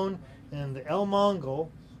Colon and the El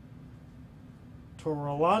Mongol.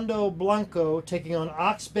 Rolando Blanco taking on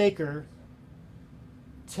Ox Baker.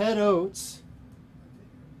 Ted Oates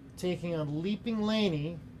taking on Leaping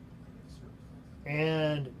Laney.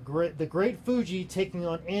 And the Great Fuji taking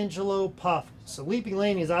on Angelo Poffo. So Leaping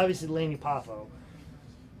Laney is obviously Laney Poffo.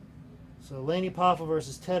 So Laney Poffo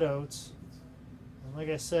versus Ted Oates. And like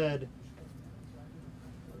I said,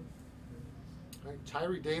 all right,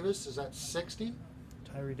 Tyree Davis is at 60.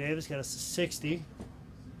 Tyree Davis got us to 60.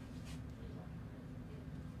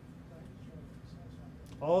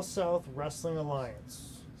 All South Wrestling Alliance.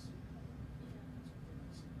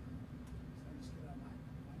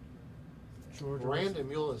 Georgia. Brandon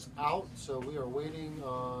Mueller is out, so we are waiting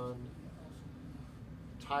on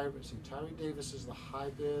Tyree. See, Tyree Davis is the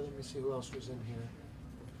high bid. Let me see who else was in here.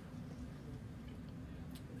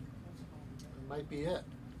 That might be it.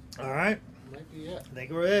 All right. Might be it. I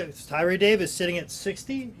think we're it. It's Tyree Davis sitting at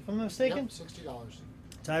 60, if I'm not mistaken. Yep, $60.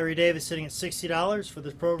 Tyree Davis sitting at $60 for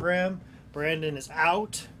this program. Brandon is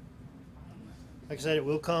out. Like I said, it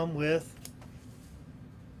will come with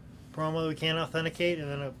promo that we can't authenticate, and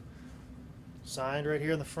then a signed right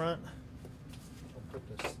here in the front. I'll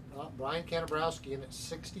put this. Brian Kanabrowski in at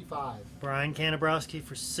 65. Brian Kanabrowski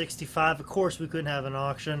for 65. Of course, we couldn't have an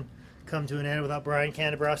auction come to an end without Brian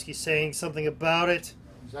Kanabrowski saying something about it.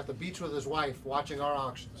 He's at the beach with his wife watching our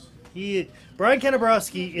auctions. Brian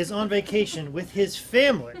Kanabrowski is on vacation with his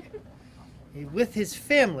family with his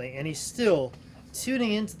family, and he's still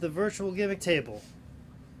tuning into the virtual gimmick table.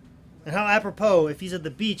 And how apropos if he's at the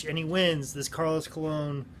beach and he wins this Carlos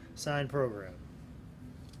Colon signed program.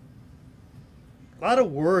 A lot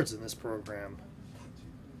of words in this program.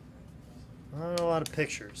 Not a lot of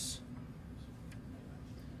pictures.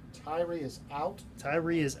 Tyree is out.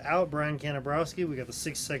 Tyree is out. Brian Kanabrowski. We got the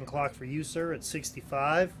 6-second clock for you, sir, at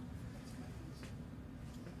 65.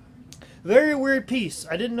 Very weird piece.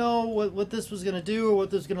 I didn't know what this was going to do or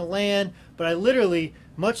what this was going to land, but I literally,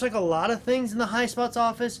 much like a lot of things in the Highspots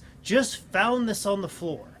office, just found this on the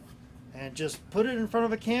floor and just put it in front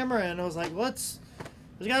of a camera, and I was like, there's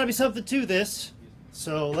got to be something to this.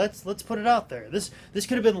 So let's put it out there. This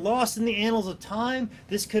could have been lost in the annals of time.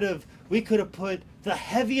 We could have put the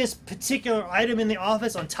heaviest particular item in the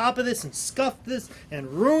office on top of this and scuffed this and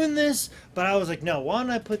ruined this. But I was like, no, why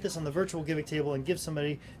don't I put this on the virtual gimmick table and give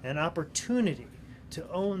somebody an opportunity to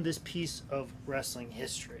own this piece of wrestling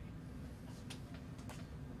history.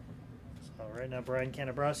 So right now, Brian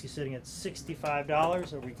Kanabrowski sitting at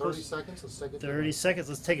 $65. Are we 30 seconds. Let's take it. 30 seconds.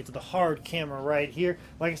 Let's take it to the hard camera right here.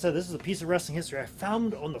 Like I said, this is a piece of wrestling history I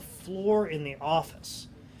found on the floor in the office.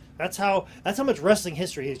 That's how much wrestling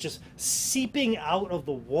history is just seeping out of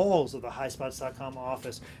the walls of the Highspots.com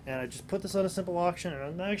office. And I just put this on a simple auction, and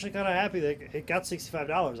I'm actually kind of happy that it got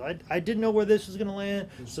 $65. I didn't know where this was going to land.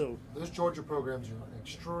 So those Georgia programs are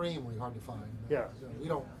extremely hard to find. Yeah, we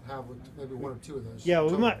don't have maybe one or two of those. Yeah,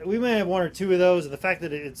 we might have one or two of those. And the fact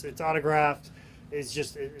that it's autographed is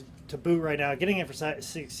just to boot right now. Getting it for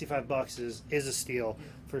 $65 is a steal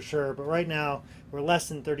for sure. But right now we're less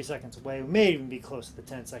than 30 seconds away. We may even be close to the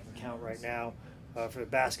 10-second count right now for the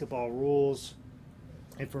basketball rules.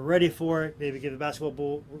 If we're ready for it, maybe give the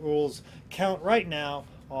basketball rules count right now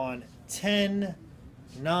on 10,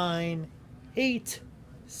 9, 8,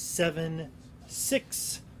 7,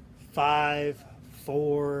 6, 5,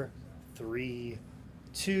 4, 3,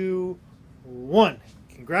 2, 1.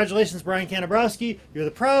 Congratulations, Brian Kanabrowski. You're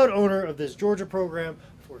the proud owner of this Georgia program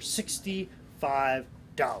for $65.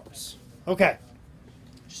 Okay,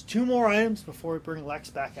 just two more items before we bring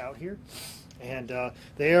Lex back out here. And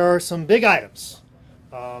they are some big items.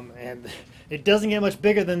 And it doesn't get much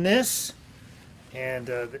bigger than this.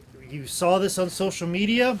 And you saw this on social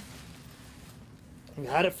media. We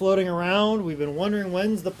had it floating around. We've been wondering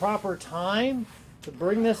when's the proper time to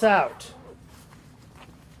bring this out.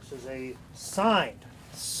 This is a signed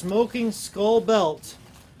Smoking Skull belt,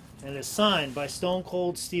 and it's signed by Stone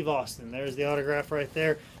Cold Steve Austin. There's the autograph right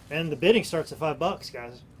there, and the bidding starts at $5,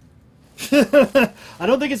 guys. I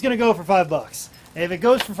don't think it's going to go for $5. And if it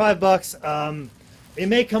goes for $5, it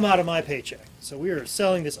may come out of my paycheck. So we are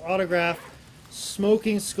selling this autograph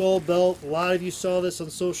Smoking Skull belt. A lot of you saw this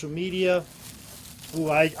on social media.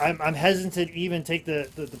 Ooh, I'm hesitant to even take the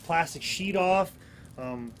plastic sheet off.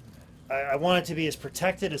 I want it to be as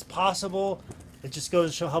protected as possible. It just goes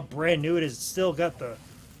to show how brand new it is. It's still got the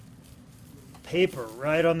paper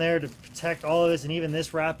right on there to protect all of this, and even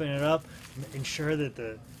this wrapping it up, ensure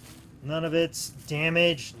that none of it's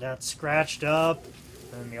damaged, not scratched up.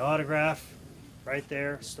 And the autograph right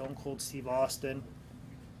there, Stone Cold Steve Austin.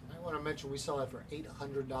 I want to mention we sell that for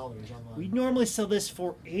 $800 online. We normally sell this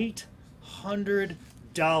for $800,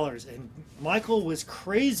 and Michael was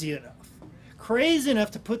crazy enough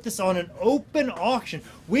to put this on an open auction.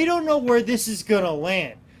 We don't know where this is going to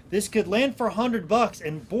land. This could land for $100,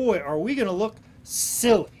 and boy, are we going to look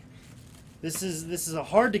silly. This is a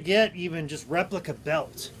hard to get, even just replica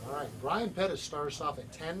belt. All right, Brian Pettis starts off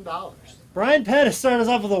at $10. Brian Pettis started us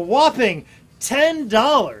off with a whopping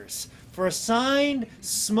 $10 for a signed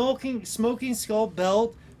Smoking Skull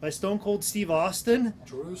belt by Stone Cold Steve Austin.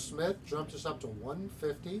 Drew Smith jumped us up to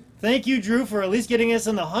 $150. Thank you, Drew, for at least getting us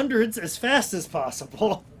in the hundreds as fast as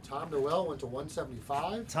possible. Tom Noel went to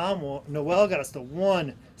 $175. Tom Noel got us to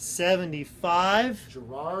 $175.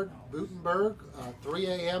 Gerard Butenberg, 3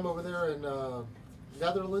 a.m. over there in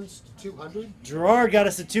Netherlands, to $200. Gerard got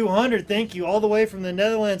us to $200. Thank you, all the way from the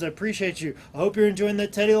Netherlands. I appreciate you. I hope you're enjoying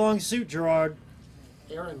that Teddy Long suit, Gerard.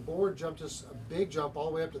 Aaron Board jumped us a big jump all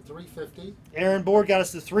the way up to $350. Aaron Board got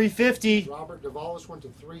us to $350. Robert Duvall went to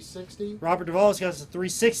 $360. Robert Duvall got us to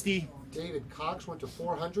 $360. David Cox went to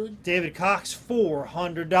 $400. David Cox,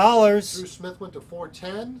 $400. Drew Smith went to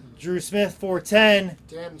 $410. Drew Smith, $410.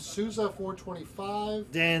 Dan Souza,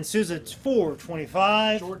 $425. Dan Souza,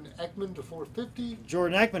 $425. Jordan Ekman to $450.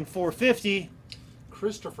 Jordan Ekman, $450.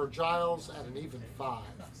 Christopher Giles at an even $5.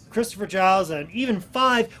 Christopher Giles at an even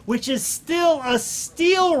 $5, which is still a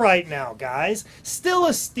steal right now, guys. Still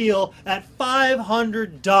a steal at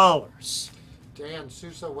 $500. Dan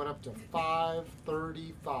Souza went up to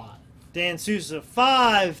 $535. Dan Sousa,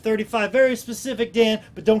 $5.35. Very specific, Dan,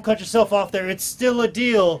 but don't cut yourself off there. It's still a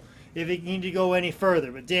deal if you need to go any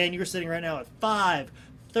further. But Dan, you're sitting right now at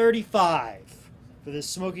 $5.35 for this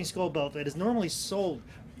Smoking Skull belt that is normally sold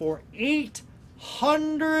for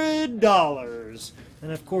 $800.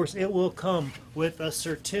 And of course, it will come with a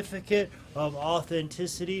certificate of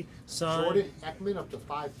authenticity signed. Jordan Ekman up to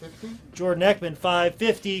 $550. Jordan Ekman,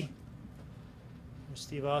 $550.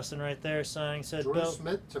 Steve Austin right there signing said Drew belt.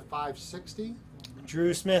 Smith to $560.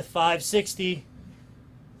 Drew Smith, $560.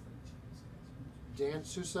 Dan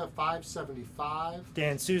Sousa $575.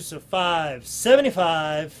 Dan Sousa,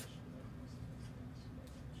 $575.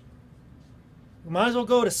 We might as well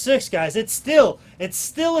go to $6, guys. It's still a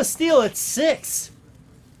steal. It's $6.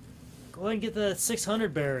 Go ahead and get the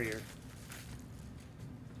 600 barrier.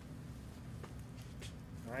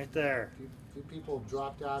 Right there. A few people have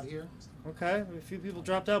dropped out here. Okay, a few people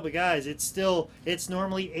dropped out, but guys, it's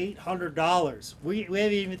normally $800. We haven't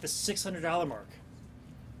even hit the $600 mark.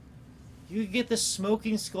 You can get the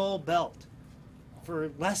Smoking Skull belt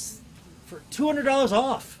for $200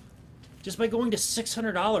 off, just by going to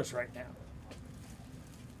 $600 right now.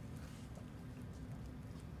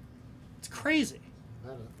 It's crazy.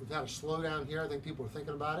 We've had a slowdown here. I think people are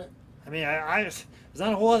thinking about it. I mean, there's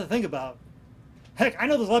not a whole lot to think about. Heck, I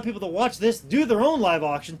know there's a lot of people that watch this, do their own live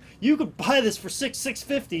auction. You could buy this for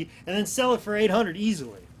 $650 and then sell it for $800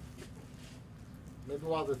 easily. Maybe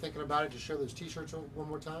while they're thinking about it, just show those T-shirts one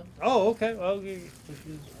more time. Oh, okay. Well, get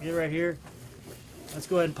right here. Let's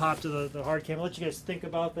go ahead and pop to the hard cam. I'll let you guys think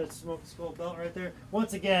about that Smoking Skull belt right there.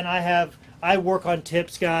 Once again, I work on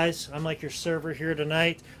tips, guys. I'm like your server here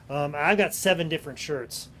tonight. I've got 7 different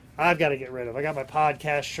shirts I've got to get rid of. I got my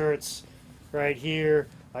podcast shirts right here.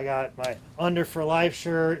 I got my Under for Life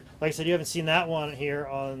shirt. Like I said, you haven't seen that one here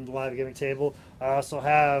on the live gimmick table. I also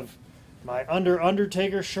have my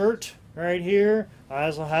Undertaker shirt right here. I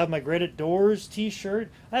also have my Graded Doors t-shirt.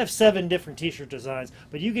 I have 7 different t-shirt designs,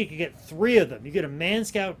 but you can get 3 of them. You get a Man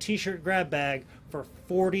Scout t-shirt grab bag for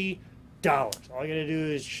 $40. All you gotta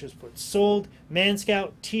do is just put sold Man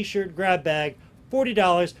Scout t-shirt grab bag,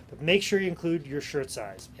 $40, but make sure you include your shirt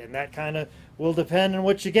size. And that kind of will depend on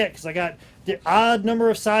what you get, because I got the odd number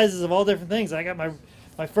of sizes of all different things. I got my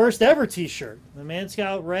first ever t-shirt, the Man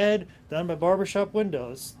Scout red, done by Barbershop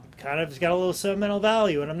Windows. It's got a little sentimental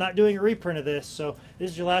value, and I'm not doing a reprint of this, so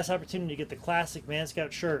this is your last opportunity to get the classic Man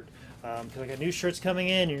Scout shirt, because I got new shirts coming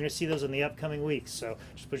in. You're going to see those in the upcoming weeks, so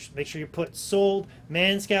just make sure you put sold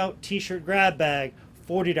Man Scout t-shirt grab bag,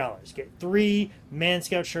 $40. Get 3 Man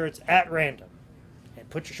Scout shirts at random, and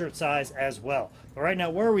put your shirt size as well. But right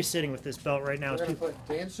now, where are we sitting with this belt right now? We're going to put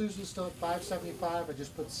Dan Sousa still at $575. I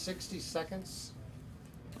just put 60 seconds.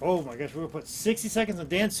 Oh my gosh, we're going to put 60 seconds on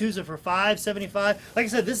Dan Sousa for $575. Like I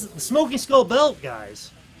said, this is the Smoking Skull belt, guys.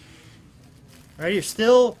 All right, you're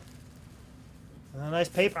still a nice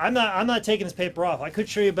paper. I'm not taking this paper off. I could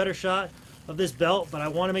show you a better shot of this belt, but I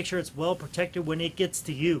want to make sure it's well protected when it gets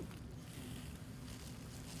to you.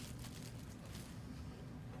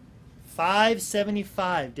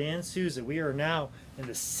 $575, Dan Sousa. We are now in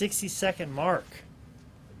the 60-second mark.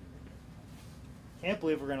 Can't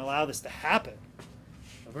believe we're going to allow this to happen.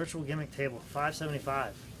 A virtual gimmick table, $575.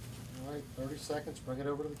 All right, 30 seconds. Bring it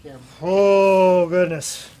over to the camera. Oh,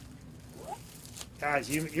 goodness. Guys,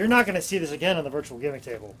 you're not going to see this again on the virtual gimmick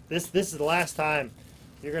table. This is the last time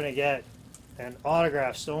you're going to get an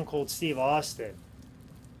autographed Stone Cold Steve Austin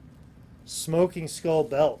Smoking Skull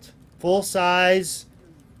belt. Full size,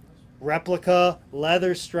 replica,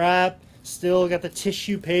 leather strap. Still got the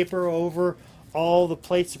tissue paper over all the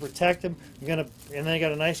plates to protect them. And then you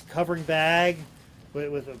got a nice covering bag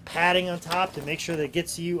with a padding on top to make sure that it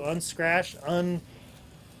gets you unscratched,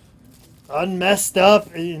 unmessed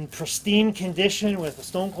up, in pristine condition, with a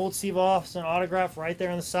Stone Cold Steve Austin autograph right there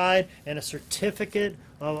on the side, and a certificate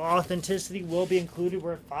of authenticity will be included.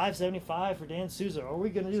 We're at $575 for Dan Sousa. Are we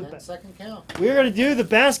going to do 10-second count? We're going to do the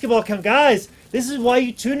basketball count. Guys, this is why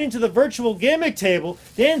you tune into the virtual gimmick table.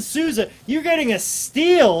 Dan Sousa, you're getting a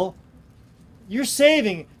steal. You're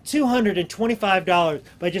saving $225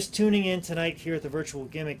 by just tuning in tonight here at the virtual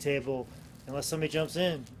gimmick table, unless somebody jumps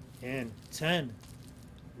in 10,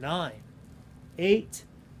 9, 8,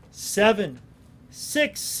 7,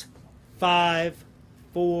 6, 5,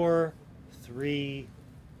 4, 3,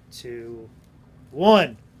 2,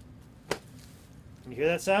 1. Can you hear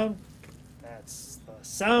that sound? That's the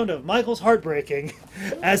sound of Michael's heartbreaking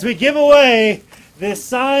as we give away this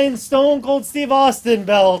signed Stone Cold Steve Austin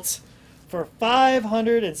belt for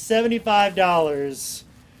 $575,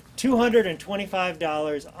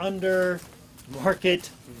 $225 under market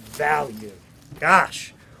value.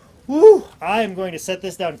 Gosh. Whew! I am going to set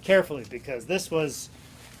this down carefully because this was,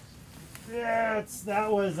 yeah, that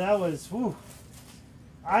was. Whew.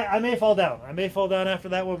 I may fall down. I may fall down after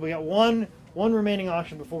that one. We got one remaining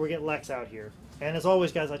auction before we get Lex out here. And as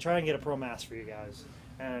always, guys, I try and get a pro mask for you guys,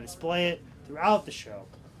 and I display it throughout the show.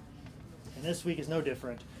 And this week is no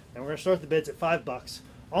different. And we're going to start the bids at $5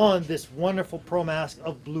 on this wonderful pro mask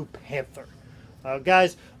of Blue Panther.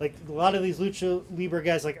 Guys, like a lot of these Lucha Libre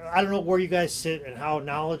guys, like I don't know where you guys sit and how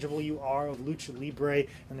knowledgeable you are of Lucha Libre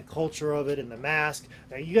and the culture of it and the mask.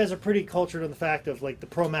 You guys are pretty cultured on the fact of like the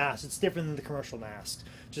pro mask. It's different than the commercial mask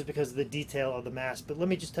just because of the detail of the mask. But let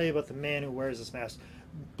me just tell you about the man who wears this mask.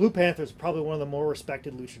 Blue Panther is probably one of the more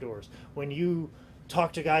respected luchadors. When you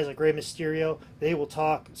talk to guys like Rey Mysterio, they will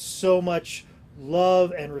talk so much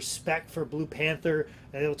love and respect for Blue Panther.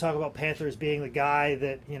 And they'll talk about Panther as being the guy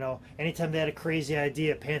that, you know, anytime they had a crazy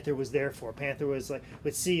idea, Panther was there for. Panther was like,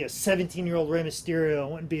 would see a 17-year-old Rey Mysterio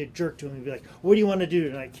and wouldn't be a jerk to him. He'd be like, what do you want to do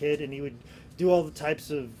tonight, kid? And he would do all the types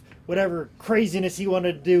of whatever craziness he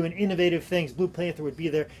wanted to do and innovative things. Blue Panther would be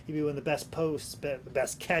there. He'd be one of the best posts, the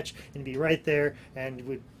best catch, and be right there and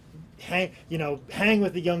would hang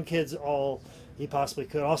with the young kids all he possibly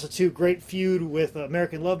could. Also, too, great feud with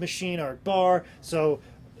American Love Machine, Art Barr. So,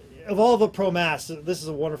 of all the pro masks, this is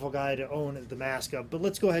a wonderful guy to own the mask of. But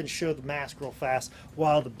let's go ahead and show the mask real fast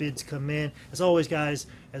while the bids come in. As always, guys,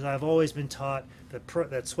 as I've always been taught,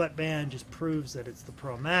 that sweatband just proves that it's the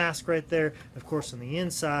pro mask right there. Of course, on the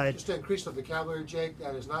inside. Just to increase the vocabulary, Jake,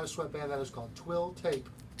 that is not a sweatband. That is called twill tape.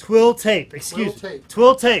 Twill tape. Excuse me.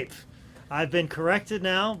 Twill tape. I've been corrected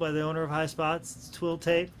now by the owner of Highspots. It's twill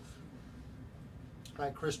tape. All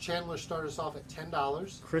right, Chris Chandler started us off at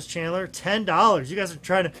 $10. Chris Chandler, $10. You guys are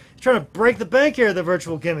trying to break the bank here at the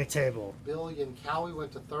virtual gimmick table. Billy and Cowie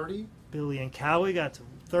went to $30. Billy and Cowie got to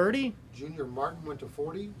 $30. Junior Martin went to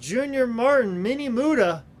 $40. Junior Martin, Mini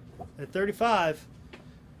Muda at $35.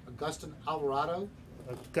 Augustin Alvarado.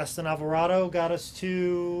 Augustin Alvarado got us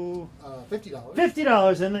to $50.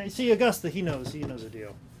 $50, and see Augusta, he knows the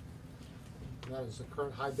deal. That is the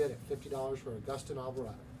current high bid at $50 for Augustin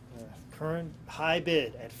Alvarado. Current high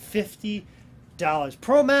bid at $50.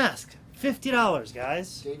 Pro mask, $50,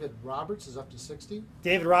 guys. David Roberts is up to $60.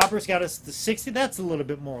 David Roberts got us to $60. That's a little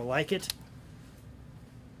bit more like it.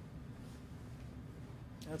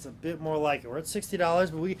 That's a bit more like it. We're at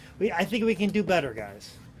 $60, but I think we can do better,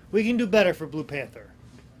 guys. We can do better for Blue Panther.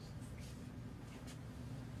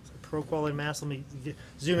 It's a pro quality mask. Let me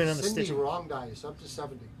zoom in on the stitching. Cindy Wrong Dice up to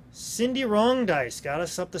 $70. Cindy Wrong Dice got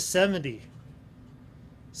us up to $70.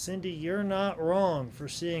 Cindy, you're not wrong for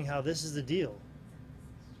seeing how this is the deal.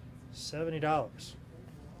 $70.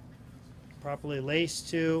 Properly laced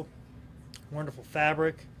too. Wonderful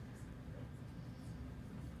fabric.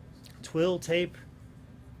 Twill tape,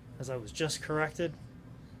 as I was just corrected.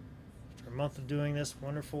 After a month of doing this,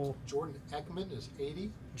 wonderful. Jordan Ekman is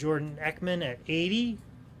 $80. Jordan Ekman at $80.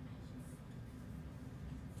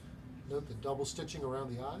 Note the double stitching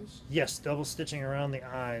around the eyes. Yes, double stitching around the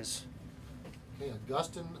eyes. Okay,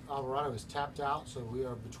 Augustin Alvarado is tapped out, so we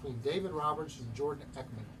are between David Roberts and Jordan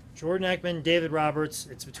Ekman. Jordan Ekman, David Roberts.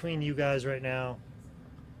 It's between you guys right now.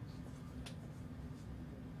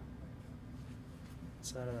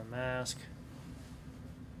 Side of the mask.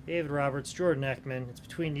 David Roberts, Jordan Ekman. It's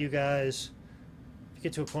between you guys. If you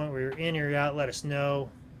get to a point where you're in or you're out, let us know.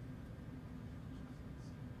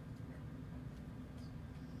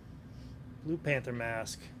 Blue Panther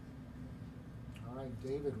mask. All right,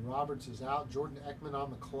 David Roberts is out. Jordan Ekman on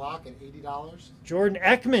the clock at $80. Jordan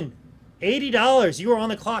Ekman, $80. You are on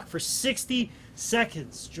the clock for 60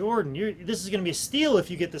 seconds. Jordan, this is going to be a steal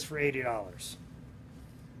if you get this for $80.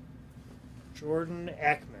 Jordan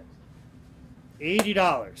Ekman,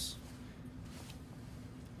 $80.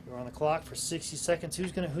 You're on the clock for 60 seconds.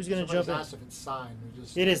 Who's gonna jump in? Asked if it's signed.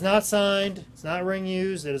 It is not signed. It's not ring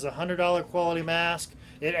used. It is a $100 quality mask.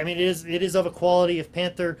 It is of a quality. If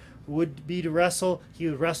Panther would be to wrestle, he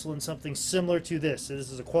would wrestle in something similar to this.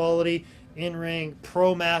 This is a quality in-ring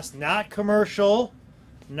pro mask, not commercial.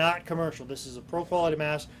 Not commercial. This is a pro quality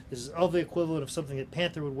mask. This is of the equivalent of something that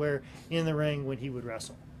Panther would wear in the ring when he would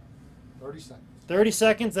wrestle. 30 seconds. 30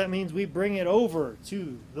 seconds. That means we bring it over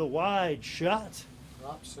to the wide shot.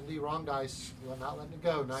 Oh, Cindy Wrong Dice. We're not letting it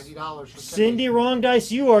go. $90 for Cindy Wrong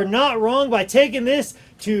Dice, you are not wrong by taking this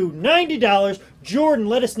to $90. Jordan,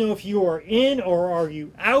 let us know if you are in or are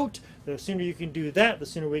you out. The sooner you can do that, the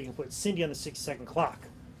sooner we can put Cindy on the 6-second clock.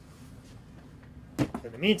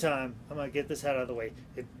 In the meantime, I'm going to get this head out of the way.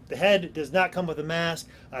 The head does not come with a mask.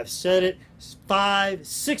 I've said it 5,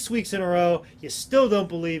 6 weeks in a row. You still don't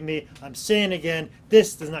believe me. I'm saying again,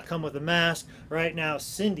 this does not come with a mask. Right now,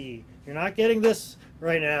 Cindy, you're not getting this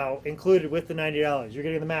right now included with the $90. You're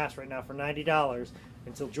getting the mask right now for $90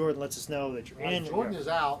 until Jordan lets us know that you're in. Jordan is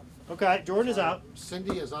out. Okay, Jordan is out.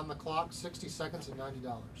 Cindy is on the clock, 60 seconds and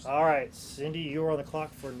 $90. All right, Cindy, you're on the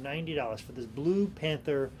clock for $90 for this Blue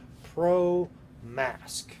Panther Pro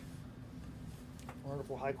mask.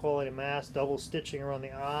 Wonderful high quality mask, double stitching around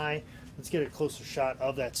the eye. Let's get a closer shot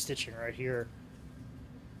of that stitching right here.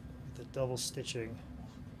 The double stitching.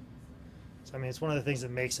 So, I mean, it's one of the things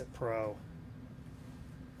that makes it pro.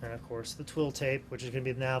 And of course, the twill tape, which is going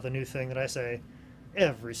to be now the new thing that I say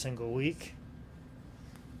every single week.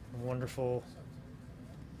 Wonderful.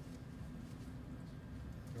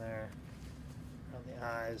 There. Around the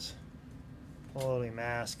eyes. Quality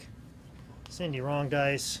mask. Cindy, wrong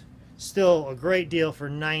dice. Still a great deal for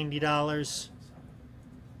 $90.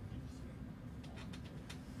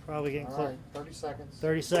 Probably getting close. All right, 30 seconds.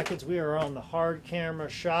 30 seconds. We are on the hard camera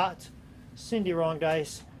shot. Cindy, wrong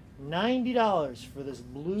dice. $90 for this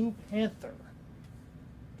Blue Panther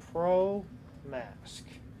Pro mask.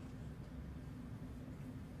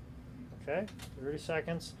 Okay, 30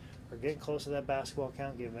 seconds. We're getting close to that basketball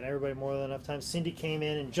count, giving everybody more than enough time. Cindy came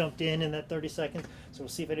in and jumped in that 30 seconds, so we'll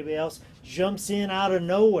see if anybody else jumps in out of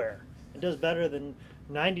nowhere. It does better than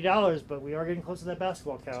 $90, but we are getting close to that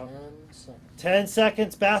basketball count. 10 seconds. 10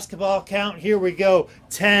 seconds, basketball count. Here we go.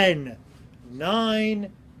 10,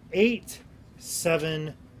 9, 8,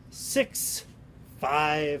 7, 6,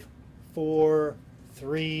 5, 4,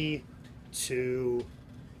 3, 2,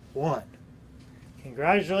 1.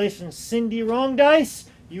 Congratulations, Cindy Wrong Dice.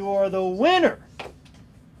 You are the winner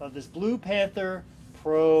of this Blue Panther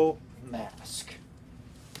Pro mask.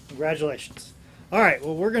 Congratulations. All right,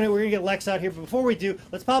 well, we're gonna get Lex out here, but before we do,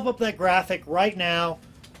 let's pop up that graphic right now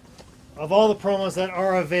of all the promos that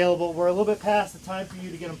are available. We're a little bit past the time for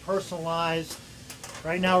you to get them personalized.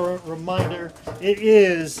 Right now, reminder, it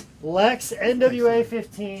is Lex NWA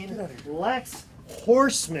 15, Lex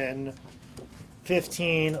Horseman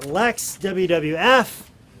 15, Lex WWF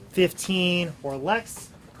 15, or Lex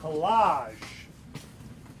Collage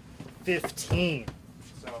 15.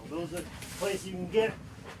 So those are the places you can get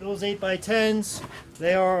those 8x10s.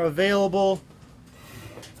 They are available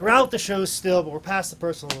throughout the show still, but we're past the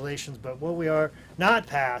personalizations. But what we are not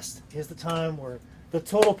past is the time where the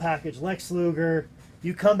total package, Lex Luger,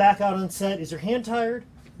 you come back out on set. Is your hand tired?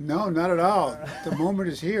 No, not at all. The moment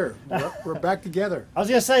is here. We're back together. I was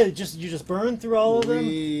gonna say, you just burned through all of them.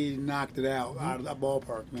 We knocked it out of that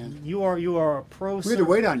ballpark, man. You are a pro. We had to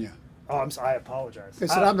wait on you. Oh, I apologize. They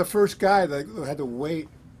said I'm the first guy that had to wait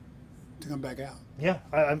to come back out. Yeah,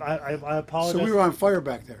 I apologize. So we were on fire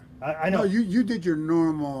back there. I know. No, you did your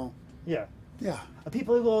normal. Yeah. Yeah.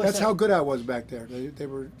 People always That's say, how good I was back there. They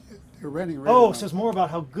were renting. Oh, so it's more about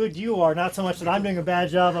how good you are, not so much that I'm doing a bad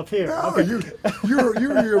job up here. No, Okay. you're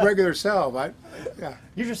your regular self. Yeah.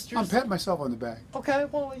 You're I'm patting myself on the back. Okay,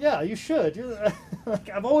 well, yeah, you should.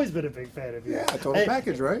 I've always been a big fan of you. Yeah, total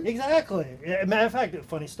package, right? Exactly. Matter of fact,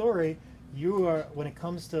 funny story. You are, when it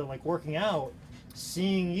comes to like working out,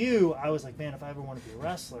 seeing you, I was like, man, if I ever want to be a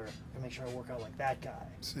wrestler, I make sure I work out like that guy.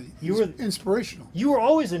 See, You were inspirational. You were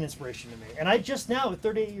always an inspiration to me, and I just now, at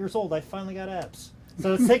 38 years old, I finally got abs.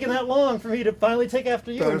 So it's taken that long for me to finally take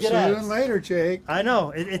after you Better and get sooner abs. than later, Jake. I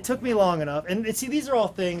know. It took me long enough. And see, these are all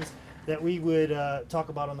things that we would talk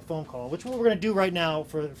about on the phone call, which what we're going to do right now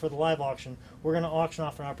for the live auction. We're going to auction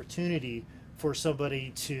off an opportunity for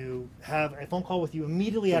somebody to have a phone call with you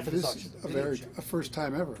immediately after this auction. A first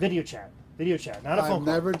time ever. Video chat, not a phone call. I've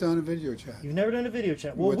never done a video chat. You've never done a video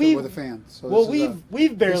chat. Well, with a fan. So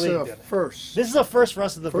we've barely this done is a it. first. This is a first for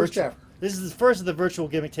us at the First virtual. ever. This is the first of the virtual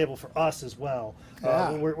gimmick table for us as well.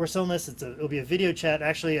 Yeah. We're selling this. It'll be a video chat.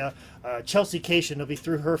 Actually, Chelsea Cation. It'll be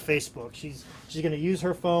through her Facebook. She's going to use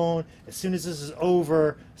her phone. As soon as this is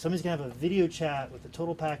over, somebody's going to have a video chat with the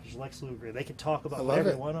total package Lex Luger. They can talk about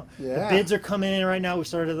whatever they want. Yeah. The bids are coming in right now. We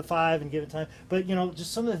started at the 5 and give it time. But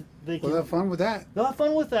just some of We'll have fun with that. They'll have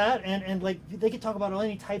fun with that, and like they can talk about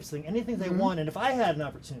any types of thing, anything they want. And if I had an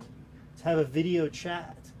opportunity to have a video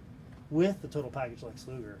chat with the total package Lex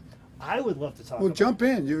Luger, I would love to talk. Well, about jump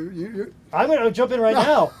in. You. I'm going to jump in right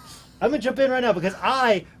now. I'm going to jump in right now because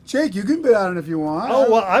Jake, you can bid on it if you want.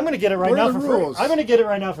 Oh well, I'm going to get it right What now are for the free. rules? I'm going to get it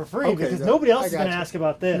right now for free Okay, because nobody else I is going to got you. ask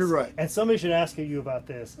about this. You're right. And somebody should ask you about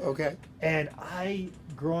this. Okay. And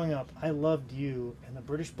growing up, I loved you and the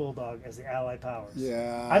British Bulldog as the Allied powers.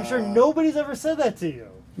 Yeah. I'm sure nobody's ever said that to you.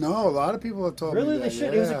 No, a lot of people have told me Really, that. they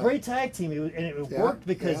should. Yeah. It was a great tag team, and it worked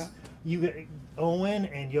because Owen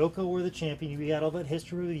and Yoko were the champion. You had all that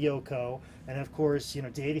history with Yoko, and of course,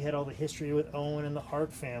 Davey had all the history with Owen and the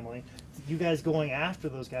Hart family. You guys going after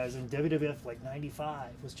those guys in WWF like '95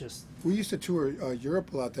 was just. We used to tour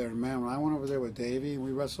Europe a lot there, man. When I went over there with Davey,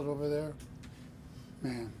 we wrestled over there.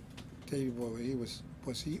 Man, Davey boy,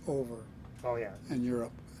 was he over? Oh yeah. In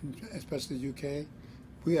Europe, especially the UK,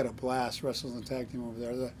 we had a blast wrestling the tag team over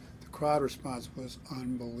there. The crowd response was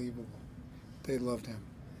unbelievable. They loved him.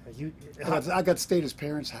 I got to stay at his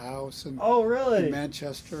parents' house oh really? In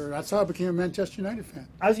Manchester. That's how I became a Manchester United fan.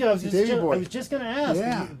 I was just going to ask.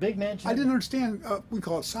 Yeah. Big Manchester. I didn't understand. We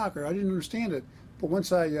call it soccer. I didn't understand it, but once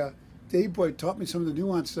Davey Boy taught me some of the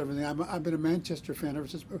nuances and everything. I've been a Manchester fan ever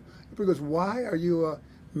since. He goes, "Why are you a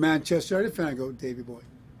Manchester United fan?" I go, "Davey Boy."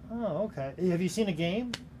 Oh, okay. Have you seen a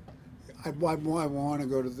game? I want to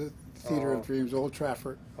go to the Theater of Dreams, Old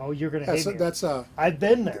Trafford. Oh, you're going to hate me. That's I've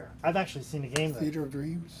been there. I've actually seen a game there. Theater of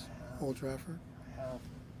Dreams, Old Trafford. I have.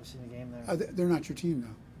 I've seen a game there. They're not your team,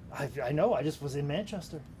 though. I know. I just was in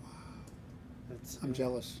Manchester. Wow. I'm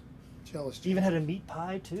jealous. Jealous. Even had a meat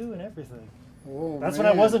pie, too, and everything. Oh, That's when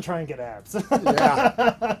I wasn't trying to get abs.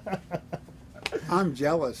 Yeah. I'm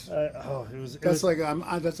jealous.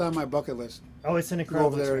 That's on my bucket list. Oh, it's an incredible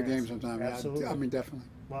Go over there experience. to a game sometime. Absolutely. I mean, definitely.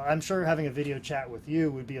 Well, I'm sure having a video chat with you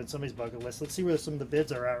would be on somebody's bucket list. Let's see where some of the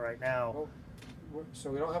bids are at right now. Well, so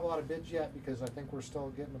we don't have a lot of bids yet because I think we're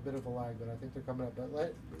still getting a bit of a lag, but I think they're coming up.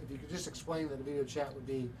 But if you could just explain that the video chat would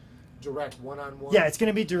be direct one-on-one. Yeah, it's going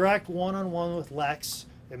to be direct one-on-one with Lex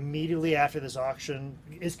immediately after this auction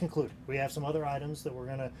is concluded. We have some other items that we're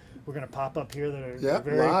gonna pop up here that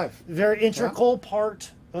are very integral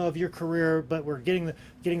part of your career, but we're getting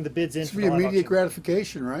the bids in. It's be immediate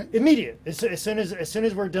gratification, right? Immediate. As soon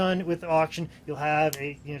as we're done with the auction, you'll have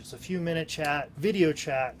just a few minute video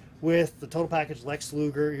chat with the total package Lex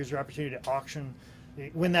Luger. Here's your opportunity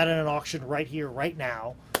to win that in an auction right here, right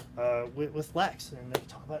now, with Lex, and they can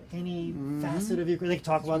talk about any facet of your career. They can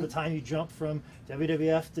talk about the time you jumped from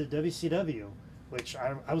WWF to WCW, which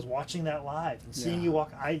I was watching that live and seeing you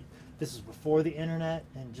walk. This is before the internet,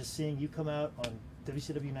 and just seeing you come out on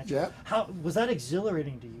WCW Nitro. Yeah. How was that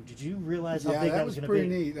exhilarating to you? Did you realize how big that was going to be? Yeah, that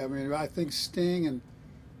was pretty neat. I mean, I think Sting and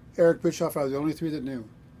Eric Bischoff are the only three that knew.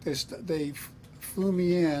 They flew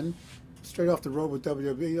me in straight off the road with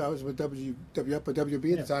WWE. I was with WWF, but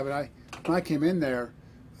WB at the time. And when I came in there,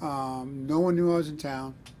 no one knew I was in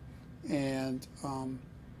town, and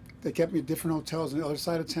they kept me at different hotels on the other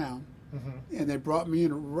side of town. And they brought me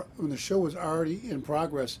in when the show was already in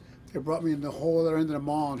progress. They brought me in the whole other end of the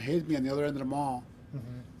mall and hid me on the other end of the mall.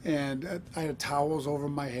 And I had towels over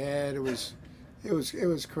my head. It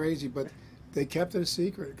was crazy, but they kept it a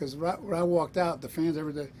secret because when I walked out, the fans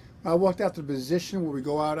every day. When I walked out to the position where we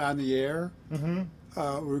go out on the air, we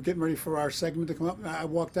were getting ready for our segment to come up. And I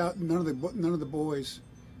walked out. None of the boys,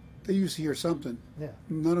 they used to hear something. Yeah.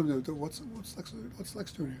 None of them knew what's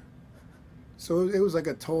Lex doing here. So it was like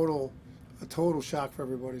a total shock for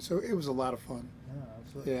everybody. So it was a lot of fun. Yeah,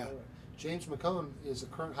 absolutely. Yeah. James McCone is a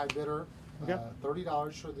current high bidder. Okay.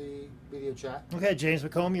 $30 for the video chat. Okay, James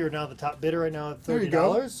McComb, you're now the top bidder right now at $30. There you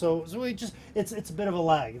go. So we it's a bit of a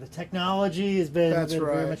lag. The technology has been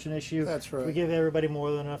very much an issue. That's right. We give everybody more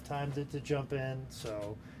than enough time to jump in.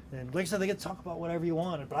 So, and like I said, they get to talk about whatever you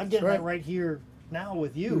want. But I'm getting that right here now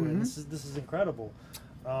with you, and this is incredible.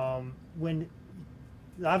 When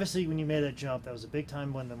you made that jump, that was a big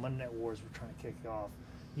time when the Monday Night Wars were trying to kick off.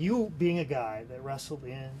 You being a guy that wrestled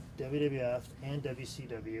in WWF and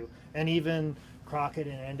WCW and even Crockett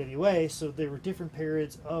and NWA, so there were different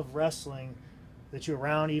periods of wrestling that you were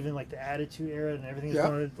around, even like the Attitude Era and everything.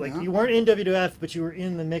 You weren't in WWF, but you were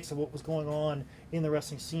in the mix of what was going on in the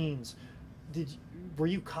wrestling scenes. Were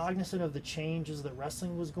you cognizant of the changes that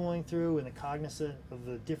wrestling was going through and cognizant of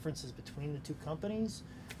the differences between the two companies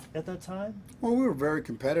at that time? Well, we were very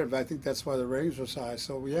competitive. I think that's why the ratings were so high.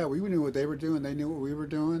 So yeah, we knew what they were doing. They knew what we were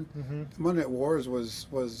doing. The Monday Night Wars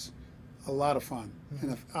was a lot of fun,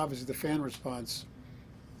 and obviously the fan response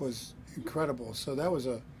was incredible. So that was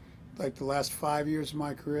like the last 5 years of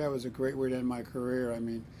my career. That was a great way to end my career. I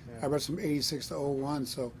mean, I wrestled from '86 to '01.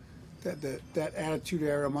 So that Attitude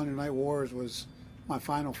Era Monday Night Wars was my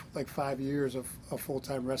final 5 years of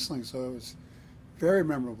full-time wrestling. So it was very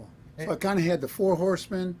memorable. So I kind of had the Four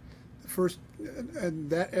Horsemen, the first in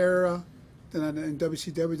that era. Then in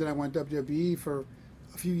WCW, then I went WWE for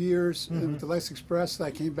a few years. And with the Lex Express,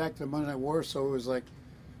 I came back to the Monday Night Wars. So it was like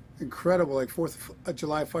incredible, like 4th of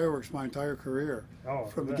July fireworks my entire career.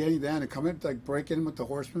 From beginning to end, and come in, like break in with the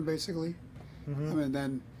Horsemen basically. I mean,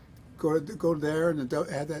 then go there and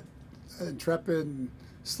had that Intrepid and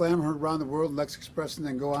slam her around the world, Lex Express, and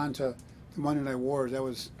then go on to the Monday Night Wars. That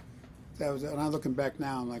was that was. And I'm looking back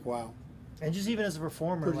now, I'm like, wow. And just even as a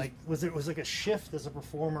performer, like was like a shift as a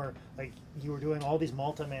performer, like you were doing all these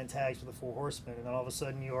multi-man tags with the Four Horsemen, and then all of a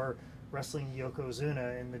sudden you're wrestling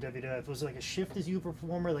Yokozuna in the WWF. Was it like a shift as you a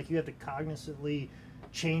performer, like you had to cognitively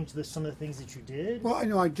change some of the things that you did? Well,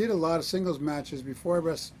 I did a lot of singles matches before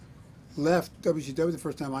I left WCW the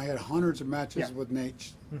first time. I had hundreds of matches with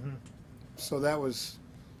Nate, so that was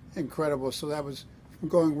incredible. So that was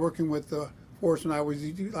from working with the Horsemen. A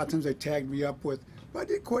lot of times they tagged me up with. But I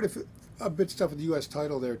did quite a bit of stuff with the U.S.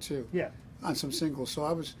 title there too. Yeah. On some singles, so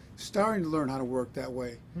I was starting to learn how to work that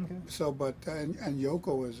way. Okay. So, but and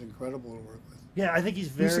Yoko was incredible to work with. Yeah, I think he's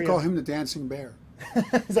very. We used to call him the Dancing Bear.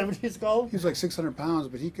 Is that what he's called? He was like 600 pounds,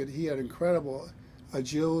 but he had incredible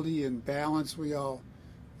agility and balance. We all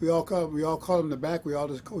called him the back. We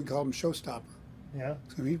called him Showstopper. Yeah.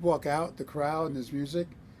 So he'd walk out the crowd and his music.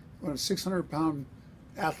 When a 600-pound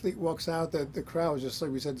athlete walks out, the crowd was just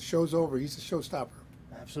like we said. The show's over. He's the showstopper.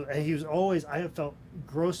 Absolutely. And he was always. I have felt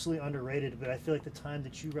grossly underrated, but I feel like the time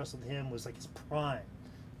that you wrestled him was like his prime.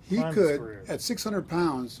 He could at 600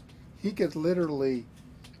 pounds. He could literally.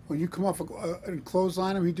 When you come off and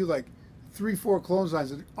clothesline him, he'd do like 3-4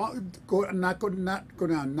 clotheslines and not go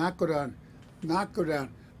down.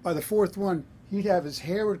 By the fourth one, he'd have his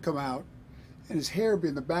hair would come out, and his hair would be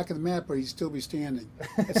in the back of the mat, but he'd still be standing.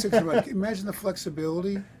 At 600, imagine the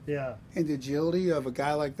flexibility and the agility of a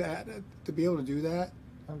guy like that to be able to do that.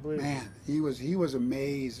 Unbelievable. Man, he was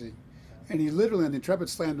amazing, and he literally on the Intrepid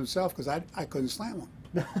slammed himself because I couldn't slam him.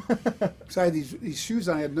 Because I had these shoes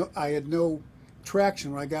on, I had no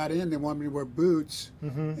traction when I got in. They wanted me to wear boots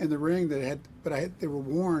in the ring they were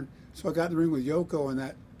worn. So I got in the ring with Yoko and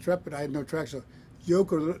that Intrepid. I had no traction. So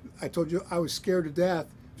Yoko, I told you I was scared to death.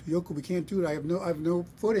 So Yoko, we can't do it. I have no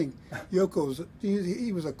footing. He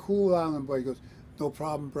was a cool island boy. He goes, no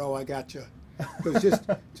problem, bro. I got you. He goes,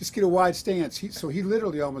 just get a wide stance. So he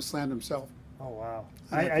literally almost slammed himself. Oh wow!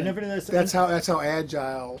 I never knew this. That's how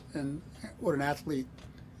agile and what an athlete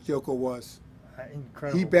Yoko was.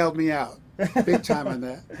 Incredible. He bailed me out big time on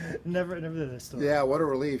that. Never knew this story. Yeah, what a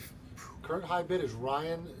relief. Current high bid is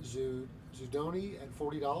Ryan Zudoni at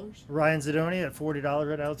 $40. Ryan Zidoni at $40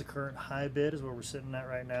 right now is the current high bid, is where we're sitting at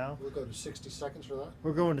right now. We'll go to 60 seconds for that.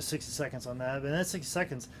 We're going to 60 seconds on that, and that's 60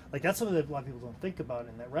 seconds. Like that's something that a lot of people don't think about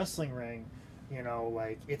in that wrestling ring.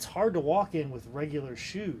 Like it's hard to walk in with regular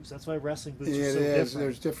shoes. That's why wrestling boots are so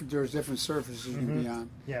different. There's different surfaces you can be on.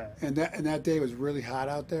 Yeah. And that day was really hot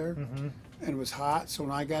out there, and it was hot. So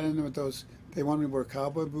when I got in with those, they wanted me to wear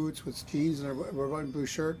cowboy boots with jeans and a red and blue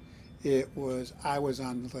shirt. I was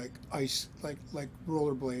on like ice, like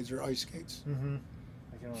rollerblades or ice skates.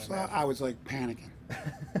 So I was like panicking.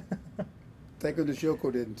 Thank goodness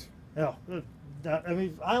Yoko didn't. No. I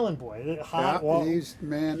mean, Island Boy, hot.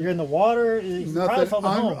 Man, you're in the water.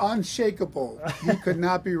 Nothing unshakable. He could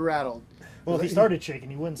not be rattled. Well, if he started shaking,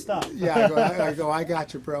 he wouldn't stop. Yeah, I go. I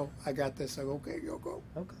got you, bro. I got this. I go. Okay, Yoko.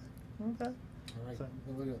 Okay. All right. So,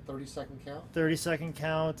 we'll do a 30-second count. 30-second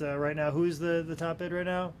count right now. Who's the top bid right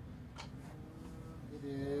now?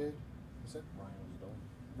 Is it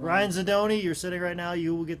Ryan Zidoni, you're sitting right now.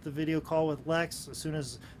 You will get the video call with Lex as soon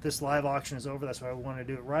as this live auction is over. That's why I want to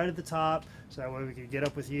do it right at the top, so that way we can get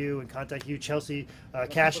up with you and contact you. Chelsea,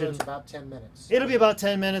 cash in. It's about 10 minutes. It'll be about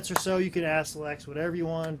 10 minutes or so. You can ask Lex whatever you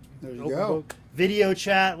want. There you go. Video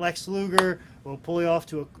chat, Lex Luger. We'll pull you off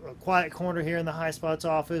to a quiet corner here in the Highspots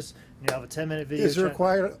office, and you'll have a 10-minute video Is there chat. a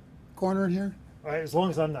quiet corner in here? All right, as long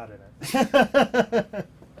as I'm not in it.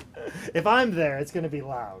 If I'm there, it's going to be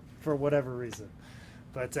loud for whatever reason.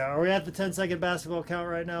 But are we at the 10-second basketball count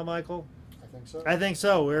right now, Michael? I think so. I think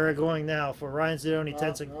so. We're going now for Ryan Zidoni,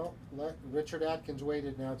 10 seconds. No, Richard Atkins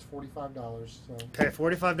waited. Now it's $45. So. Okay,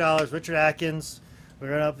 $45. Richard Atkins. We're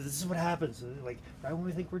going up. This is what happens. Like right when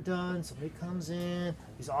we think we're done, somebody comes in.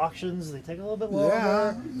 These auctions, they take a little bit longer.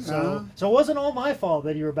 Yeah. So it wasn't all my fault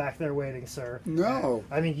that you were back there waiting, sir. No.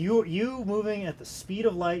 I mean, you moving at the speed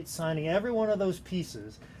of light, signing every one of those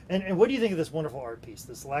pieces. And what do you think of this wonderful art piece,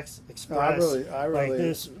 this Lex Express? I really. Like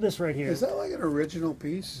this right here. Is that like an original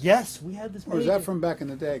piece? Yes, we had this. Or is that from back in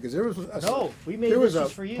the day? Because there was we made this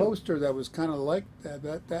just for you. There was a poster that was kind of like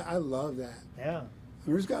that. I love that. Yeah.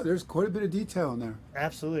 There's quite a bit of detail in there.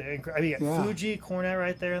 Absolutely. I mean, Fuji Cornet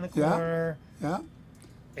right there in the corner. Yeah.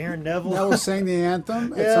 Aaron Neville. Neville sang the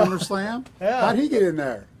anthem at SummerSlam. Yeah. How'd he get in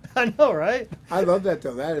there? I know, right? I love that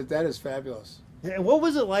though. That is fabulous. Yeah, and what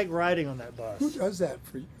was it like riding on that bus? Who does that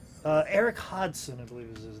for you? Eric Hodson, I believe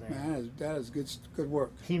is his name. Man, that is good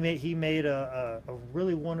work. He made a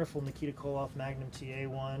really wonderful Nikita Koloff Magnum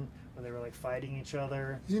TA1 where they were like fighting each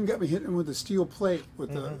other. He even got me hitting him with the steel plate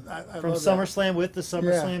with the From love SummerSlam with the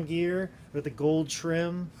SummerSlam gear with the gold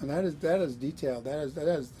trim. And that is detailed. That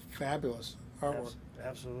is fabulous artwork.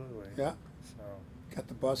 Absolutely. Yeah. So Got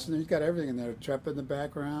the bus in there. He's got everything in there. Trep in the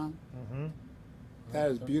background. That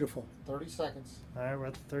is beautiful. 30 seconds. All right, we're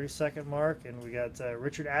at the 30-second mark, and we got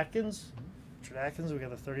Richard Atkins. Richard Atkins, we got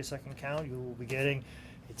the 30-second count. You will be getting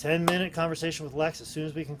a 10-minute conversation with Lex as soon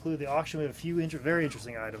as we conclude the auction. We have a few very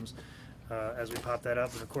interesting items as we pop that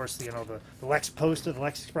up. And, of course, the Lex poster, the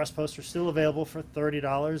Lex Express poster, still available for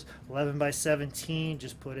 $30. 11 by 17.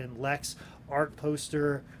 Just put in Lex art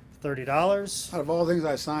poster, $30. Out of all the things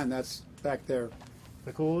I signed, that's back there.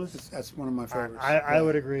 The coolest? That's one of my favorites. I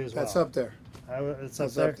would agree as well. That's up there. It's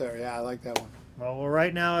That's up up there. Yeah, I like that one. Well, we're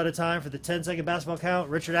right now out of time for the 10-second basketball count.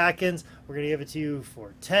 Richard Atkins, we're going to give it to you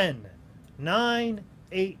for 10, 9,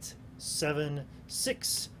 8, 7,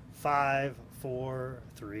 6, 5, 4,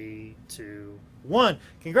 3, 2, 1.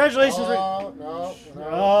 Congratulations. No.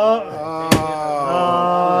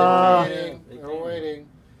 They're waiting.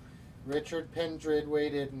 Richard Pendred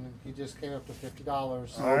waited, and he just came up to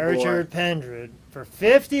 $50. Richard Pendred for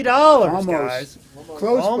 $50, guys.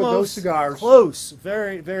 Close, but those cigars. Close.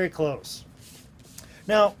 Very, very close.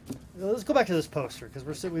 Now, let's go back to this poster, because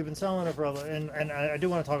we've been selling it for a and I do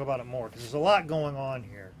want to talk about it more, because there's a lot going on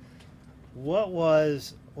here. What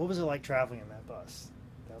was it like traveling in that bus,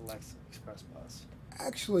 that Lex Express bus?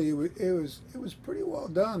 Actually, it was pretty well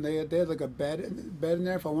done. They had like a bed in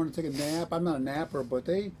there if I wanted to take a nap. I'm not a napper, but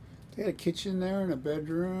they had a kitchen there and a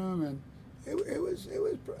bedroom, and they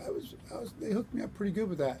hooked me up pretty good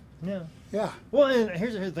with that. Yeah. Yeah. Well, and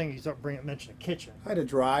here's the thing: you start mention a kitchen. I had a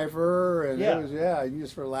driver, and you can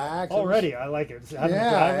just relax. Already, I like it. Having a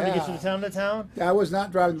driver to get you to town. Yeah, I was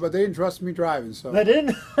not driving, but they didn't trust me driving, so. They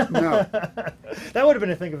didn't? No. That would have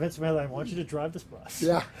been a thing of Vince McMahon. I want you to drive this bus.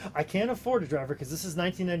 Yeah. I can't afford a driver because this is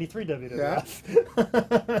 1993 WWF.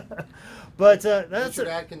 Yeah. But that's Richard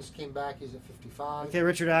Atkins came back. He's at 55. Okay,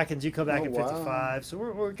 Richard Atkins, you come back at 55. Wow. So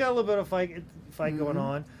we've got a little bit of fight going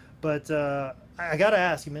on. But I got to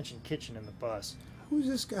ask, you mentioned kitchen in the bus. Who's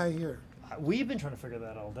this guy here? We've been trying to figure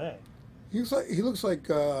that all day. He looks like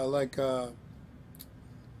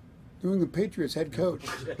doing the Patriots head coach.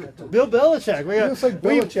 Bill Belichick. He looks like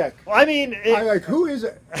Belichick. I mean, who is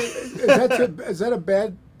it? Is that a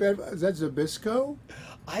bad? Is that Zabisco?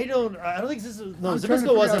 I don't think this is. No,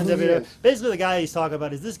 Zabisco wasn't WWE. Basically, the guy he's talking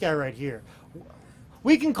about is this guy right here.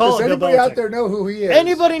 We can call it Bill Belichick. Does anybody out there know who he is?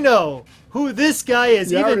 Anybody know who this guy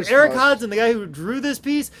is? Even Eric Hodgson, the guy who drew this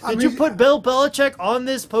piece. Did you put Bill Belichick on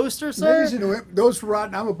this poster, sir? Maybe those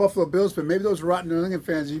rotten. I'm a Buffalo Bills fan. Maybe those rotten New England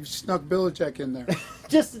fans. You snuck Belichick in there.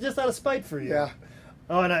 just out of spite for you. Yeah.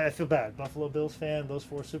 Oh, and I feel bad. Buffalo Bills fan. Those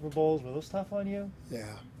 4 Super Bowls, were those tough on you?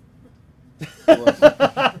 Yeah.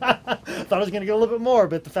 Thought I was going to get a little bit more,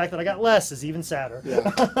 but the fact that I got less is even sadder. Yeah.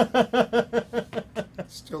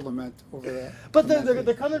 Still lament over that. But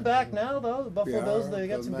they're coming back now, though. The Buffalo Bills, they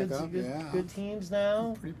got some good teams now.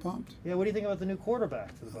 I'm pretty pumped. Yeah, what do you think about the new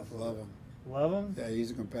quarterback for the Buffalo? Love him. Love him? Yeah, he's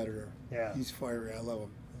a competitor. Yeah. He's fiery. I love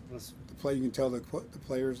him. You can tell the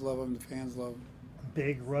players love him, the fans love him.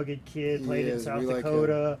 Big, rugged kid, played in South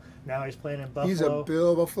Dakota. Now he's playing in Buffalo. He's a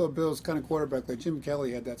Buffalo Bills kind of quarterback. Like Jim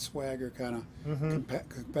Kelly had that swagger kind of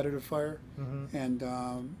competitive fire. And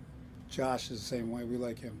Josh is the same way. We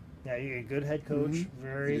like him. Yeah, he's a good head coach.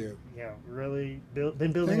 Really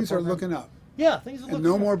been building. Things are looking up. Yeah, things are looking up. And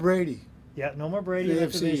no more Brady. Yeah, no more Brady. The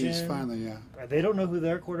AFC is finally, They don't know who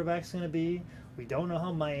their quarterback's going to be. We don't know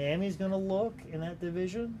how Miami's going to look in that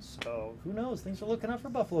division. So who knows? Things are looking up for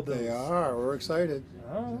Buffalo Bills. They are. We're excited.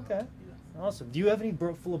 Oh, okay. Awesome. Do you have any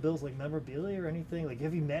Buffalo Bills like memorabilia or anything? Like,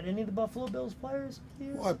 have you met any of the Buffalo Bills players?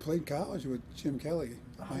 Well, I played college with Jim Kelly.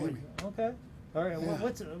 Miami. Okay. All right. Yeah.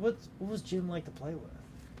 What was Jim like to play with?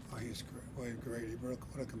 Oh, he's great. What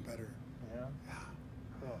a competitor. Yeah.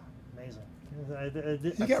 Oh, amazing.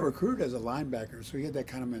 He got recruited as a linebacker, so he had that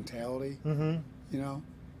kind of mentality. You know,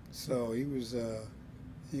 so he was a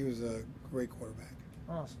great quarterback.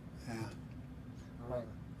 Awesome. Yeah. All right.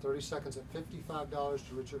 30 seconds at $55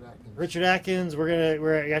 to Richard Atkins. Richard Atkins,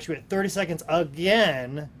 we're actually at 30 seconds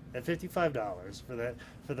again at $55 for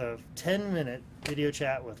the 10-minute video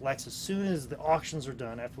chat with Lex as soon as the auctions are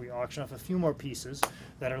done. After we auction off a few more pieces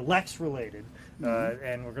that are Lex related,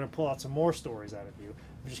 and we're going to pull out some more stories out of you.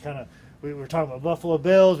 We were talking about Buffalo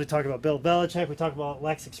Bills. We talked about Bill Belichick. We talked about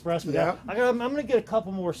Lex Express. I'm going to get a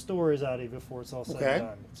couple more stories out of you before it's all said and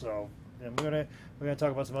done. So And we're gonna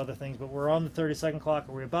talk about some other things, but we're on the 30-second clock.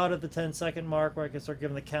 Are we about at the 10-second mark where I can start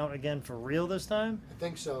giving the count again for real this time? I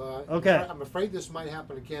think so. Okay. I'm afraid this might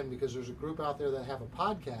happen again because there's a group out there that have a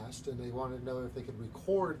podcast and they wanted to know if they could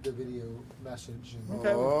record the video message. And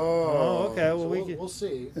Okay. Oh. Okay. Well, so we'll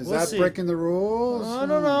see. Is we'll that see. breaking the rules? I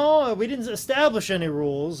don't know. We didn't establish any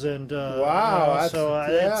rules, and Wow, that's, so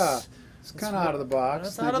yeah. It's kind of out of the box.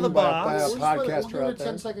 That's out of the By box. a We'll podcaster give it a out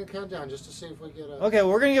there. 10-second countdown just to see if we get a. Okay, well,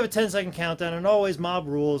 we're gonna give a 10-second countdown, and always mob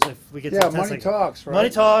rules if we get to Yeah, 10 money seconds. talks, right? Money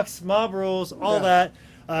talks, mob rules, all Yeah.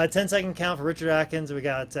 that. 10-second count for Richard Atkins. We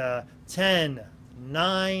got 10,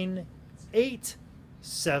 9, 8,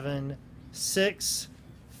 7, 6,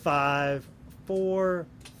 5, 4,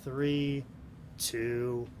 3,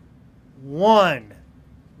 2, 1.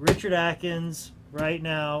 Richard Atkins right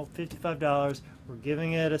now, $55. We're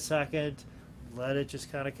giving it a second. Let it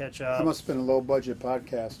just kind of catch up. That must have been a low budget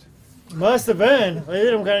podcast. Must have been. They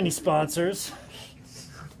didn't got any sponsors.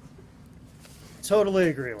 Totally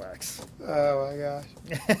agree, Lex. Oh my gosh.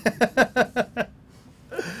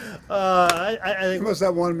 I You think must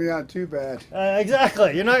not wanted me on too bad.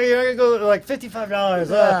 exactly. You're not gonna go like $55.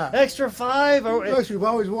 Yeah. Extra $5. Look, we've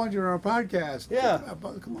always wanted you on our podcast. Yeah.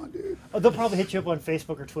 Come on, dude. They'll probably hit you up on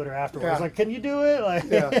Facebook or Twitter afterwards. Yeah. Like, can you do it? Like,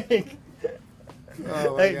 Yeah.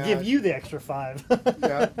 Oh my give gosh. you the extra $5.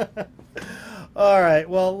 Yeah. All right.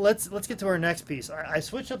 Well, let's get to our next piece. I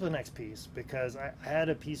switched up the next piece because I had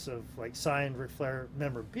a piece of like signed Ric Flair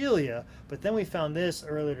memorabilia, but then we found this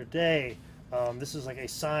earlier today. This is like a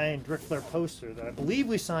signed Ric Flair poster that I believe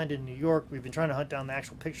we signed in New York. We've been trying to hunt down the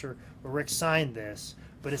actual picture where Rick signed this,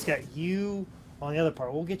 but it's got you on the other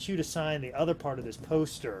part. We'll get you to sign the other part of this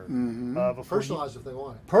poster. Before Personalized if they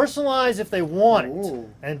want it. personalize if they want it. Ooh.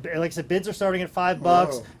 And like I said, bids are starting at $5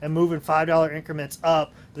 Whoa. and moving $5 increments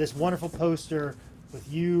up. This wonderful poster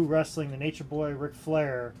with you wrestling the Nature Boy Ric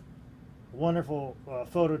Flair. Wonderful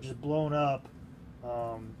photo just blown up.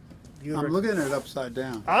 You and I'm Ric- looking at it upside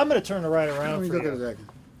down. I'm going to turn it right Let around me for look you. at it a second.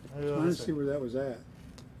 I'm trying to see where that was at.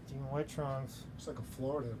 Team White Trunks. It's like a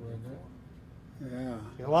Florida right there.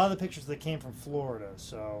 Yeah. A lot of the pictures that came from Florida,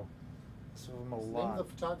 so some of them a Name lot. the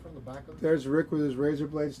photographer on the back of it. There's Rick with his razor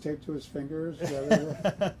blades taped to his fingers. Is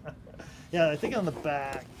that it? Yeah, I think on the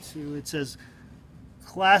back too it says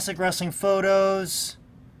classic wrestling photos.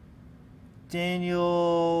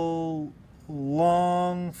 Daniel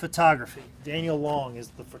Long photography. Daniel Long is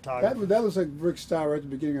the photographer. That was like Rick's style right at the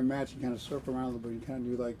beginning of the match. He kind of circle around a little bit. He kind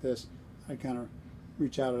of do like this. I kind of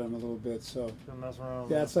reach out at him a little bit. So Don't mess around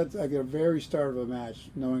with yeah, it. it's like a very start of a match.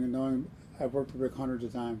 Knowing I've worked with Rick hundreds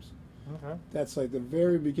of times. Okay. That's like the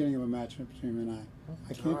very beginning of a match between him and I.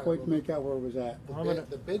 I can't Alright, quite well, make out where it was at.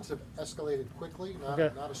 The bids have escalated quickly.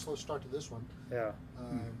 Okay. Not a slow start to this one. Yeah.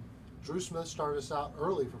 Drew Smith started us out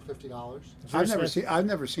early for $50. I've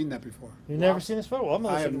never seen that before. You've never seen this photo? Well, I'm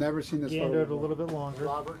gonna I let have you never seen this gander photo it a before. little bit longer.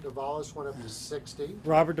 Robert Duvall went up to 60.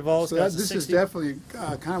 Robert Duvall So got that, to this 60. is definitely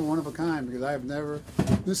kind of one of a kind because I have never.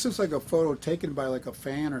 This looks like a photo taken by like a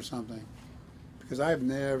fan or something, because I have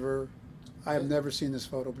never seen this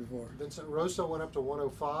photo before. Vincent Rosso went up to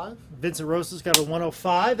 105. Vincent Rosa's got a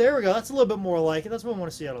 105. There we go. That's a little bit more like it. That's what I want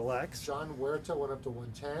to see out of Lex. John Huerta went up to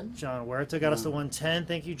 110. John Huerta got us to 110.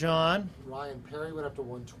 Thank you, John. Ryan Perry went up to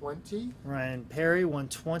 120. Ryan Perry,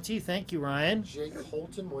 120. Thank you, Ryan. Jake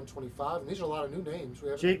Holton, 125. And these are a lot of new names. We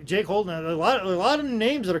have Jake Holden, a lot of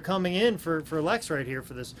names that are coming in for Lex right here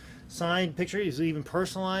for this signed picture. He's even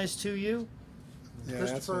personalized to you. Yeah,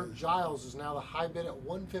 Christopher Giles is now the high bid at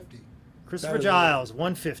 150. Christopher That is Giles,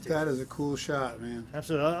 150. that is a cool shot, man.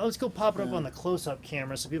 Absolutely. Let's go pop it up Yeah. on the close-up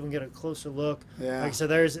camera so people can get a closer look. Yeah. Like I said,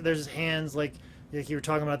 there's his hands, like you were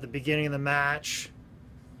talking about at the beginning of the match.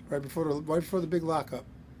 Right before the big lockup.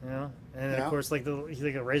 You know, and Yeah. of course, like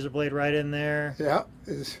a razor blade right in there. Yeah.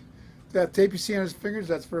 That tape you see on his fingers,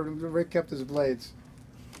 that's where Rick kept his blades.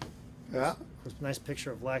 Yeah. Nice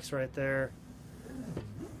picture of Lex right there.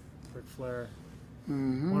 Ric Flair.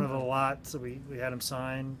 Mm-hmm. One of the lots that we had him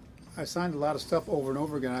sign. I signed a lot of stuff over and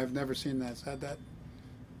over again. I've never seen that. So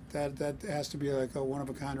that has to be like a one of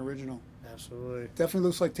a kind original. Absolutely. Definitely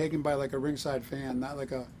looks like taken by like a ringside fan, not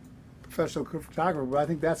like a professional photographer. But I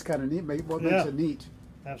think that's kind of neat. What makes Yeah. it neat?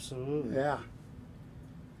 Absolutely. Yeah.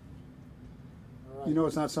 All right. You know,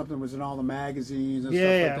 it's not something that was in all the magazines and Yeah, stuff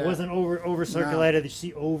yeah. like that. It wasn't over circulated. You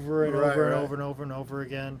see over and Right, over and right. over and over and over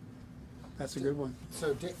again. That's a good one.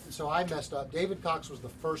 So I messed up. David Cox was the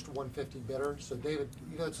first 150 bidder. So David,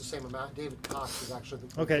 it's the same amount. David Cox is actually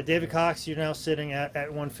the Okay, David Cox, you're now sitting at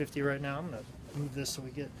 150 right now. I'm going to move this so we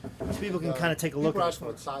get so people can kind of take a look People at are this asking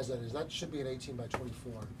one. what size that is. That should be an 18 by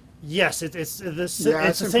 24. Yes, it's the Yeah,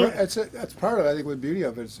 it's the same. that's part of it. I think the beauty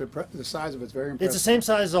of it. It's the size of it's very impressive. It's the same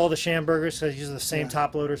size as all the Schamburgers because use the same Yeah.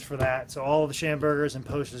 top loaders for that. So all of the Schamburgers and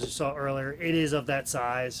posters you saw earlier, it is of that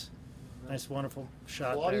size. Nice, wonderful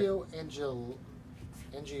shot Claudio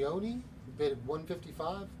Angioni bid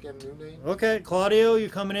 155. Again, new name. there. Okay, Claudio, you're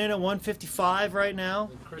coming in at 155 right now.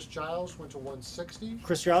 And Chris Giles went to 160.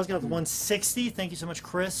 Chris Giles got the 160. Thank you so much,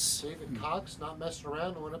 Chris. David Cox, not messing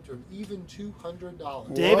around, and went up to an even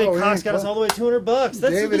 $200. David Whoa, he Cox ain't got us play- all the way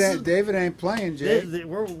 $200. David ain't playing, Jay.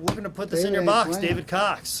 We're going to put this in David your ain't box, playing. David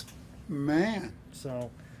Cox. Man. So,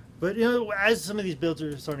 but you know, as some of these builds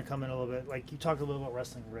are starting to come in a little bit, like you talked a little about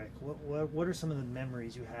wrestling Rick. What are some of the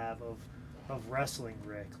memories you have of wrestling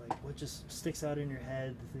Rick? Like what just sticks out in your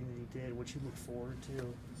head, the thing that he did, what you look forward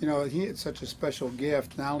to? You know, he had such a special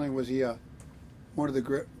gift. Not only was he one of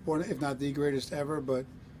the if not the greatest ever, but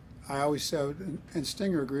I always said, and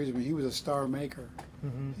Stinger agrees with me, he was a star maker.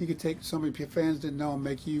 Mm-hmm. He could take somebody fans didn't know and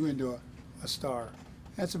make you into a star.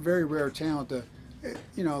 That's a very rare talent.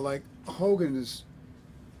 You know, like Hogan is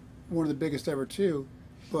one of the biggest ever too,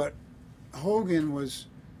 but Hogan was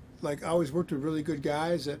like I always worked with really good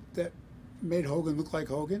guys that made Hogan look like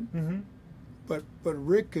Hogan. Mm-hmm. But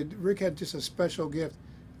Rick had just a special gift.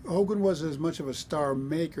 Hogan wasn't as much of a star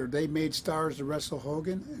maker. They made stars to wrestle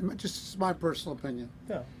Hogan. And just my personal opinion.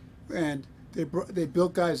 Yeah. And they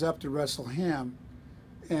built guys up to wrestle him,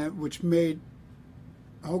 and which made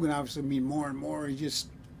Hogan obviously mean more and more.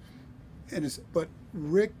 But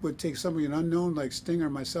Rick would take somebody an unknown like Stinger,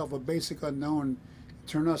 myself, a basic unknown,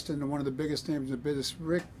 turn us into one of the biggest names in the business.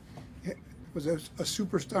 Rick was a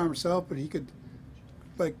superstar himself, but he could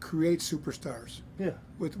like create superstars. Yeah.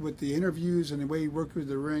 With the interviews and the way he worked with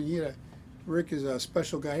the ring, Rick is a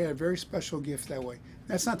special guy. He had a very special gift that way.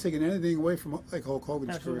 That's not taking anything away from like Hulk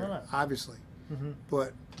Hogan's Absolutely career, not. obviously, Mm-hmm.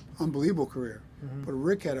 but unbelievable career. Mm-hmm. But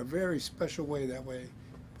Rick had a very special way that way,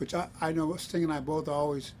 which I know Sting and I both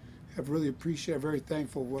always have really appreciated, very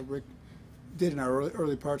thankful for what Rick did in our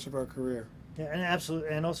early parts of our career. Yeah, and absolutely,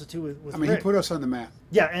 and also too with I mean, Rick. he put us on the map.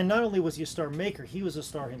 Yeah, and not only was he a star maker, he was a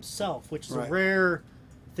star himself, which is Right. a rare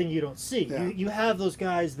thing you don't see. Yeah. You have those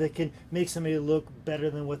guys that can make somebody look better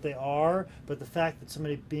than what they are, but the fact that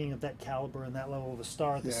somebody being of that caliber and that level of a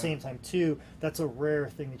star at the Yeah. same time too, that's a rare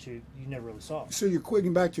thing that you never really saw. So you're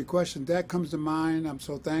getting back to your question. That comes to mind. I'm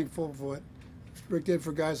so thankful for what Rick did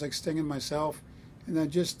for guys like Sting and myself. And then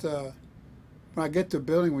just when I get to a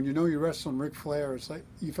building, when you know you're wrestling Ric Flair, it's like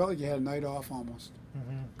you felt like you had a night off almost.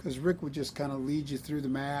 Because Rick would just kind of lead you through the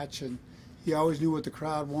match, and he always knew what the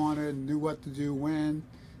crowd wanted and knew what to do when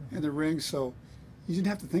in the ring. So you didn't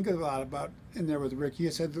have to think a lot about in there with Rick. You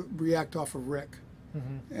just had to react off of Rick.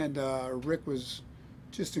 And Rick was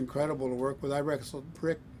just incredible to work with. I wrestled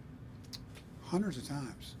Rick hundreds of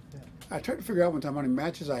times. Yeah. I tried to figure out one time how many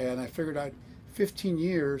matches I had, and I figured out 15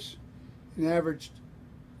 years, and averaged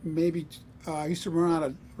maybe. I used to run out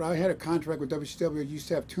of. I had a contract with WCW. I used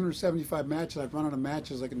to have 275 matches. I'd run out of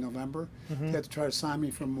matches like in November. They had to try to sign me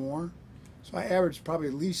for more. So I averaged probably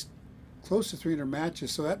at least close to 300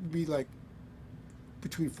 matches. So that would be like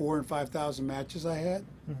between 4,000 and 5,000 matches I had.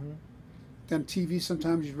 Then TV,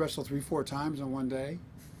 sometimes you'd wrestle 3-4 times in one day.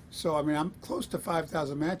 So I mean, I'm close to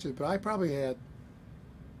 5,000 matches, but I probably had.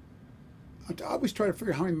 I always try to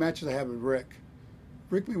figure out how many matches I have with Rick.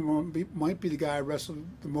 Rick might be the guy I wrestled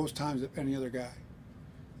the most times of any other guy.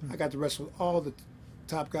 I got to wrestle with all the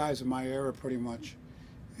top guys in my era pretty much.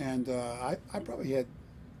 And I probably had,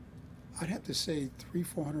 I'd have to say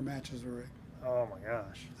 300-400 matches with Rick. Oh my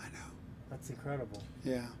gosh, I know. that's incredible.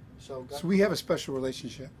 Yeah. So, So we have a special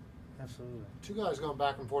relationship. Absolutely. two guys going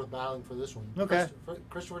back and forth battling for this one. Okay.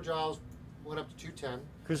 Christopher Giles went up to 210.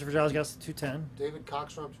 Christopher Giles got us to 210. David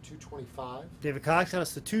Cox went up to 225. David Cox got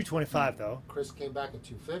us to 225 though. Chris came back at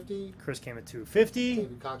 250. Chris came at 250.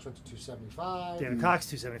 David Cox went to 275. David Cox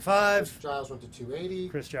 275. Chris Giles went to 280.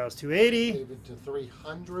 Chris Giles 280. David to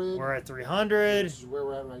 300. We're at 300. This is where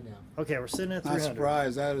we're at right now. Okay, we're sitting at Not 300.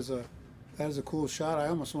 surprised. That is a cool shot. I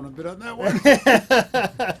almost want to bid on that one.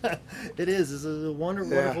 It is. It's a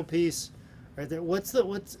wonderful, Yeah. wonderful piece right there. What's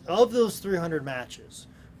of those 300 matches?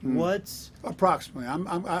 What's Approximately. I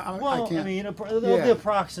well? can't. I mean, of Yeah. the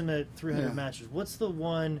approximate 300 Yeah. matches. What's the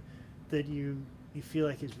one that you feel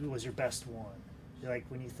like was your best one? Like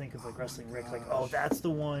when you think of like wrestling Rick, like that's the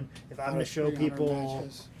one. If I'm going to show 300 people,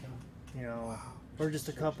 matches. you know, or just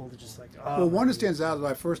a couple that just like. Well, one that stands out is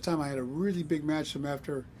my first time I had a really big match with him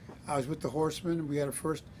after I was with the Horsemen, and we had a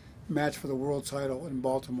first match for the world title in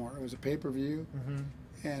Baltimore. It was a pay-per-view,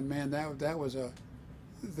 and man, that was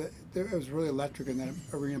it was really electric in that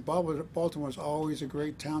arena. Baltimore was always a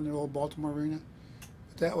great town, the old Baltimore arena.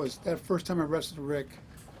 But that first time I wrestled Rick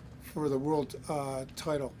for the world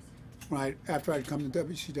title. After I'd come to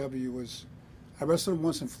WCW was, I wrestled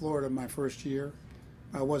once in Florida my first year.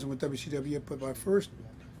 I wasn't with WCW yet, but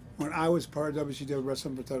when I was part of WCW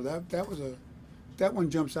wrestling for title, that one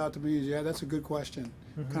jumps out to me. Yeah, that's a good question.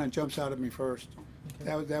 Kind of jumps out at me first.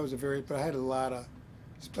 Okay. That was but I had a lot of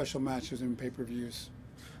special matches and pay-per-views.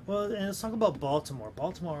 Well, and let's talk about Baltimore.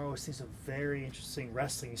 Baltimore always seems a very interesting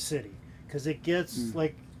wrestling city because it gets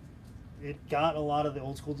like, it got a lot of the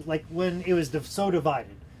old school, like when it was so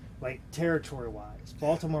divided, like territory-wise.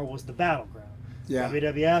 Baltimore was the battleground. Yeah.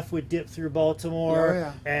 WWF would dip through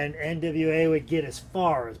Baltimore, and NWA would get as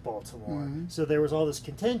far as Baltimore. So there was all this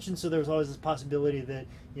contention. So there was always this possibility that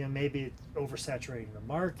maybe it's oversaturating the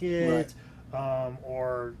market,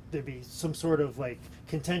 or there'd be some sort of like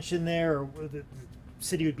contention there, or the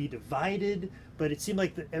city would be divided. But it seemed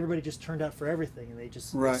like everybody just turned out for everything, and they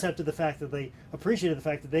just accepted the fact that they appreciated the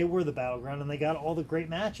fact that they were the battleground, and they got all the great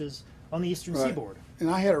matches on the Eastern Seaboard. And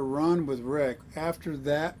I had a run with Rick after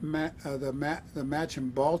that the match in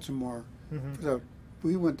Baltimore. So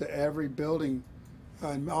we went to every building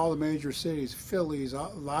in all the major cities, Phillies, a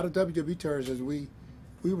lot of WWE territories. We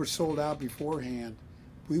were sold out beforehand.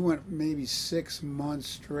 We went maybe 6 months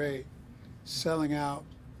straight selling out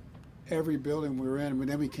every building we were in. And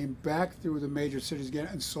then we came back through the major cities again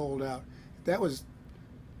and sold out. That was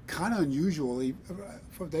kind of unusual.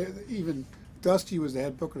 Even Dusty was the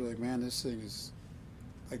head booker. Like, man, this thing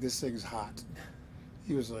is hot.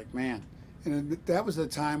 He was like, man. And that was the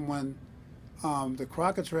time when the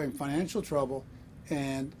Crockett's were having financial trouble,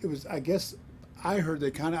 and it was, I guess, I heard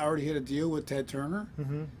they kind of already had a deal with Ted Turner,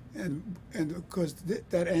 and because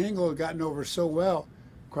that angle had gotten over so well,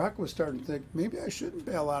 Crockett was starting to think maybe I shouldn't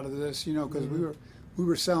bail out of this, because we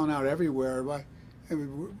were selling out everywhere.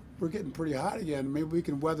 And we're getting pretty hot again. Maybe we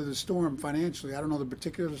can weather the storm financially. I don't know the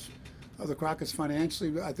particulars of the Crockett's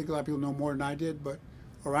financially. I think a lot of people know more than I did,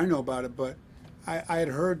 or I know about it. But I had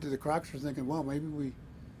heard that the Crockett's were thinking, well, maybe we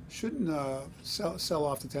shouldn't sell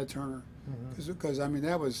off to Ted Turner, because I mean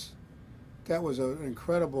that was an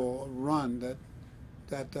incredible run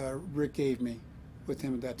that Rick gave me with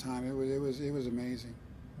him at that time. It was amazing.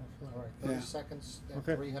 All right, 30 seconds at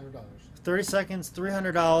 $300. 30 seconds,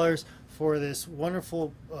 $300 for this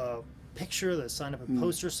wonderful picture that's signed up in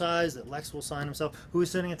poster size that Lex will sign himself. Who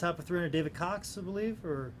is sitting on top of 300? David Cox, I believe,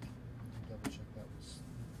 or double check that was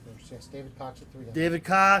first. Yes, David Cox at 300. David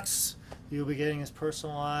Cox. You'll be getting his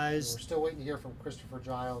personalized. We're still waiting to hear from Christopher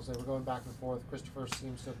Giles. They were going back and forth. Christopher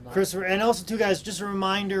seems to have not. Christopher, and also too, guys, just a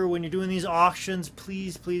reminder: when you're doing these auctions,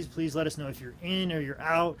 please let us know if you're in or you're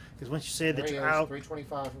out. Because once you say that you're out,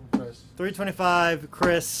 325 from Chris. 325,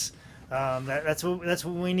 Chris. That's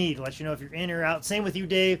what we need. Let you know if you're in or out. Same with you,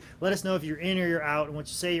 Dave. Let us know if you're in or you're out. And once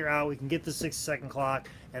you say you're out, we can get the 60-second clock,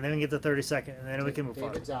 and then we can get the 30-second, and then we can move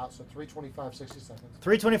forward. David's out, so 325, 60 seconds.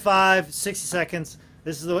 325, 60 seconds.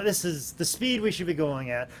 This is the speed we should be going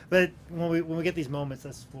at. But when we get these moments,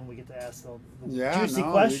 that's when we get to ask the juicy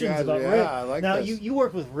questions about Rick. I like now this. you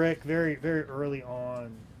worked with Rick very, very early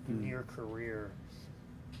on in your career.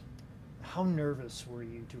 How nervous were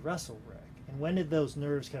you to wrestle Rick? And when did those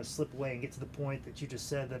nerves kind of slip away and get to the point that you just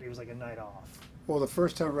said that it was like a night off? Well, the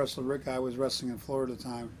first time I wrestled Rick, I was wrestling in Florida at the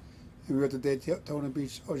time, and we were at the Daytona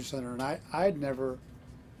Beach Ocean Center, and I'd never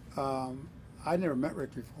met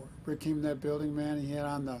Rick before. Rick came in that building, man. He had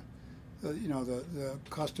on the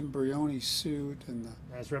custom Brioni suit and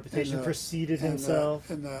his reputation preceded himself,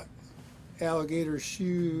 and the alligator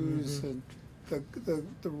shoes and the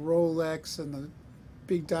Rolex and the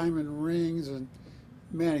big diamond rings, and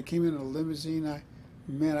man, he came in a limousine. I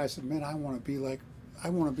said, man, I want to be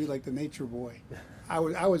like the Nature Boy. I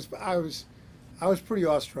was pretty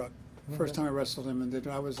awestruck the first time I wrestled him, and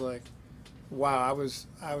I was like, wow. I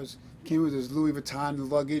was came with his Louis Vuitton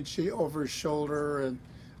luggage over his shoulder, and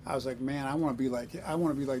I was like, man, I want to be like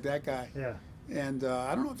that guy. Yeah. And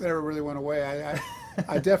I don't know if that ever really went away.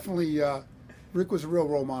 I definitely Rick was a real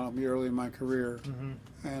role model to me early in my career,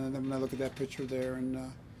 and then when I look at that picture there,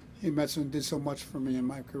 and he did so much for me in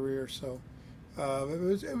my career, so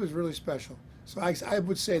it was really special. So I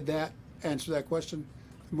would say that answer that question.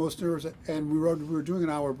 The most nervous, and we were doing an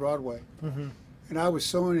hour Broadway, and I was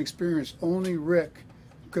so inexperienced. Only Rick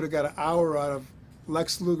could have got an hour out of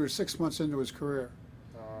Lex Luger 6 months into his career.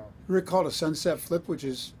 Rick called a sunset flip, which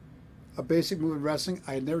is a basic move in wrestling.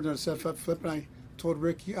 I had never done a sunset flip, and I told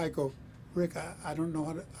Rick, I go, Rick, I don't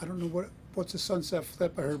know what's a sunset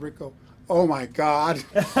flip. I heard Rick go, oh my God!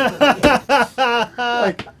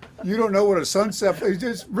 Like, you don't know what a sunset flip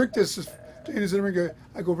is. Rick just in his ring.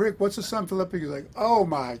 I go, Rick, what's a sunset flip? He's like, oh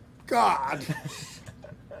my God!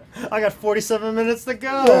 I got 47 minutes to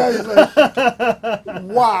go. Yeah, he's like,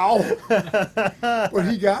 wow. But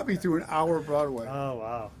he got me through an hour of Broadway. Oh,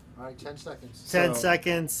 wow. All right, 10 seconds. 10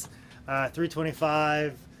 seconds.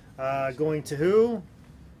 325. Going to who?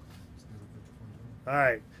 All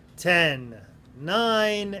right. 10,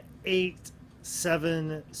 9, 8,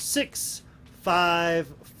 7, 6, 5,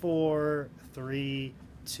 4, 3,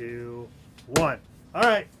 2, 1. All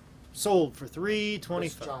right. Sold for $325.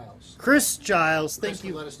 Chris Giles. Chris Giles, thank Chris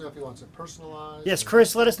you. can let us know if he wants it personalized. Yes,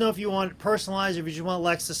 Chris, let us know if you want it personalized. If you just want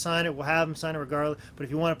Lex to sign it, we'll have him sign it regardless. But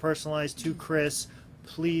if you want it personalized to Chris,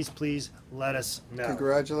 please let us know.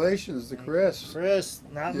 Congratulations to Chris. Chris,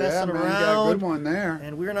 not Yeah, messing man, around. you got a good one there.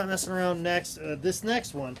 And we're not messing around next. This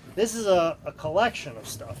next one, this is a collection of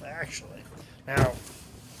stuff, actually. Now,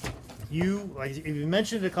 you, like you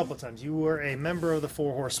mentioned it a couple of times, you were a member of the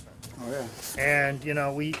Four Horsemen. Oh, yeah. And, you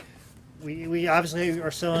know, we obviously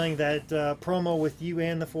are selling that promo with you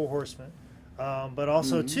and the Four Horsemen. But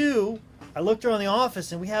also, too, I looked around the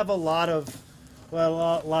office, and we have a lot of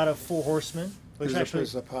Four Horsemen. Which actually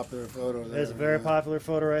is a popular photo there. there's a very popular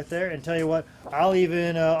photo right there. And tell you what, I'll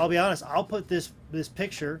be honest, I'll put this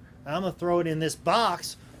picture, and I'm going to throw it in this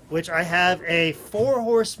box, which I have a Four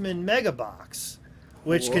Horsemen mega box,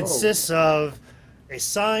 which Whoa. consists of a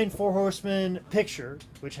signed Four Horsemen picture,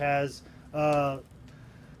 which has originals.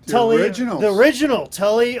 the original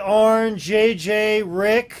Tully, Arn, JJ,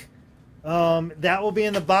 Rick. That will be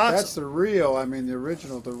in the box. That's the real, I mean, the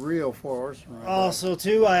original, the real Four Horsemen. Right Also,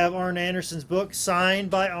 too, I have Arn Anderson's book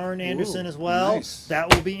signed by Arn Anderson as well. Nice.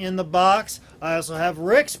 That will be in the box. I also have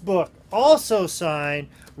Rick's book, also signed,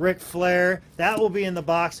 Ric Flair. That will be in the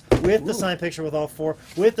box with the signed picture with all four,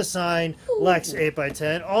 with the signed Lex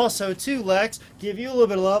 8x10. Also, too, Lex, give you a little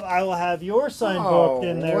bit of love. I will have your signed book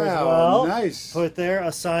in there as well. Nice. Put there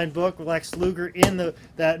a signed book with Lex Luger in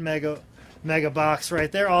that mega box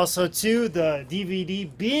right there. Also, too, the DVD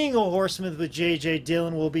Being a Horseman with J.J.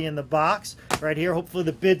 Dillon will be in the box right here. Hopefully,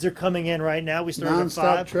 the bids are coming in right now. We started at 5.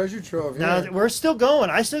 Non-stop treasure trove. Now, Here. we're still going.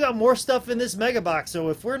 I still got more stuff in this mega box. So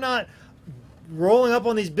if we're not rolling up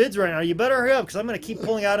on these bids right now, you better hurry up because I'm going to keep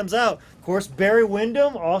pulling items out. Of course, Barry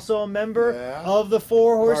Windham, also a member of the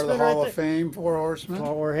Four Horsemen. Part of the Hall right of Fame, Four Horsemen.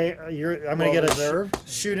 I'm going to get a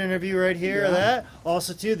shoot interview right here of that.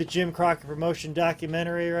 Also, too, the Jim Crockett Promotion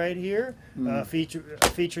documentary right here,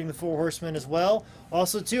 featuring the Four Horsemen as well.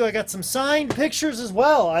 Also, too, I got some signed pictures as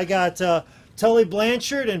well. I got Tully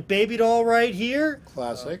Blanchard and Baby Doll right here.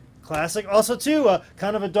 Classic. Classic. Also, too,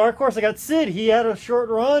 kind of a dark horse. I got Sid. He had a short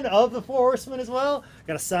run of the Four Horsemen as well.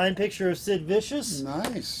 Got a signed picture of Sid Vicious.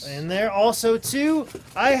 Nice. In there. Also, too,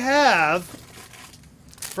 I have,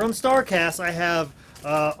 from StarCast, I have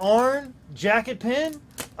Arn jacket pin.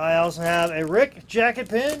 I also have a Rick jacket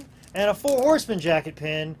pin and a Four Horsemen jacket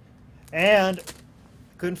pin. And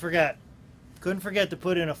couldn't forget to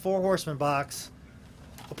put in a Four Horsemen box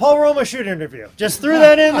a Paul Roma shoot interview. Just threw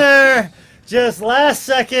that in there. Just last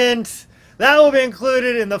second. That will be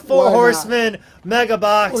included in the Four Horsemen mega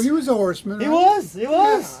box. Well, he was a horseman, right? He was. Yeah,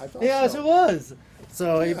 I thought Yes, so. it was.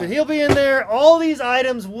 So, but he'll be in there. All these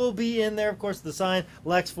items will be in there. Of course, the signed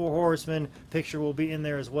Lex Four Horsemen picture will be in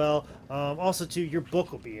there as well. Also, too, your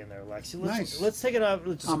book will be in there, Lex. Let's take it out.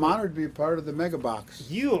 I'm honored to be a part of the mega box.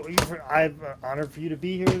 I'm honored for you to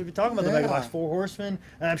be here to be talking about the mega box, Yeah. Four Horsemen,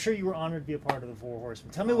 and I'm sure you were honored to be a part of the Four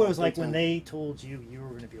Horsemen. Tell me what it was like when they told you you were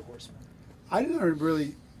going to be a horseman. I didn't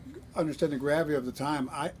really understand the gravity of the time.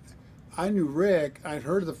 I knew Rick. I'd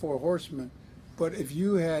heard of the Four Horsemen, but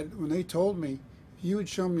when they told me, if you had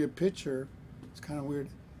shown me a picture, it's kind of weird,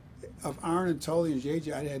 of Arn and Tully and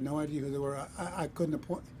JJ, I had no idea who they were. I couldn't have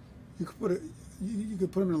put. You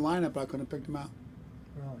could put them in a lineup, but I couldn't have picked them out.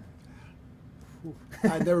 Really?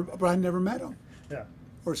 I'd never met them. Yeah.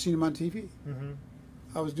 Or seen them on TV. Mm-hmm.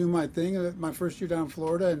 I was doing my thing my first year down in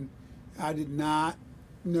Florida, and I did not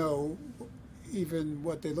know even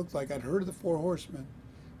what they looked like. I'd heard of the Four Horsemen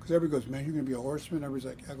because everybody goes, "Man, you're going to be a horseman." Everybody's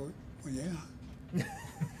like, "I go, well, yeah."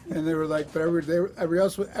 And they were like, but everybody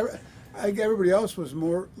else was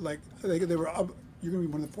more like they were. You're going to be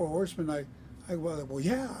one of the Four Horsemen. I well,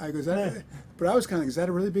 yeah. I goes, but I was kind of, is that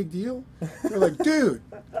a really big deal? They're like, dude,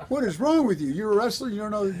 what is wrong with you? You're a wrestler. You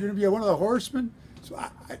don't know you're going to be one of the horsemen. So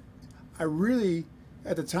I really,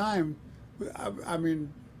 at the time, I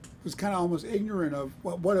mean, was kind of almost ignorant of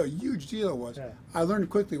what a huge deal it was. Yeah. I learned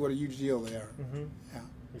quickly what a huge deal they are. Mm-hmm. Yeah.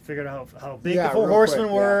 You figured out how big the Four Horsemen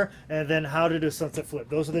were, and then how to do sunset flip.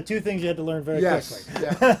 Those are the two things you had to learn very quickly.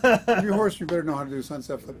 Yeah. If you're a horseman, you better know how to do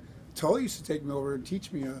sunset flip. Tully used to take me over and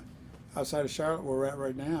teach me outside of Charlotte, where we're at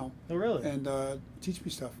right now. Oh, really? And teach me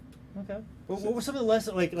stuff. Okay. What were some of the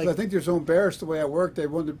lessons like? 'Cause I think they're so embarrassed the way I work, they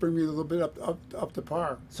wanted to bring me a little bit up to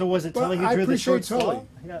par. So was it But Tully who I drew the short appreciate Tully. straw?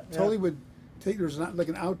 Yeah, yeah. Tully would take, there's not like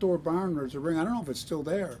an outdoor barn, there's a ring. I don't know if it's still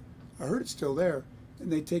there. I heard it's still there.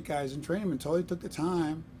 And they take guys and train them. And Tully took the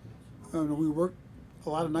time. We worked a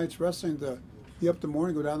lot of nights wrestling to be up the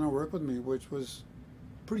morning, go down there and work with me, which was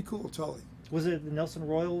pretty cool, Tully. Was it the Nelson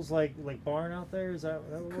Royals like barn out there? Is that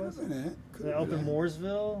what it Could was? have been it. Up in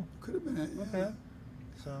Mooresville. Could have been it. Yeah. Okay.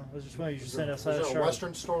 So I was just wondering, you just sent Is outside there of a Charlotte.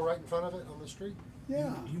 Western store right in front of it on the street?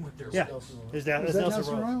 Yeah. You went there. Yeah. Nelson Royals. Is that Was that's that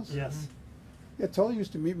Nelson Nelson Royals? Royals? Yes. Yeah, Tully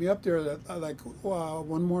used to meet me up there like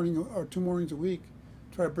one morning or 2 mornings a week,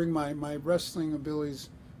 try to bring my wrestling abilities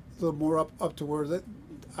a little more up to where that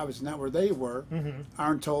I was not where they were,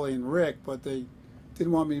 Aaron, Tully, and Rick, but they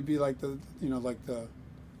didn't want me to be like the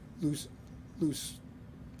loose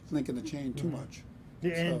link in the chain too much.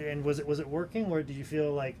 And was it working, or did you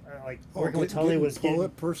feel like working with Getting Tully was pull getting?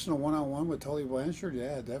 it personal one-on-one with Tully Blanchard?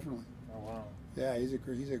 Yeah, definitely. Oh wow. Yeah, he's a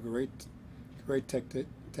great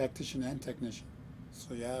tactician and technician.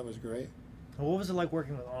 So yeah, it was great. And what was it like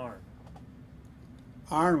working with Arn?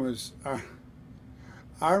 Arn was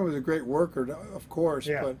a great worker, of course,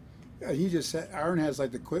 Yeah. but he just said Arn has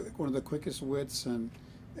like one of the quickest wits and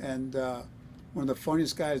one of the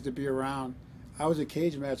funniest guys to be around. I was at a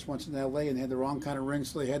cage match once in L.A. and they had the wrong kind of ring,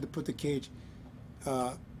 so they had to put the cage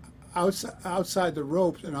outside the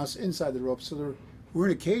ropes and us inside the ropes. So we're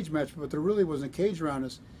in a cage match, but there really wasn't a cage around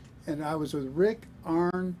us. And I was with Rick,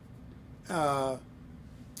 Arn,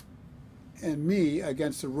 and me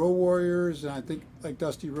against the Road Warriors, and I think like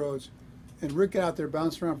Dusty Rhodes. And Rick got out there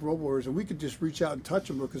bouncing around for Road Warriors, and we could just reach out and touch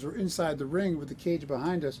them because we're inside the ring with the cage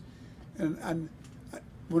behind us. And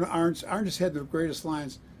when Arn just had the greatest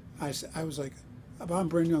lines, I was like, I'm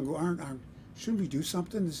Brandon Young. Go, Arn, shouldn't we do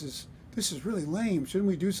something? This is really lame. Shouldn't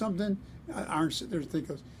we do something? Arn sitting there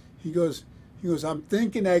thinking, he goes, I'm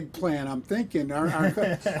thinking eggplant. I'm thinking.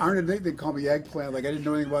 Arn they call me eggplant, like I didn't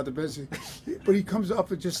know anything about the business. But he comes up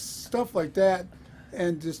with just stuff like that,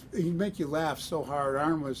 and just he'd make you laugh so hard.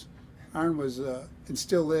 Arn was, and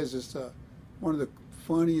still is, just one of the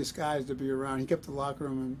funniest guys to be around. He kept the locker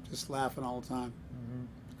room and just laughing all the time.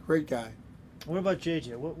 Great guy. What about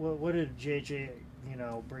JJ? What did JJ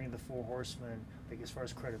bring the Four Horsemen like as far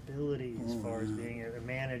as credibility, as far as being a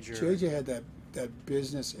manager? JJ had that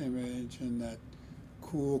business image and that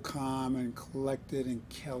cool, calm, and collected and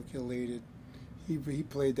calculated. He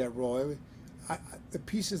played that role. The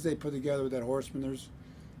pieces they put together with that Horseman,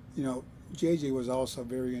 JJ was also a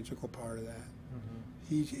very integral part of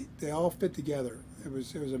that. They all fit together. It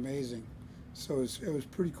was amazing. So it was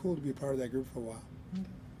pretty cool to be a part of that group for a while.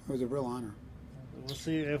 It was a real honor. We'll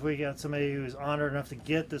see if we got somebody who's honored enough to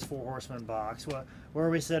get this Four Horsemen box. Where are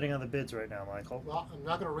we setting on the bids right now, Michael? Well, I'm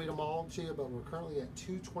not going to read them all to you, but we're currently at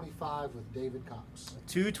 $225 with David Cox.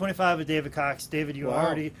 $225 with David Cox. David, you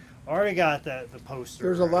Wow. already got the poster.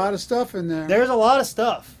 There's a lot of stuff in there. There's a lot of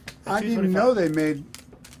stuff. I didn't even know they made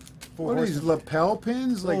Four what are these Horsemen. lapel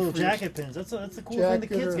pins, like Little for jacket pins. That's the cool thing the jacket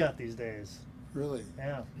kids or- got these days. Really,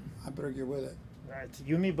 Yeah. I better get with it. Right,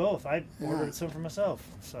 you and me both. I Yeah. ordered some for myself.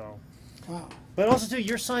 So, Wow. but also too,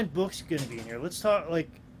 your signed book's going to be in here. Let's talk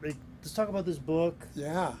let's talk about this book.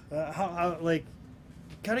 Yeah. How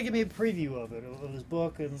kind of give me a preview of this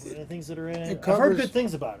book and things that are in it. I've heard covers- good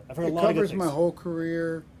things about it. I've heard a It lot of good covers things. my whole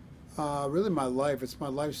career, really my life. It's my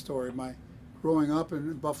life story. My growing up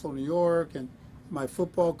in Buffalo, New York, and my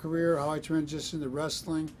football career, how I transitioned to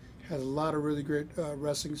wrestling. Has a lot of really great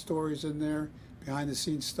wrestling stories in there, behind the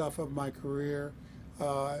scenes stuff of my career.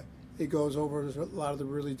 It goes over a lot of the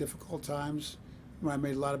really difficult times when I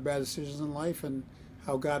made a lot of bad decisions in life and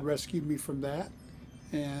how God rescued me from that,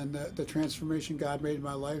 and the transformation God made in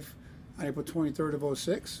my life on April 23rd of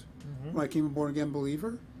 06 when I became a born-again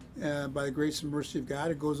believer. By the grace and mercy of God,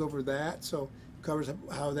 it goes over that. So it covers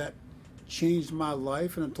how that changed my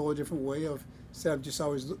life in a totally different way. Instead of just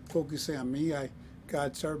always focusing on me,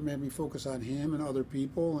 God started making me focus on Him and other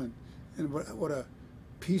people, and what a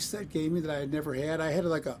peace that gave me that I had never had. I had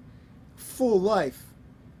like a full life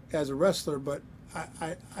as a wrestler, but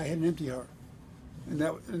I had an empty heart,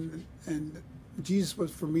 and Jesus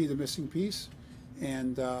was for me the missing piece,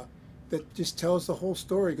 and that just tells the whole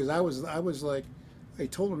story, because I was like a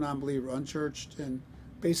total non-believer, unchurched, and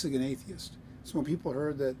basically an atheist. So when people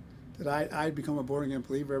heard that I'd become a born again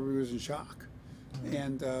believer, everybody was in shock.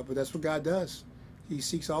 And but that's what God does. He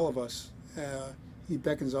seeks all of us. He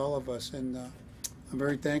beckons all of us, and I'm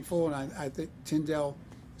very thankful. And I think Tyndale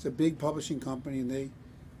is a big publishing company, and they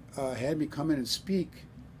had me come in and speak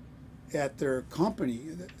at their company.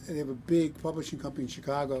 They have a big publishing company in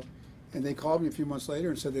Chicago, and they called me a few months later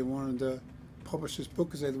and said they wanted to publish this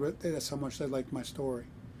book because that's how much they liked my story.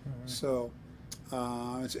 So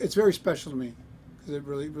it's very special to me because it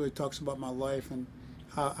really talks about my life and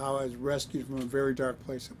how I was rescued from a very dark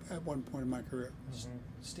place at one point in my career.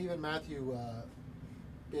 Steve and Matthew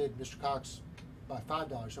bid Mr. Cox by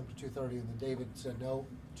 $5, up to $230, and then David said no,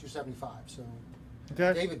 $275. So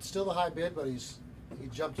David's still the high bid, but he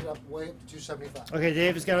jumped it up way up to $275. Okay,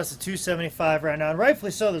 David's got us at $275 right now, and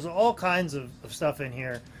rightfully so. There's all kinds of stuff in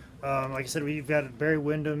here. Like I said, we've got a Barry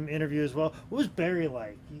Windham interview as well. What was Barry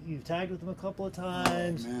like? You tagged with him a couple of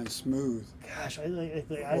times. Oh, man, smooth. Gosh, I think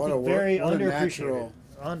very underappreciated.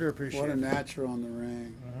 Underappreciated. What a natural in the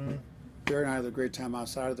ring. Barry and I had a great time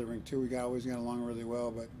outside of the ring too. We always got along really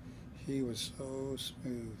well, but he was so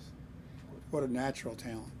smooth. What a natural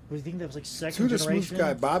talent. Do you think that was like second Two of the generation? smooth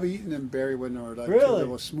guy, Bobby Eaton and Barry Windham are like Really?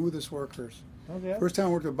 the smoothest workers. Okay. First time I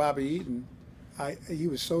worked with Bobby Eaton, he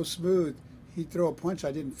was so smooth. He'd throw a punch,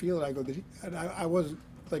 I didn't feel it. I go, I wasn't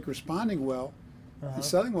like responding well and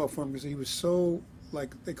selling well for him because he was so,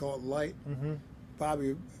 like they call it, light.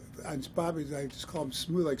 Bobby, I just call him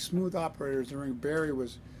smooth, like smooth operators in the ring. Barry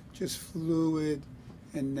was just fluid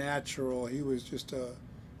and natural. He was just a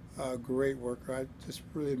great worker. I just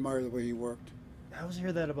really admire the way he worked. I always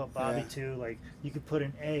hear that about Bobby too. Like you could put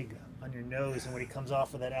an egg on your nose, and when he comes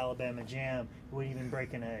off with that Alabama jam, it wouldn't even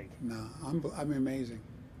break an egg. No, I'm amazing.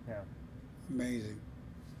 Yeah. Amazing.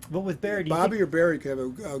 But with Barry, Bobby or Barry could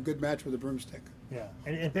have a good match with a broomstick. Yeah,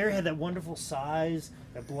 and Barry had that wonderful size,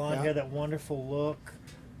 that blonde hair, that wonderful look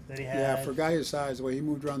that he had. Yeah, for a guy his size, the way he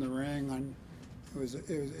moved around the ring, he was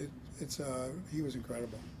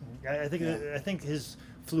incredible. I think his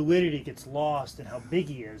fluidity gets lost in how big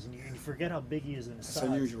he is, and you forget how big he is in his size.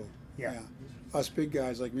 It's unusual. Yeah. Us big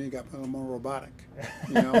guys like me got a little more robotic.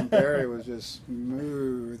 And Barry was just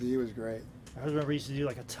smooth. He was great. I remember he used to do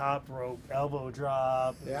like a top rope elbow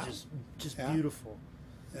drop. Just beautiful.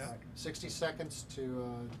 Yeah. 60 seconds to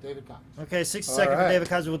David Cox. Okay, 60 seconds for David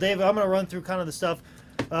Cox. Well, David, I'm going to run through kind of the stuff.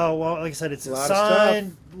 Well, like I said, it's a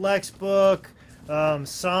signed Lex book,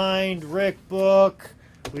 signed Rick book.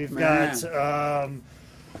 We've got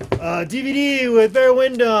DVD with Barry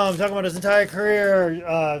Windham talking about his entire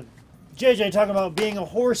career. JJ talking about being a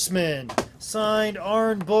horseman. Signed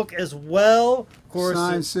Arn book as well. Of course,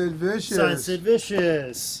 signed Sid Vicious. Signed Sid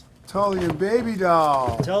Vicious. Tully and Baby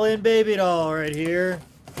Doll. Tully and Baby Doll right here.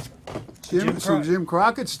 Some Jim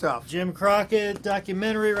Crockett stuff. Jim Crockett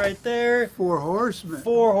documentary right there. Four Horsemen.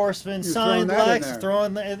 Four Horsemen. Signed Lex. You're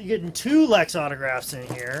getting 2 Lex autographs in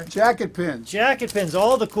here. Jacket pins. Jacket pins.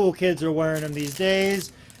 All the cool kids are wearing them these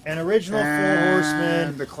days. An original Four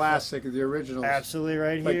Horsemen. The classic, the originals. Absolutely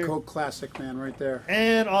right here. Like Coke Classic, man, right there.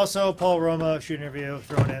 And also Paul Roma shoot interview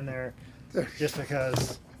thrown in there just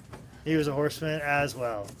because he was a horseman as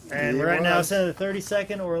well. And we're right now sitting at 30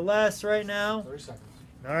 seconds or less right now. 30 seconds.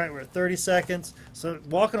 All right, we're at 30 seconds. So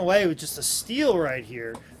walking away with just a steal right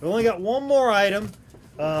here. We only got one more item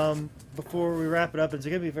before we wrap it up. It's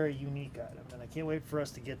going to be a very unique item. Can't wait for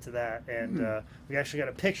us to get to that, and we actually got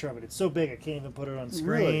a picture of it. It's so big I can't even put it on the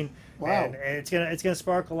screen. Really? Wow! And it's gonna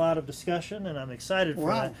spark a lot of discussion, and I'm excited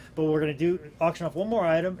for that. But we're gonna auction off one more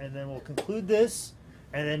item, and then we'll conclude this,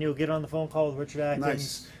 and then you'll get on the phone call with Richard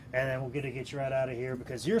Atkins, and then we'll get you right out of here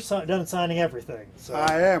because you're done signing everything. So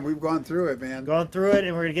I am. We've gone through it, man. Gone through it,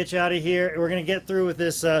 and we're gonna get you out of here. We're gonna get through with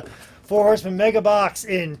this Four Horsemen Mega Box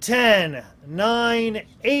in 10, 9,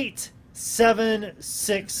 8, 7,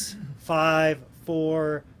 6, 5,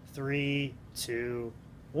 4, 3, 2,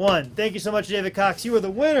 1. Thank you so much, David Cox. You are the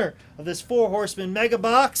winner of this Four Horsemen Mega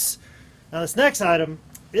Box. Now, this next item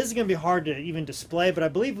is going to be hard to even display, but I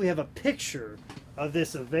believe we have a picture of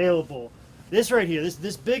this available. This right here,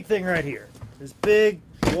 this big thing right here, this big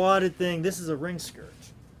wadded thing. This is a ring skirt,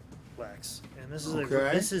 Lex, and this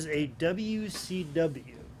is a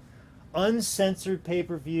WCW uncensored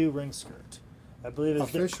pay-per-view ring skirt. I believe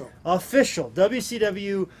it's official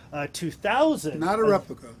WCW 2000. Not a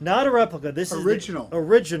replica. Not a replica. This is original.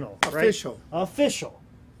 Original. Official. Right? Official.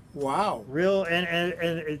 Wow. Real, and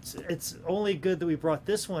it's only good that we brought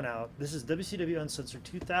this one out. This is WCW Uncensored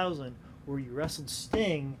 2000, where you wrestled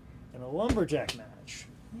Sting in a lumberjack match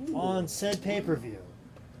on said pay-per-view.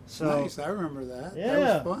 So nice. I remember that. Yeah.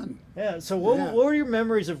 That was fun. Yeah. So what were your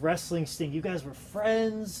memories of wrestling Sting? You guys were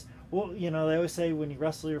friends. Well, they always say when you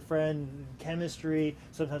wrestle your friend, chemistry,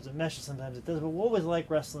 sometimes it meshes, sometimes it doesn't. But what was it like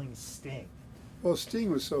wrestling Sting? Well, Sting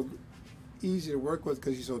was so easy to work with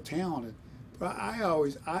because he's so talented. But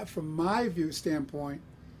from my standpoint,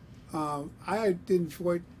 I didn't feel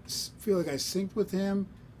like I synced with him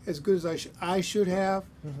as good as I should have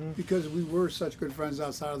because we were such good friends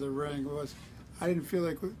outside of the ring. I didn't feel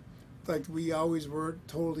like like we always were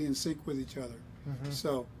totally in sync with each other. Mm-hmm.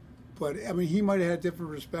 So, but I mean, he might have had a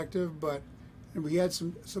different perspective, but and we had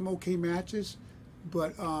some okay matches,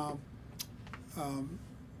 but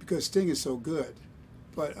because Sting is so good,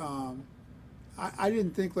 but I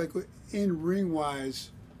didn't think like in ring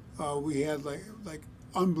wise we had like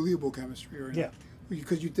unbelievable chemistry or anything. Yeah.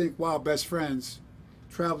 Because you think, wow, best friends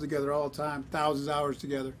travel together all the time, thousands of hours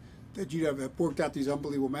together, that you'd have worked out these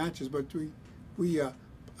unbelievable matches. But we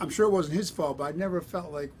I'm sure it wasn't his fault, but I never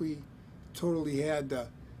felt like we totally had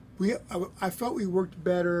I felt we worked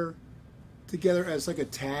better together as like a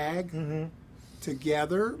tag Mm-hmm.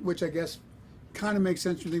 together, which I guess kind of makes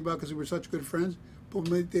sense when you think about because we were such good friends. But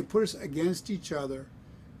when they put us against each other,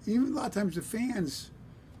 even a lot of times the fans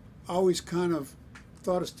always kind of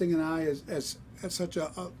thought of Sting and I as such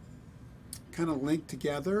a kind of linked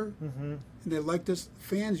together. Mm-hmm. And they liked us.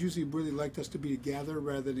 Fans usually really liked us to be together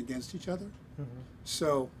rather than against each other. Mm-hmm.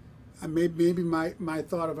 So maybe my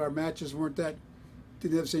thought of our matches didn't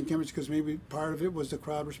have the same chemistry because maybe part of it was the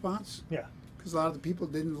crowd response. Yeah. Because a lot of the people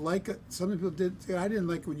didn't like it. Some people did. I didn't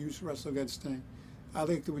like it when you used to wrestle against Sting. I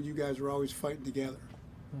liked it when you guys were always fighting together.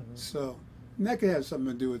 Mm-hmm. So and that could have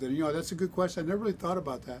something to do with it. You know, that's a good question. I never really thought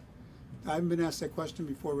about that. I haven't been asked that question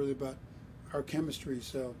before, really, about our chemistry.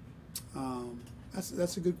 So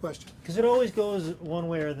that's a good question. Because it always goes one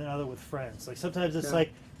way or the other with friends. Like sometimes it's Yeah.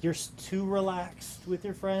 like you're too relaxed with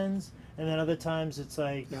your friends, and then other times it's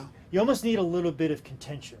like Yeah. you almost need a little bit of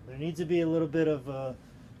contention. There needs to be a little bit of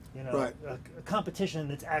Right. a competition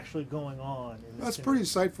that's actually going on. That's pretty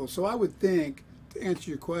insightful. So I would think, to answer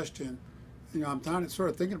your question, you know, I'm sort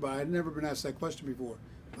of thinking about it. I'd never been asked that question before.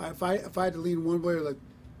 If I had to lean one way, like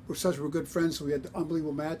we're good friends, so we had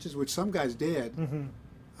unbelievable matches, which some guys did. Mm-hmm.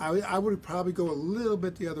 I would probably go a little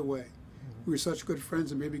bit the other way. Mm-hmm. We were such good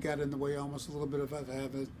friends, and maybe got in the way almost a little bit of us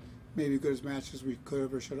having maybe good as matches as we could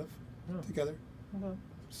have or should have together. Okay.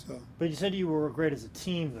 So. But you said you were great as a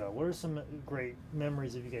team, though. What are some great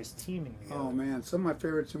memories of you guys teaming together? Oh man, some of my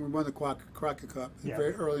favorites. And we won the Crockett Cup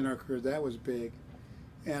very early in our career. That was big.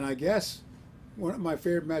 And I guess one of my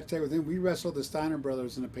favorite match tag with him, we wrestled the Steiner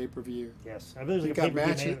brothers in a pay-per-view. Yes, I believe it was We like a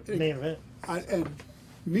got pay-per-view main event. And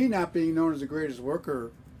me not being known as the greatest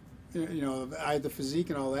worker, you know, I had the physique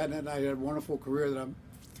and all that, and I had a wonderful career that I'm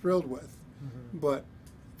thrilled with. Mm-hmm. But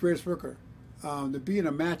greatest worker, to be in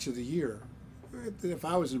a match of the year, if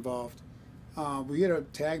I was involved, we had a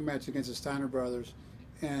tag match against the Steiner brothers,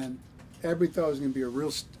 and everybody thought it was going to be a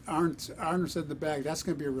real. Arn said in the back, "That's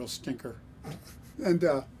going to be a real stinker,"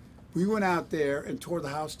 and we went out there and tore the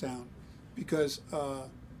house down because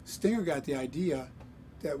Stinger got the idea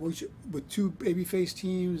that we should, with two babyface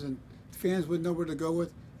teams and fans wouldn't know where to go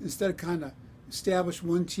with, instead of kind of establish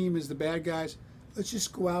one team as the bad guys, let's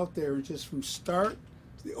just go out there and just from start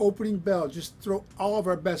to the opening bell, just throw all of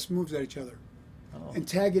our best moves at each other and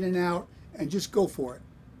tag it in and out and just go for it.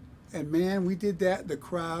 And man, we did that. The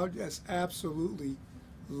crowd just absolutely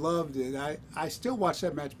loved it. I still watch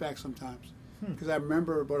that match back sometimes because I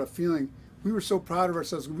remember about a feeling. We were so proud of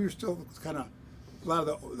ourselves. We were still kind of, a lot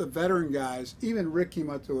of the veteran guys, even Rick came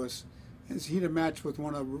up to us and he had a match with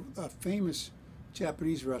a famous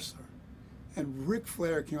Japanese wrestler. And Ric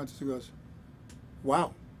Flair came up to us and goes,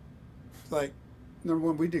 wow. Like, number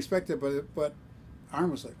one, we didn't expect it, but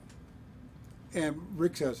Arn was like, and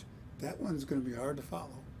Rick says, that one's going to be hard to follow.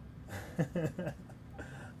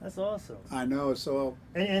 That's awesome. I know. So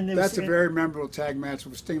And that's a very memorable tag match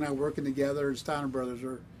with Sting and I working together, and Steiner Brothers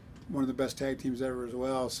are one of the best tag teams ever as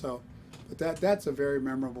well. So, but that's a very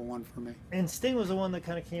memorable one for me. And Sting was the one that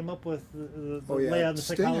kind of came up with the Oh yeah, layout and the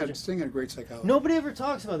psychology. Sting had great psychology. Nobody ever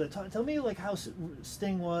talks about that. Tell me like how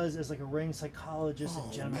Sting was as like a ring psychologist in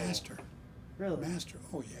Oh, general. master. Really? Master.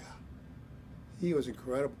 Oh yeah, he was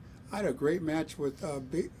incredible. I had a great match with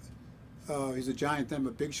he's a giant then,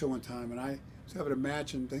 but Big Show one time, and I was having a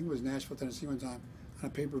match, and I think it was Nashville, Tennessee one time on a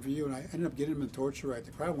pay-per-view, and I ended up getting him in the torture rack.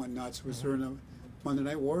 The crowd went nuts. It was during the Monday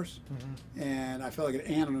Night Wars, and I felt like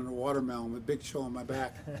an ant on a watermelon with Big Show on my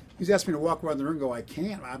back. He's asked me to walk around the ring and go, I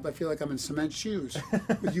can't. I feel like I'm in cement shoes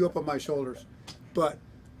with you up on my shoulders. But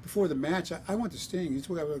before the match, I went to Sting. He's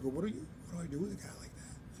the guy. I go, what do I do with a guy like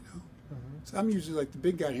that? You know. So I'm usually like the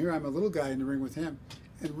big guy. Here I'm a little guy in the ring with him,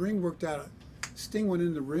 and Ring worked out. Sting went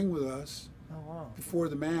in the ring with us before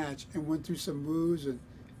the match and went through some moves, and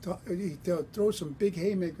he throws some big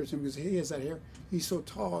haymakers at him because he has that hair. He's so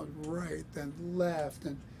tall, and right, then left,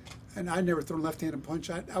 and I never thrown left-handed punch.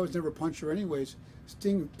 I was never a puncher anyways.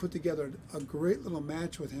 Sting put together a great little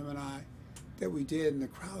match with him and I that we did, and the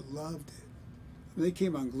crowd loved it. I mean, they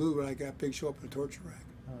came unglued when I got Big Show up in the torture rack.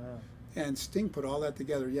 And Sting put all that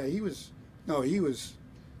together. Yeah,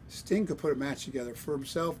 Sting could put a match together for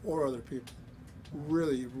himself or other people.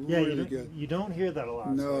 Really, Yeah, really good. You don't hear that a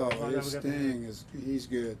lot. No, so his Sting he's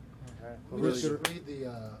good. Okay. We'll Really just read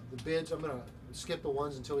the bids. I'm going to skip the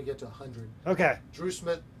ones until we get to 100. Okay. Drew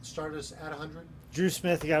Smith started us at 100. Drew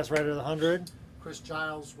Smith, you got us right at 100. Chris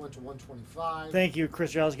Giles went to 125. Thank you,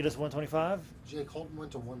 Chris Giles. Get us 125. Jake Holton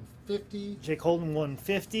went to 150. Jake Holden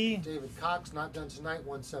 150. David Cox, not done tonight,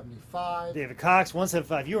 175. David Cox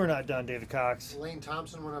 175. You were not done, David Cox. Lane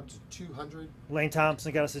Thompson went up to 200. Lane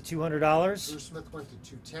Thompson got us at $200. Drew Smith went to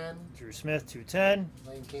 210. Drew Smith 210.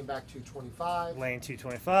 Lane came back 225. Lane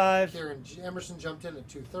 225. Kieran Emerson jumped in at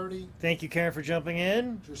 230. Thank you, Karen, for jumping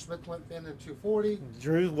in. Drew Smith went in at 240.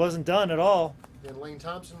 Drew wasn't done at all. Then Lane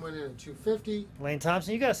Thompson went in at 250. Lane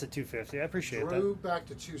Thompson, you got us at 250. I appreciate Drew back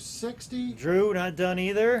to 260. that. Drew not done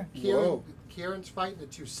either. Whoa. Kieran's fighting at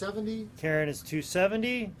 270. Karen is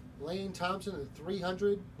 270. Lane Thompson at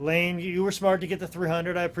 300. Lane, you were smart to get the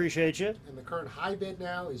 300. I appreciate you. And the current high bid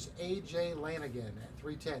now is AJ Lanigan at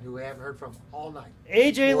 310, who we haven't heard from all night.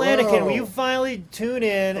 AJ Whoa. Lanigan, will you finally tune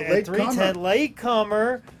in A at late 310? comer. Late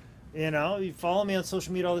comer. You know, you follow me on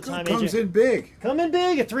social media all the time. Comes AJ. in big. Coming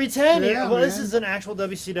big at 310. Yeah, Well, this man. is an actual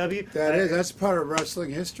WCW. That's part of wrestling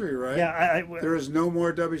history, right? Yeah, There is no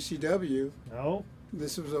more WCW. no.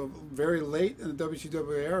 This was a very late in the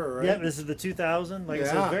WCW era, right? Yeah, this is the 2000. Like I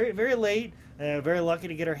Yeah. said, very, very late. Very lucky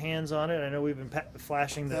to get our hands on it. I know we've been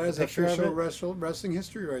flashing the That is picture of official it. wrestling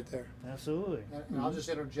history right there. Absolutely. And I'll just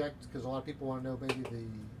interject because a lot of people want to know maybe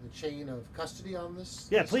the chain of custody on this.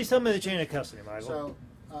 Yeah, please tell me the chain of custody, Michael. So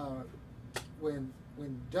when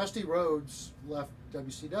Dusty Rhodes left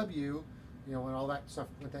WCW, you know, when all that stuff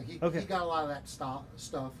went down, he got a lot of that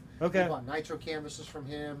stuff. Okay. We bought Nitro canvases from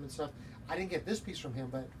him and stuff. I didn't get this piece from him,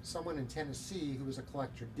 but someone in Tennessee who was a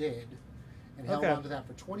collector did, and held on to that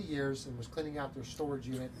for 20 years and was cleaning out their storage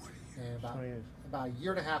unit. And about a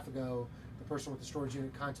year and a half ago, the person with the storage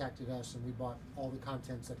unit contacted us, and we bought all the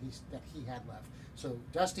contents that he had left. So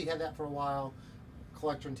Dusty had that for a while.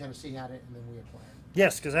 Collector in Tennessee had it, and then we acquired.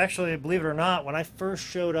 Yes, because actually, believe it or not, when I first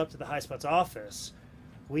showed up to the Highspots office,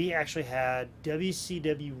 we actually had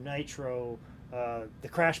WCW Nitro, the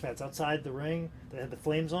crash pads outside the ring that had the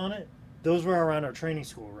flames on it. Those were around our training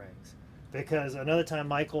school rings. Because another time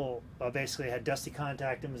Michael basically had Dusty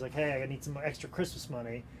contact him, was like, hey, I need some extra Christmas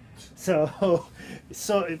money. So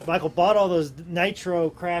Michael bought all those Nitro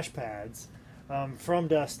crash pads from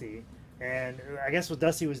Dusty. And I guess what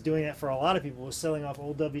Dusty was doing that for a lot of people was selling off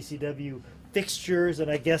old WCW fixtures,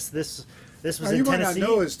 and I guess this was in you might Tennessee. not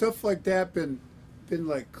know, has stuff like that been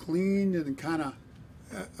like cleaned and kind of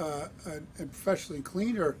and professionally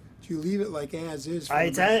cleaned, or do you leave it like as is?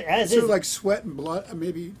 It's as sort is. of like sweat and blood,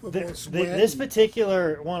 maybe sweat. This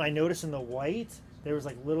particular one, I noticed in the white, there was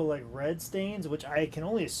like little like red stains, which I can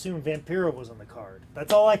only assume Vampiro was on the card.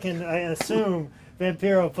 That's all I assume.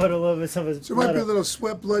 Vampiro put a little bit of his So there might blood be a up. little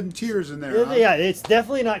sweat, blood, and tears in there. Huh? Yeah, it's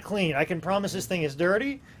definitely not clean. I can promise this thing is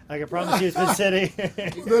dirty. I can promise you it's been sitting.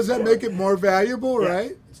 Does that make it more valuable, Yeah.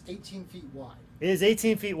 right? It's 18 feet wide. It is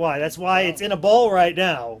 18 feet wide. That's why it's in a bowl right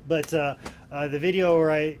now. But the video,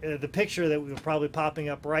 the picture that we're probably popping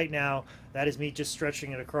up right now, that is me just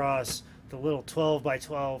stretching it across the little 12 by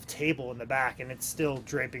 12 table in the back, and it's still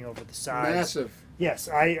draping over the sides. Massive. Yes,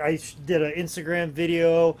 I did an Instagram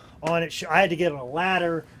video on it. I had to get on a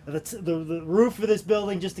ladder, the roof of this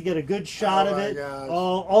building, just to get a good shot Oh of my it. gosh.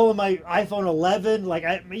 All of my iPhone 11,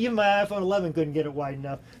 even my iPhone 11 couldn't get it wide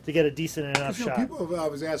enough to get a decent enough You know, shot. people have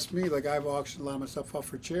always asked me, like I've auctioned a lot of my stuff off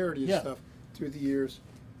for charity and Yeah. stuff through the years,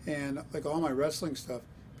 and like all my wrestling stuff.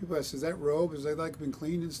 People ask, "Is that robe? Is that like been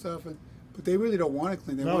cleaned and stuff?" But they really don't want it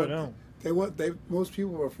cleaned. Most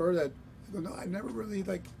people prefer that. They go, no, I never really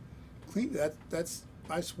like cleaned that. That's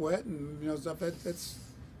I sweat and stuff. That's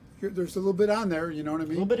there's a little bit on there. You know what I A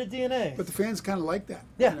mean? little bit of DNA. But the fans kind of like that.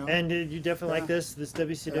 Yeah, you know? and you definitely like Yeah. this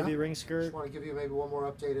WCW Yeah. ring Just skirt. want to give you maybe one more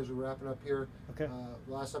update as we're wrapping up here. Okay.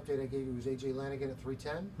 Last update I gave you was AJ Lanigan at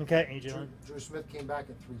 310. Okay, AJ. Drew Smith came back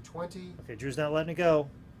at 320. Okay, Drew's not letting it go.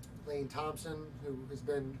 Lane Thompson, who has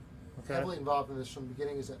been Okay. heavily involved in this from the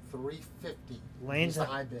beginning, is at 350. Lane's He's the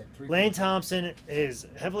high bid. 350. Lane Thompson is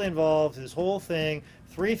heavily involved in this whole thing.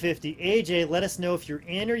 350. AJ, let us know if you're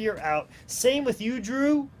in or you're out. Same with you,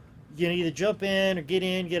 Drew. You can either jump in or get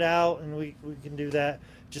in, get out, and we can do that.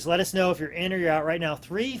 Just let us know if you're in or you're out right now.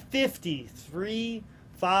 350.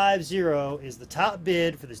 $350 is the top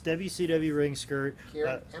bid for this WCW ring skirt.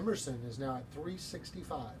 Kieran Emerson is now at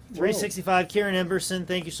 $365. $365. Kieran Emerson,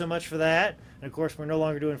 thank you so much for that. And of course, we're no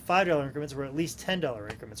longer doing $5 increments. We're at least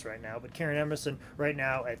 $10 increments right now. But Kieran Emerson right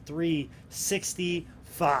now at $365.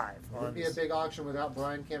 It would be a big auction without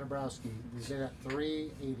Brian Kanabrowski. He's in at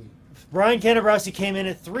 $380. Brian Kanabrowski came in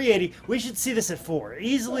at $380. We should see this at $4.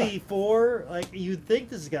 Easily $4. Like, you'd think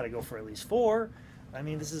this has got to go for at least $4. I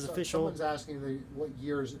mean, this is official. Someone's asking what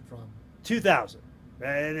year is it from? 2000.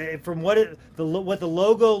 From what the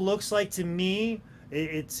logo looks like to me,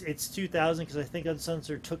 it's 2000 because I think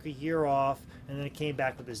Uncensored took a year off and then it came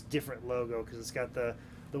back with this different logo because it's got the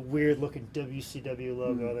weird looking WCW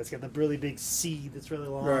logo that's got the really big C that's really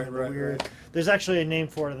long and weird. There's actually a name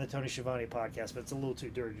for it in the Tony Schiavone podcast, but it's a little too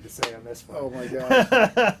dirty to say on this one. Oh my gosh.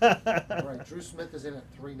 All right, Drew Smith is in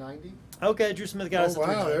at $390. Okay, Drew Smith got us at $390.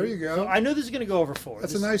 Wow, there you go. So I know this is going to go over $4.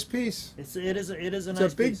 That's a nice piece. It is a nice piece.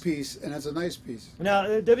 It's a big piece, and it's a nice piece. Now,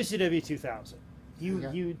 WCW 2000.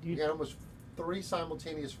 You got almost 3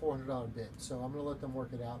 simultaneous $400 bids, so I'm going to let them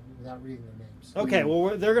work it out without reading their names. Okay,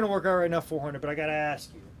 well, they're going to work out right now $400, but I got to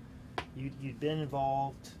ask you, you'd been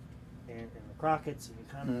involved in the Crockett's, and you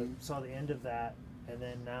kind of saw the end of that, and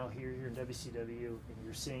then now here you're in WCW, and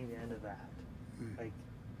you're seeing the end of that. Like,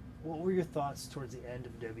 what were your thoughts towards the end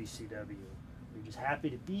of WCW? Were you just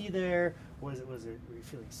happy to be there? Were you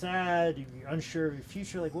feeling sad? Were you unsure of your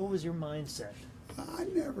future? Like, what was your mindset? I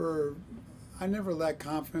never lacked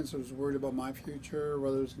confidence. I was worried about my future,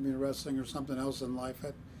 whether it was going to be wrestling or something else in life.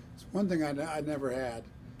 It's one thing I never had.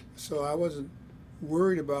 So I wasn't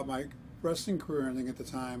worried about my wrestling career or anything at the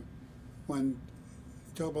time when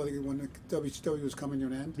the WCW was coming to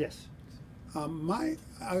an end. Yes.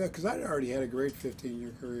 Because I already had a great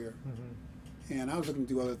 15-year career. And I was looking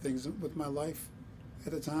to do other things with my life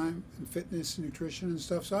at the time, and fitness and nutrition and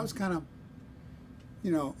stuff. So I was kind of,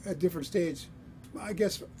 at a different stage. I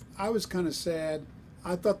guess I was kind of sad.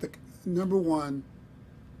 I thought I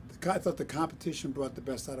thought the competition brought the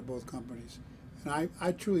best out of both companies. And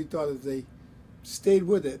I truly thought if they stayed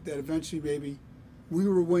with it, that eventually maybe we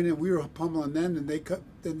were winning, we were pummeling them, and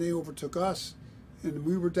they overtook us, and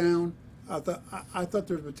we were down. I thought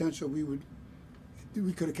there was potential we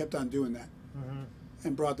could have kept on doing that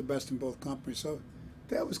and brought the best in both companies. So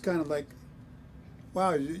that was kind of like,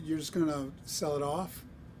 wow, you're just going to sell it off?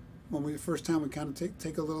 When the first time we kind of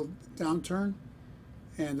take a little downturn,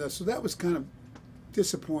 and so that was kind of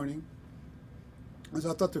disappointing, because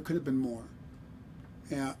I thought there could have been more,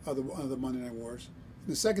 of the Monday Night Wars.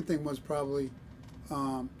 And the second thing was probably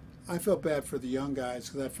I felt bad for the young guys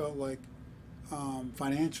because I felt like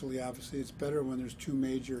financially, obviously, it's better when there's 2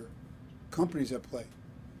 major companies at play.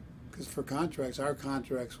 Because for contracts, our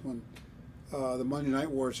contracts when the Monday Night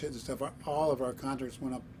Wars hit and stuff, all of our contracts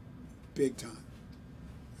went up big time.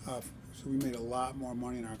 So we made a lot more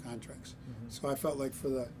money in our contracts. So I felt like for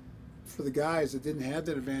the guys that didn't have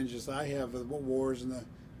that advantages I have, the wars and the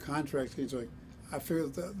contracts, like I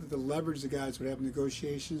figured the leverage the guys would have in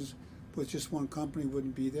negotiations with just one company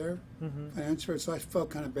wouldn't be there. So I felt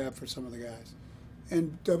kind of bad for some of the guys.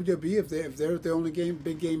 And WWE, if they're the only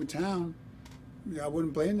big game in town, I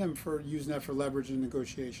wouldn't blame them for using that for leverage in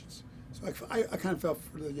negotiations. So I kind of felt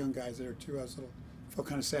for the young guys there too. Felt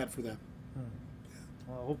kind of sad for them.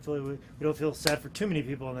 Well, hopefully we don't feel sad for too many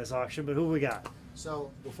people in this auction, but who we got?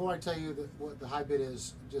 So before I tell you what the high bid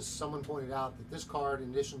is, just someone pointed out that this card, in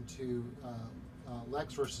addition to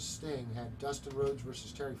Lex versus Sting, had Dustin Rhodes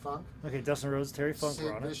versus Terry Funk. Okay, Dustin Rhodes, Terry Funk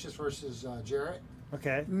were on Sid it. Vicious versus Jarrett.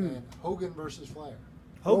 Okay. And Hogan versus Flair.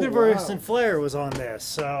 Hogan versus Flair was on this,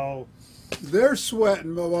 so they're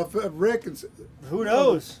sweating. Well, Rick and who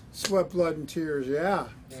knows? Sweat, blood, and tears. Yeah.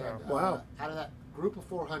 And, wow. Out of that group of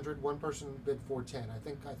 400, one person bid 410.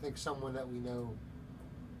 I think someone that we know,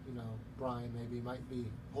 Brian maybe might be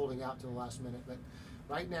holding out to the last minute, but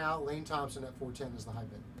right now Lane Thompson at 410 is the high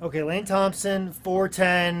bid. Okay, Lane Thompson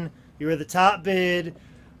 410. You were the top bid.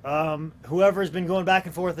 Whoever's been going back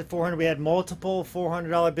and forth at 400, we had multiple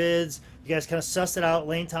 $400 bids. You guys kind of sussed it out.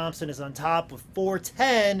 Lane Thompson is on top with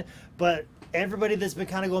 410, but everybody that's been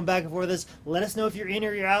kind of going back and forth with this, let us know if you're in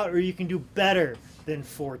or you're out, or you can do better than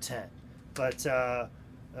 410. But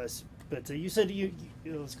you said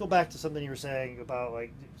let's go back to something you were saying about,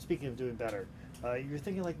 like, speaking of doing better. You were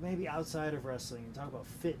thinking like maybe outside of wrestling and talk about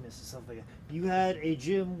fitness and stuff like that. You had a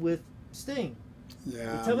gym with Sting.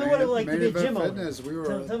 Yeah. Tell me what it was like to be a gym fitness.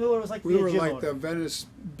 owner. Tell me what it was like to be a gym owner. We were like the Venice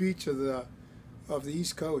Beach of the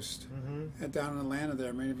East Coast, and down in Atlanta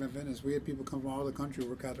there, Main Event Fitness. We had people come from all over the country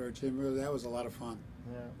work out at our gym. That was a lot of fun.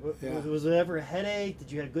 Yeah. Was it ever a headache?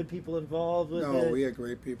 Did you have good people involved with it? No, we had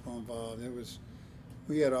great people involved.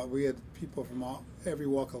 we had people from every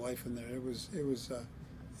walk of life in there. It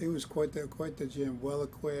was quite the gym, well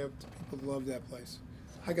equipped. People loved that place.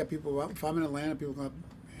 I got people. If I'm in Atlanta, people go, man,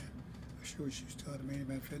 I sure wish you still had a Main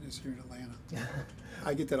Event Fitness here in Atlanta.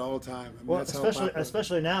 I get that all the time. I mean, Well, that's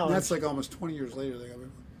especially now. And that's like almost 20 years later. They go,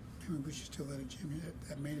 man, we wish you still had a gym here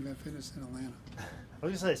at Main Event Fitness in Atlanta. I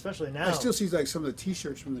was gonna say, especially now. I still see like some of the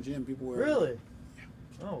T-shirts from the gym people wear. Really? Yeah.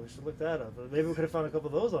 Oh, we should look that up. Maybe we could have found a couple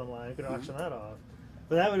of those online. We could auction that off.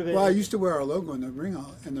 But that would have been. Well, I used to wear our logo in the ring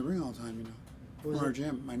all the time, you know. Was in our it?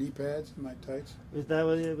 gym, my knee pads and my tights. Was that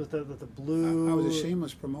with the blue? I was a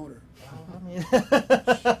shameless promoter. Oh, I mean.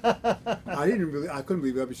 I couldn't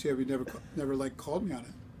believe WCW never like called me on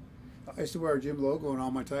it. I used to wear our gym logo on all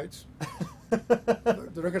my tights. They're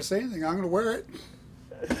not gonna say anything. I'm gonna wear it.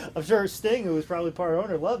 I'm sure Sting, who was probably part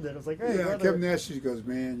owner, loved it. I was like, hey, yeah. Kevin Nash just goes,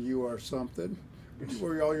 man, you are something. You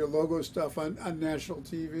wear all your logo stuff on national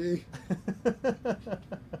TV.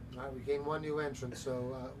 All right, we gained one new entrant,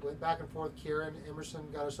 so went back and forth. Kieran Emerson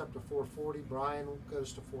got us up to 440. Brian got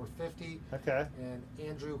us to 450. Okay. And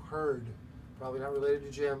Andrew Hurd, probably not related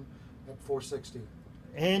to Jim, at 460.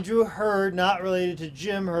 Andrew Hurd, not related to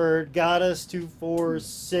Jim Hurd, got us to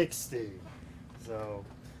 460. So,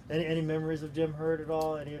 any memories of Jim Hurd at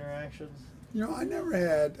all? Any interactions? You know, I never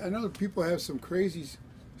had. I know that people have some crazy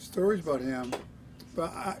stories about him,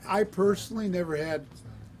 but I personally never had.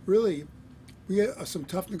 Really, we had some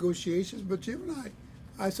tough negotiations. But Jim and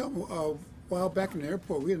I saw him a while back in the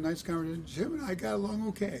airport. We had a nice conversation. Jim and I got along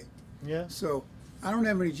okay. Yeah. So I don't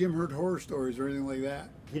have any Jim Hurd horror stories or anything like that.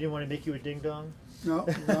 He didn't want to make you a ding dong. No.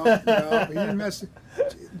 He didn't mess.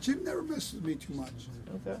 Jim never messes with me too much.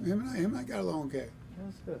 Okay. Him and I got along okay.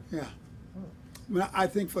 That's good. Yeah. I mean, I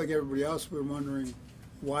think, like everybody else, we were wondering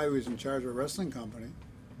why he was in charge of a wrestling company,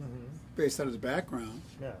 based on his background.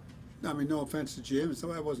 Yeah. I mean, no offense to Jim,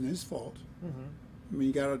 that wasn't his fault. I mean,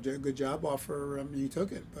 he got a good job offer, and he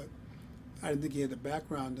took it, but I didn't think he had the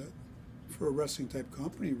background for a wrestling type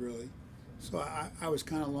company, really. So I was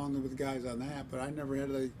kind of along with the guys on that, but I never had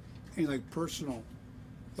any like personal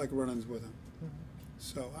run-ins with him.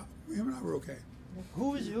 So him and I were okay. Who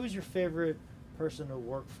was your favorite person to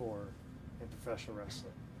work for in professional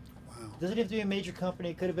wrestling? Wow. Doesn't have to be a major company.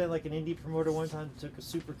 It could have been like an indie promoter one time that took a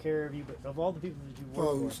super care of you. But of all the people that you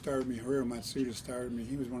worked Who for, started me? Hiro Matsuda started me.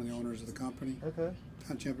 He was one of the owners of the company. Okay.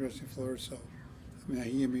 On Champion Wrestling floor, so I mean,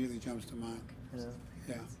 he immediately jumps to mind. Yeah.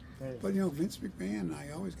 Yeah. Right. But you know, Vince McMahon and I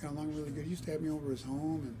always got along really good. He used to have me over his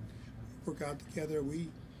home and work out together. We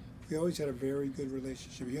always had a very good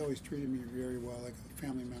relationship. He always treated me very well, like a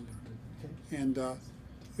family member. Okay. And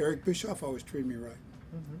Eric Bischoff always treated me right.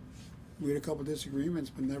 We had a couple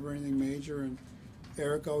disagreements, but never anything major. And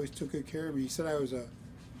Eric always took good care of me. He said I was a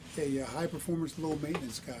high performance, low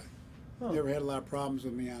maintenance guy. Oh. Never had a lot of problems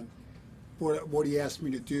with me on what he asked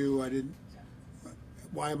me to do. I didn't.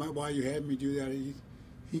 Why you had me do that?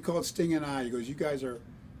 He called Sting and I. He goes, you guys are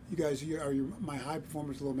my high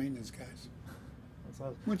performance, low maintenance guys. That's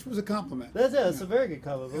awesome. Which was a compliment. That's a very good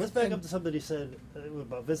compliment. But let's back up to something he said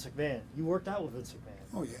about Vince McMahon. You worked out with Vince McMahon.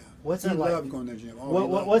 Oh yeah. What's he it like? loved going to the gym.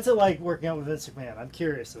 What's it like working out with Vince McMahon? I'm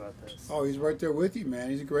curious about this. Oh, he's right there with you, man.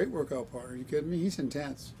 He's a great workout partner. Are you kidding me? He's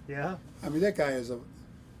intense. Yeah. I mean, that guy is a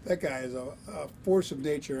force of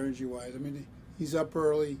nature, energy-wise. I mean, he's up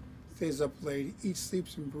early, stays up late, eats,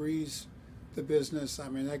 sleeps, and breathes the business. I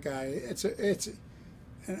mean, that guy.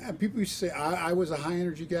 And people used to say I was a high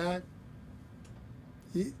energy guy.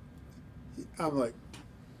 I'm like,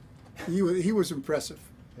 he was impressive.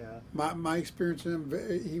 Yeah. My experience with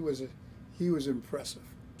him, he was impressive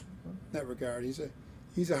in that regard.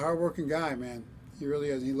 He's a hardworking guy, man. He really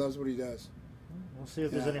is. He loves what he does. We'll see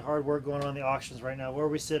if there's any hard work going on in the auctions right now. Where are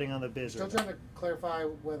we sitting on the bid? Still trying to clarify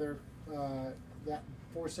whether that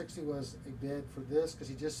 460 was a bid for this, because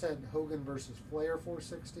he just said Hogan versus Flair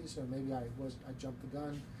 460, so maybe I jumped the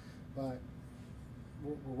gun, but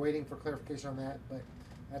we're waiting for clarification on that. But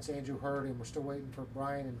that's Andrew Hurd, and we're still waiting for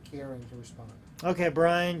Brian and Karen to respond. Okay,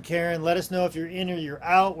 Brian, Karen, let us know if you're in or you're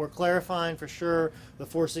out. We're clarifying for sure the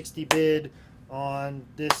 460 bid on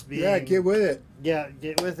this being. Yeah, get with it. Yeah,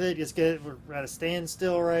 get with it. We're at a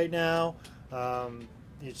standstill right now.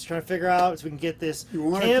 You're just trying to figure out so we can get this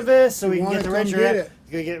canvas, so we can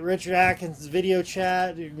get Richard Atkins' video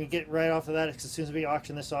chat. We can get right off of that. As soon as we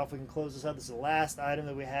auction this off, we can close this out. This is the last item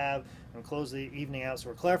that we have, and we'll close the evening out. So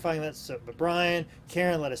we're clarifying that. So, but Brian,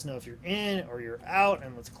 Karen, let us know if you're in or you're out,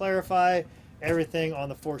 and let's clarify everything on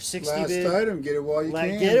the 460 Last bid. item, get it while you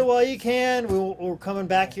can. Get it while you can. We're coming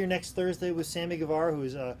back here next Thursday with Sammy Guevara,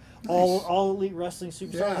 who's all elite wrestling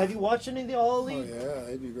superstar. Yeah. Have you watched any of the all elite? Oh yeah,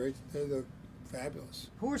 they'd be great. They're the fabulous.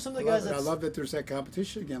 Who are some of I the guys love it. that I love that there's that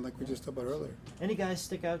competition again, like we just talked about earlier. any guys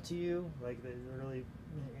stick out to you, like that really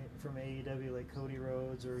from AEW, like Cody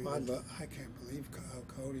Rhodes or? Well, I can't believe how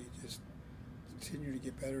Cody just continue to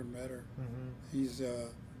get better and better. Mm-hmm. He's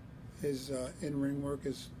his in-ring work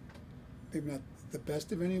is maybe not the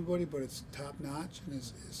best of anybody, but it's top notch, and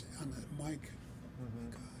is on the mic.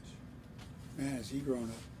 Mm-hmm. Gosh, man, has he grown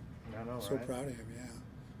up? I know, So right? proud of him. Yeah.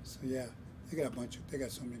 So yeah, they got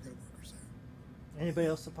so many good workers there. Anybody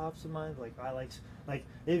else that pops in mind? Like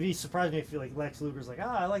it'd be surprised me if you like Lex Luger's like,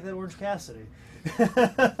 I like that Orange Cassidy.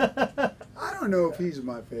 I don't know if he's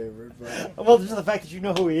my favorite, but Well, just the fact that you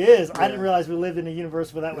know who he is, Yeah. I didn't realize we lived in a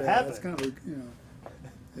universe where that would happen. That's kind of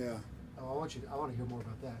yeah. Oh, I want to hear more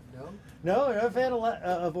about that. No? No, you're not a fan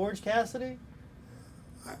of Orange Cassidy?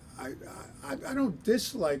 I don't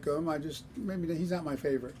dislike him. I just maybe he's not my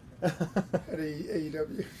favorite at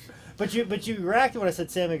AEW. But you reacted when I said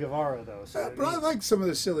Sammy Guevara though. So But I like some of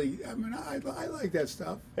the silly. I mean, I like that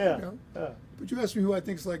stuff. Yeah. You know? Yeah. But you asked me who I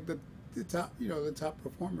think's like the top, the top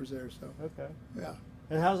performers there. So Okay. yeah.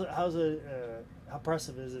 And how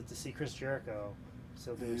impressive is it to see Chris Jericho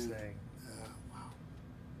still do his thing? Wow.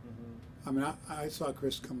 Mm-hmm. I mean, I saw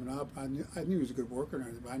Chris coming up. I knew he was a good worker and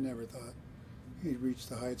everything, but I never thought he'd reach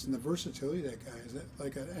the heights and the versatility of that guy. Is that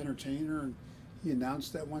like an entertainer? And he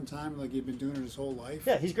announced that one time like he'd been doing it his whole life.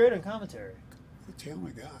 Yeah, he's great on commentary. A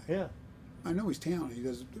talented guy. Yeah. I know he's talented. He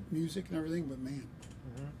does music and everything, but man,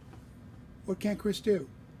 Mm-hmm. what can Chris do?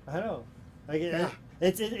 I know. Like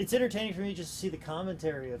it's entertaining for me just to see the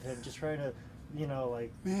commentary of him just trying to,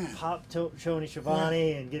 Man. pop Tony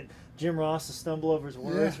Schiavone and get Jim Ross to stumble over his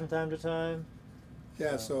words from time to time.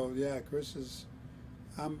 Yeah. So yeah, Chris is.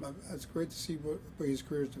 It's great to see what his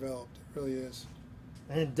career's developed. It really is.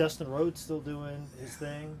 And Dustin Rhodes still doing his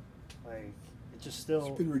thing. Like it's just still.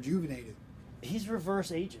 He's been rejuvenated. He's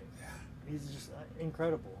reverse aging. Yeah. He's just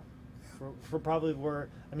incredible. For probably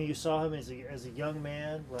you saw him as a young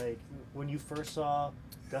man. Like when you first saw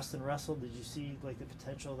Dustin wrestle, did you see like the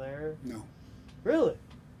potential there? No. Really?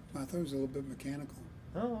 I thought he was a little bit mechanical.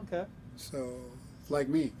 Oh, okay. So, like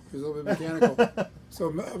me, he was a little bit mechanical. So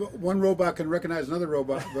one robot can recognize another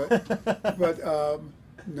robot, but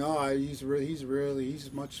no, he's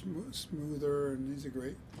much smoother, and he's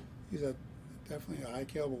definitely a high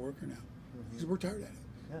caliber worker now. Mm-hmm. He's worked hard at it.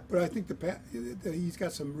 Yeah. But I think he's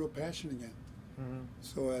got some real passion again. Mm-hmm.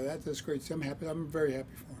 So that's great. I'm happy. I'm very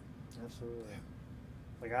happy for him. Absolutely.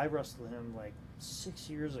 Like I wrestled him like 6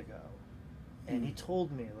 years ago, and he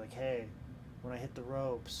told me like, "Hey, when I hit the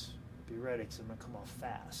ropes, be ready because I'm gonna come off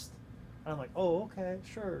fast." And I'm like, "Oh, okay,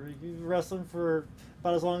 sure. You've been wrestling for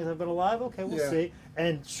about as long as I've been alive. Okay, we'll see."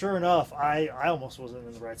 And sure enough, I almost wasn't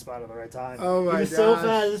in the right spot at the right time. Oh my gosh! So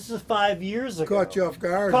fast. This is 5 years ago. Caught you off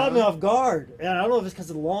guard. Caught me off guard, and I don't know if it's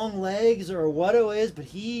because of long legs or what it is, but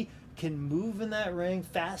he can move in that ring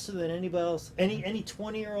faster than anybody else. Any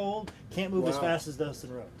 20-year-old can't move as fast as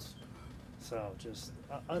Dustin Rhodes. So just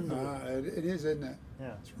unbelievable. It is, isn't it?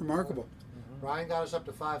 Yeah, it's remarkable. Ryan got us up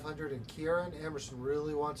to 500, and Kieran Emerson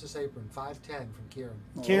really wants this apron. 510 from Kieran.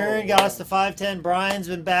 Kieran got us to 510. Brian's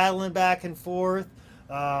been battling back and forth.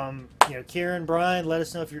 Kieran, Brian, let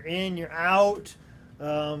us know if you're in, you're out.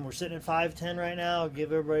 We're sitting at 510 right now.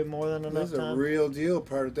 Give everybody more than enough time. This is a real deal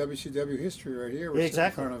part of WCW history right here. We're sitting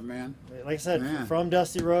in front of, man. Like I said, from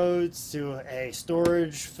Dusty Rhodes to a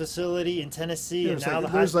storage facility in Tennessee, and now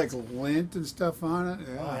there's like lint and stuff on it.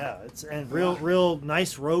 Yeah. Oh yeah, real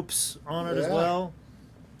nice ropes on it as well.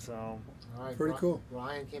 So, all right, pretty cool.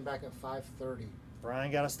 Ryan came back at 530.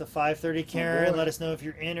 Brian got us to 5:30. Karen, let us know if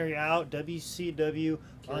you're in or you're out. WCW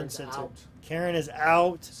Karen's Uncensored. out. Karen is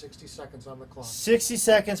out. 60 seconds on the clock. 60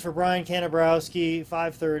 seconds for Brian Kanabrowski.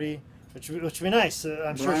 5:30, which would be nice.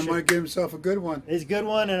 I'm sure Brian might get himself a good one. It's a good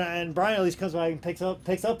one, and Brian at least comes by and picks up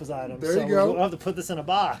his items. There you go. We'll have to put this in a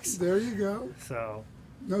box. There you go. So.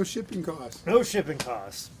 No shipping costs. No shipping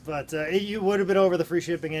costs, but you would have been over the free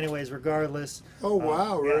shipping anyways, regardless. Oh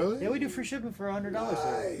wow, really? Yeah, we do free shipping for $100.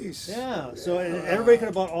 Nice. Yeah, so everybody could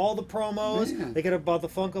have bought all the promos. Man. They could have bought the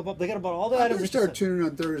Funko Pop. They could have bought all the I items. better start tuning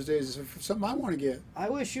on Thursdays for something I want to get. I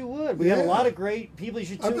wish you would. We got a lot of great people. You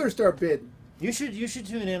should. I better start bidding. You should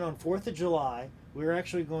tune in on 4th of July. We're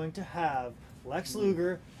actually going to have Lex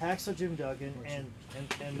Luger, Hacksaw Jim Duggan, and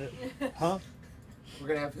the We're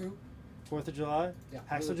gonna have who? 4th of July, Yeah.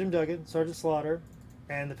 Hacksaw Jim Duggan, Sergeant Slaughter,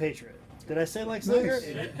 and the Patriot. Did I say Lex Nice.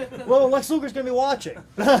 Luger? Well, Lex Luger's going to be watching.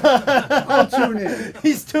 I'll tune in.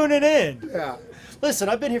 He's tuning in. Yeah. Listen,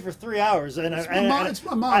 I've been here for 3 hours. It's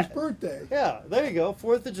my mom's birthday. Yeah, there you go.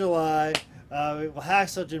 4th of July.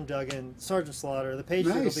 Hacksaw Jim Duggan, Sergeant Slaughter, the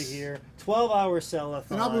Patriot will be here. 12-hour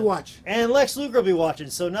sell-a-thon. And I'll be watching. And Lex Luger will be watching.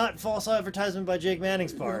 So not false advertisement by Jake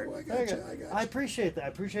Manning's part. No, I got you. I appreciate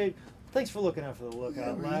that. Thanks for looking out for the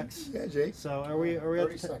lookout, Lex. Yeah, Jake. So are we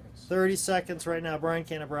 30 seconds. 30 seconds right now. Brian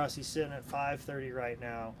Canabrowski's sitting at 5:30 right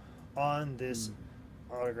now on this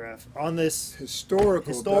autograph, on this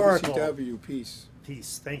historical WCW piece.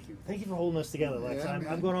 Thank you for holding us together, Lex. Yeah,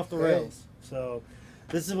 I'm going off the rails. So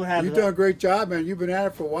this is what happened. You've done a great job, man. You've been at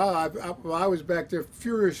it for a while. I was back there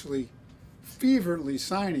feverishly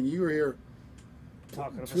signing. You were here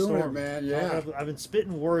talking of a doing storm, it, man. Yeah, I've been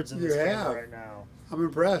spitting words in this camera right now. I'm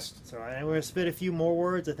impressed. So and we're going to spit a few more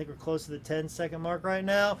words. I think we're close to the 10-second mark right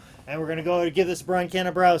now. And we're going to go to give this to Brian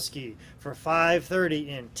Canabrowski for 5:30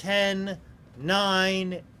 in 10,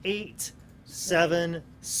 9, 8, 7,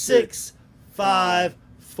 6, 5,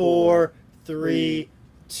 4, 3,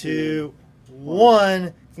 2,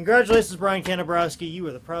 1. Congratulations, Brian Canabrowski. You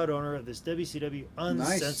are the proud owner of this WCW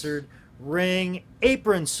Uncensored Ring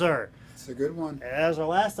Apron, sir. It's a good one. As our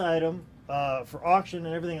last item for auction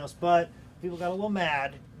and everything else, but people got a little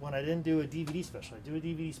mad when I didn't do a DVD special. I do a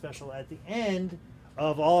DVD special at the end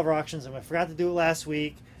of all of our auctions, and I forgot to do it last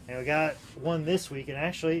week, and we got one this week, and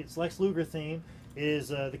actually it's Lex Luger theme. It is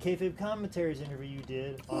the Kayfabe Commentaries interview you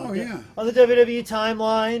did on, on the WWE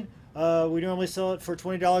timeline. We normally sell it for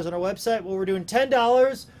 $20 on our website. Well, we're doing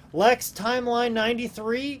 $10. Lex Timeline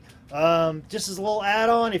 93. Just as a little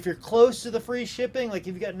add-on, if you're close to the free shipping, like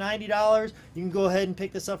if you got $90, you can go ahead and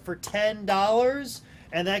pick this up for $10.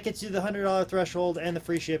 And that gets you the $100 threshold and the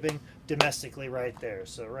free shipping domestically right there.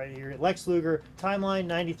 So right here, Lex Luger, Timeline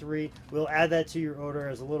 93. We'll add that to your order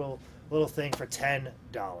as a little thing for $10.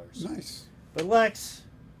 Nice. But Lex,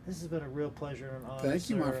 this has been a real pleasure and honor. Thank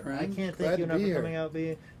you, my friend. I can't thank you enough for coming out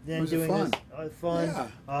and doing fun. this. Fun.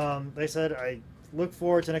 Yeah. Like I said, I look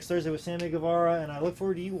forward to next Thursday with Sammy Guevara, and I look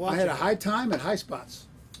forward to you watching. I had a high time at Highspots.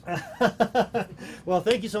 Well,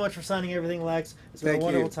 thank you so much for signing everything, Lex. It's been a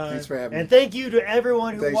wonderful time. Thanks for having me. And thank you to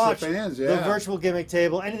everyone who watched to fans, the virtual gimmick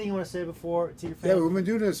table. Anything you want to say before to your fans? Yeah, we've been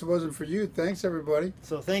doing this. It wasn't for you. Thanks, everybody.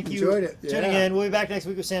 So thank you. Enjoyed it. Tuning in. We'll be back next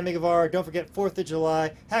week with Sammy Guevara. Don't forget 4th of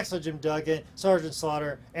July, Hacksaw Jim Duggan, Sergeant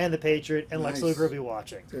Slaughter, and the Patriot, and Lex Luger will be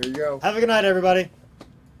watching. There you go. Have a good night, everybody.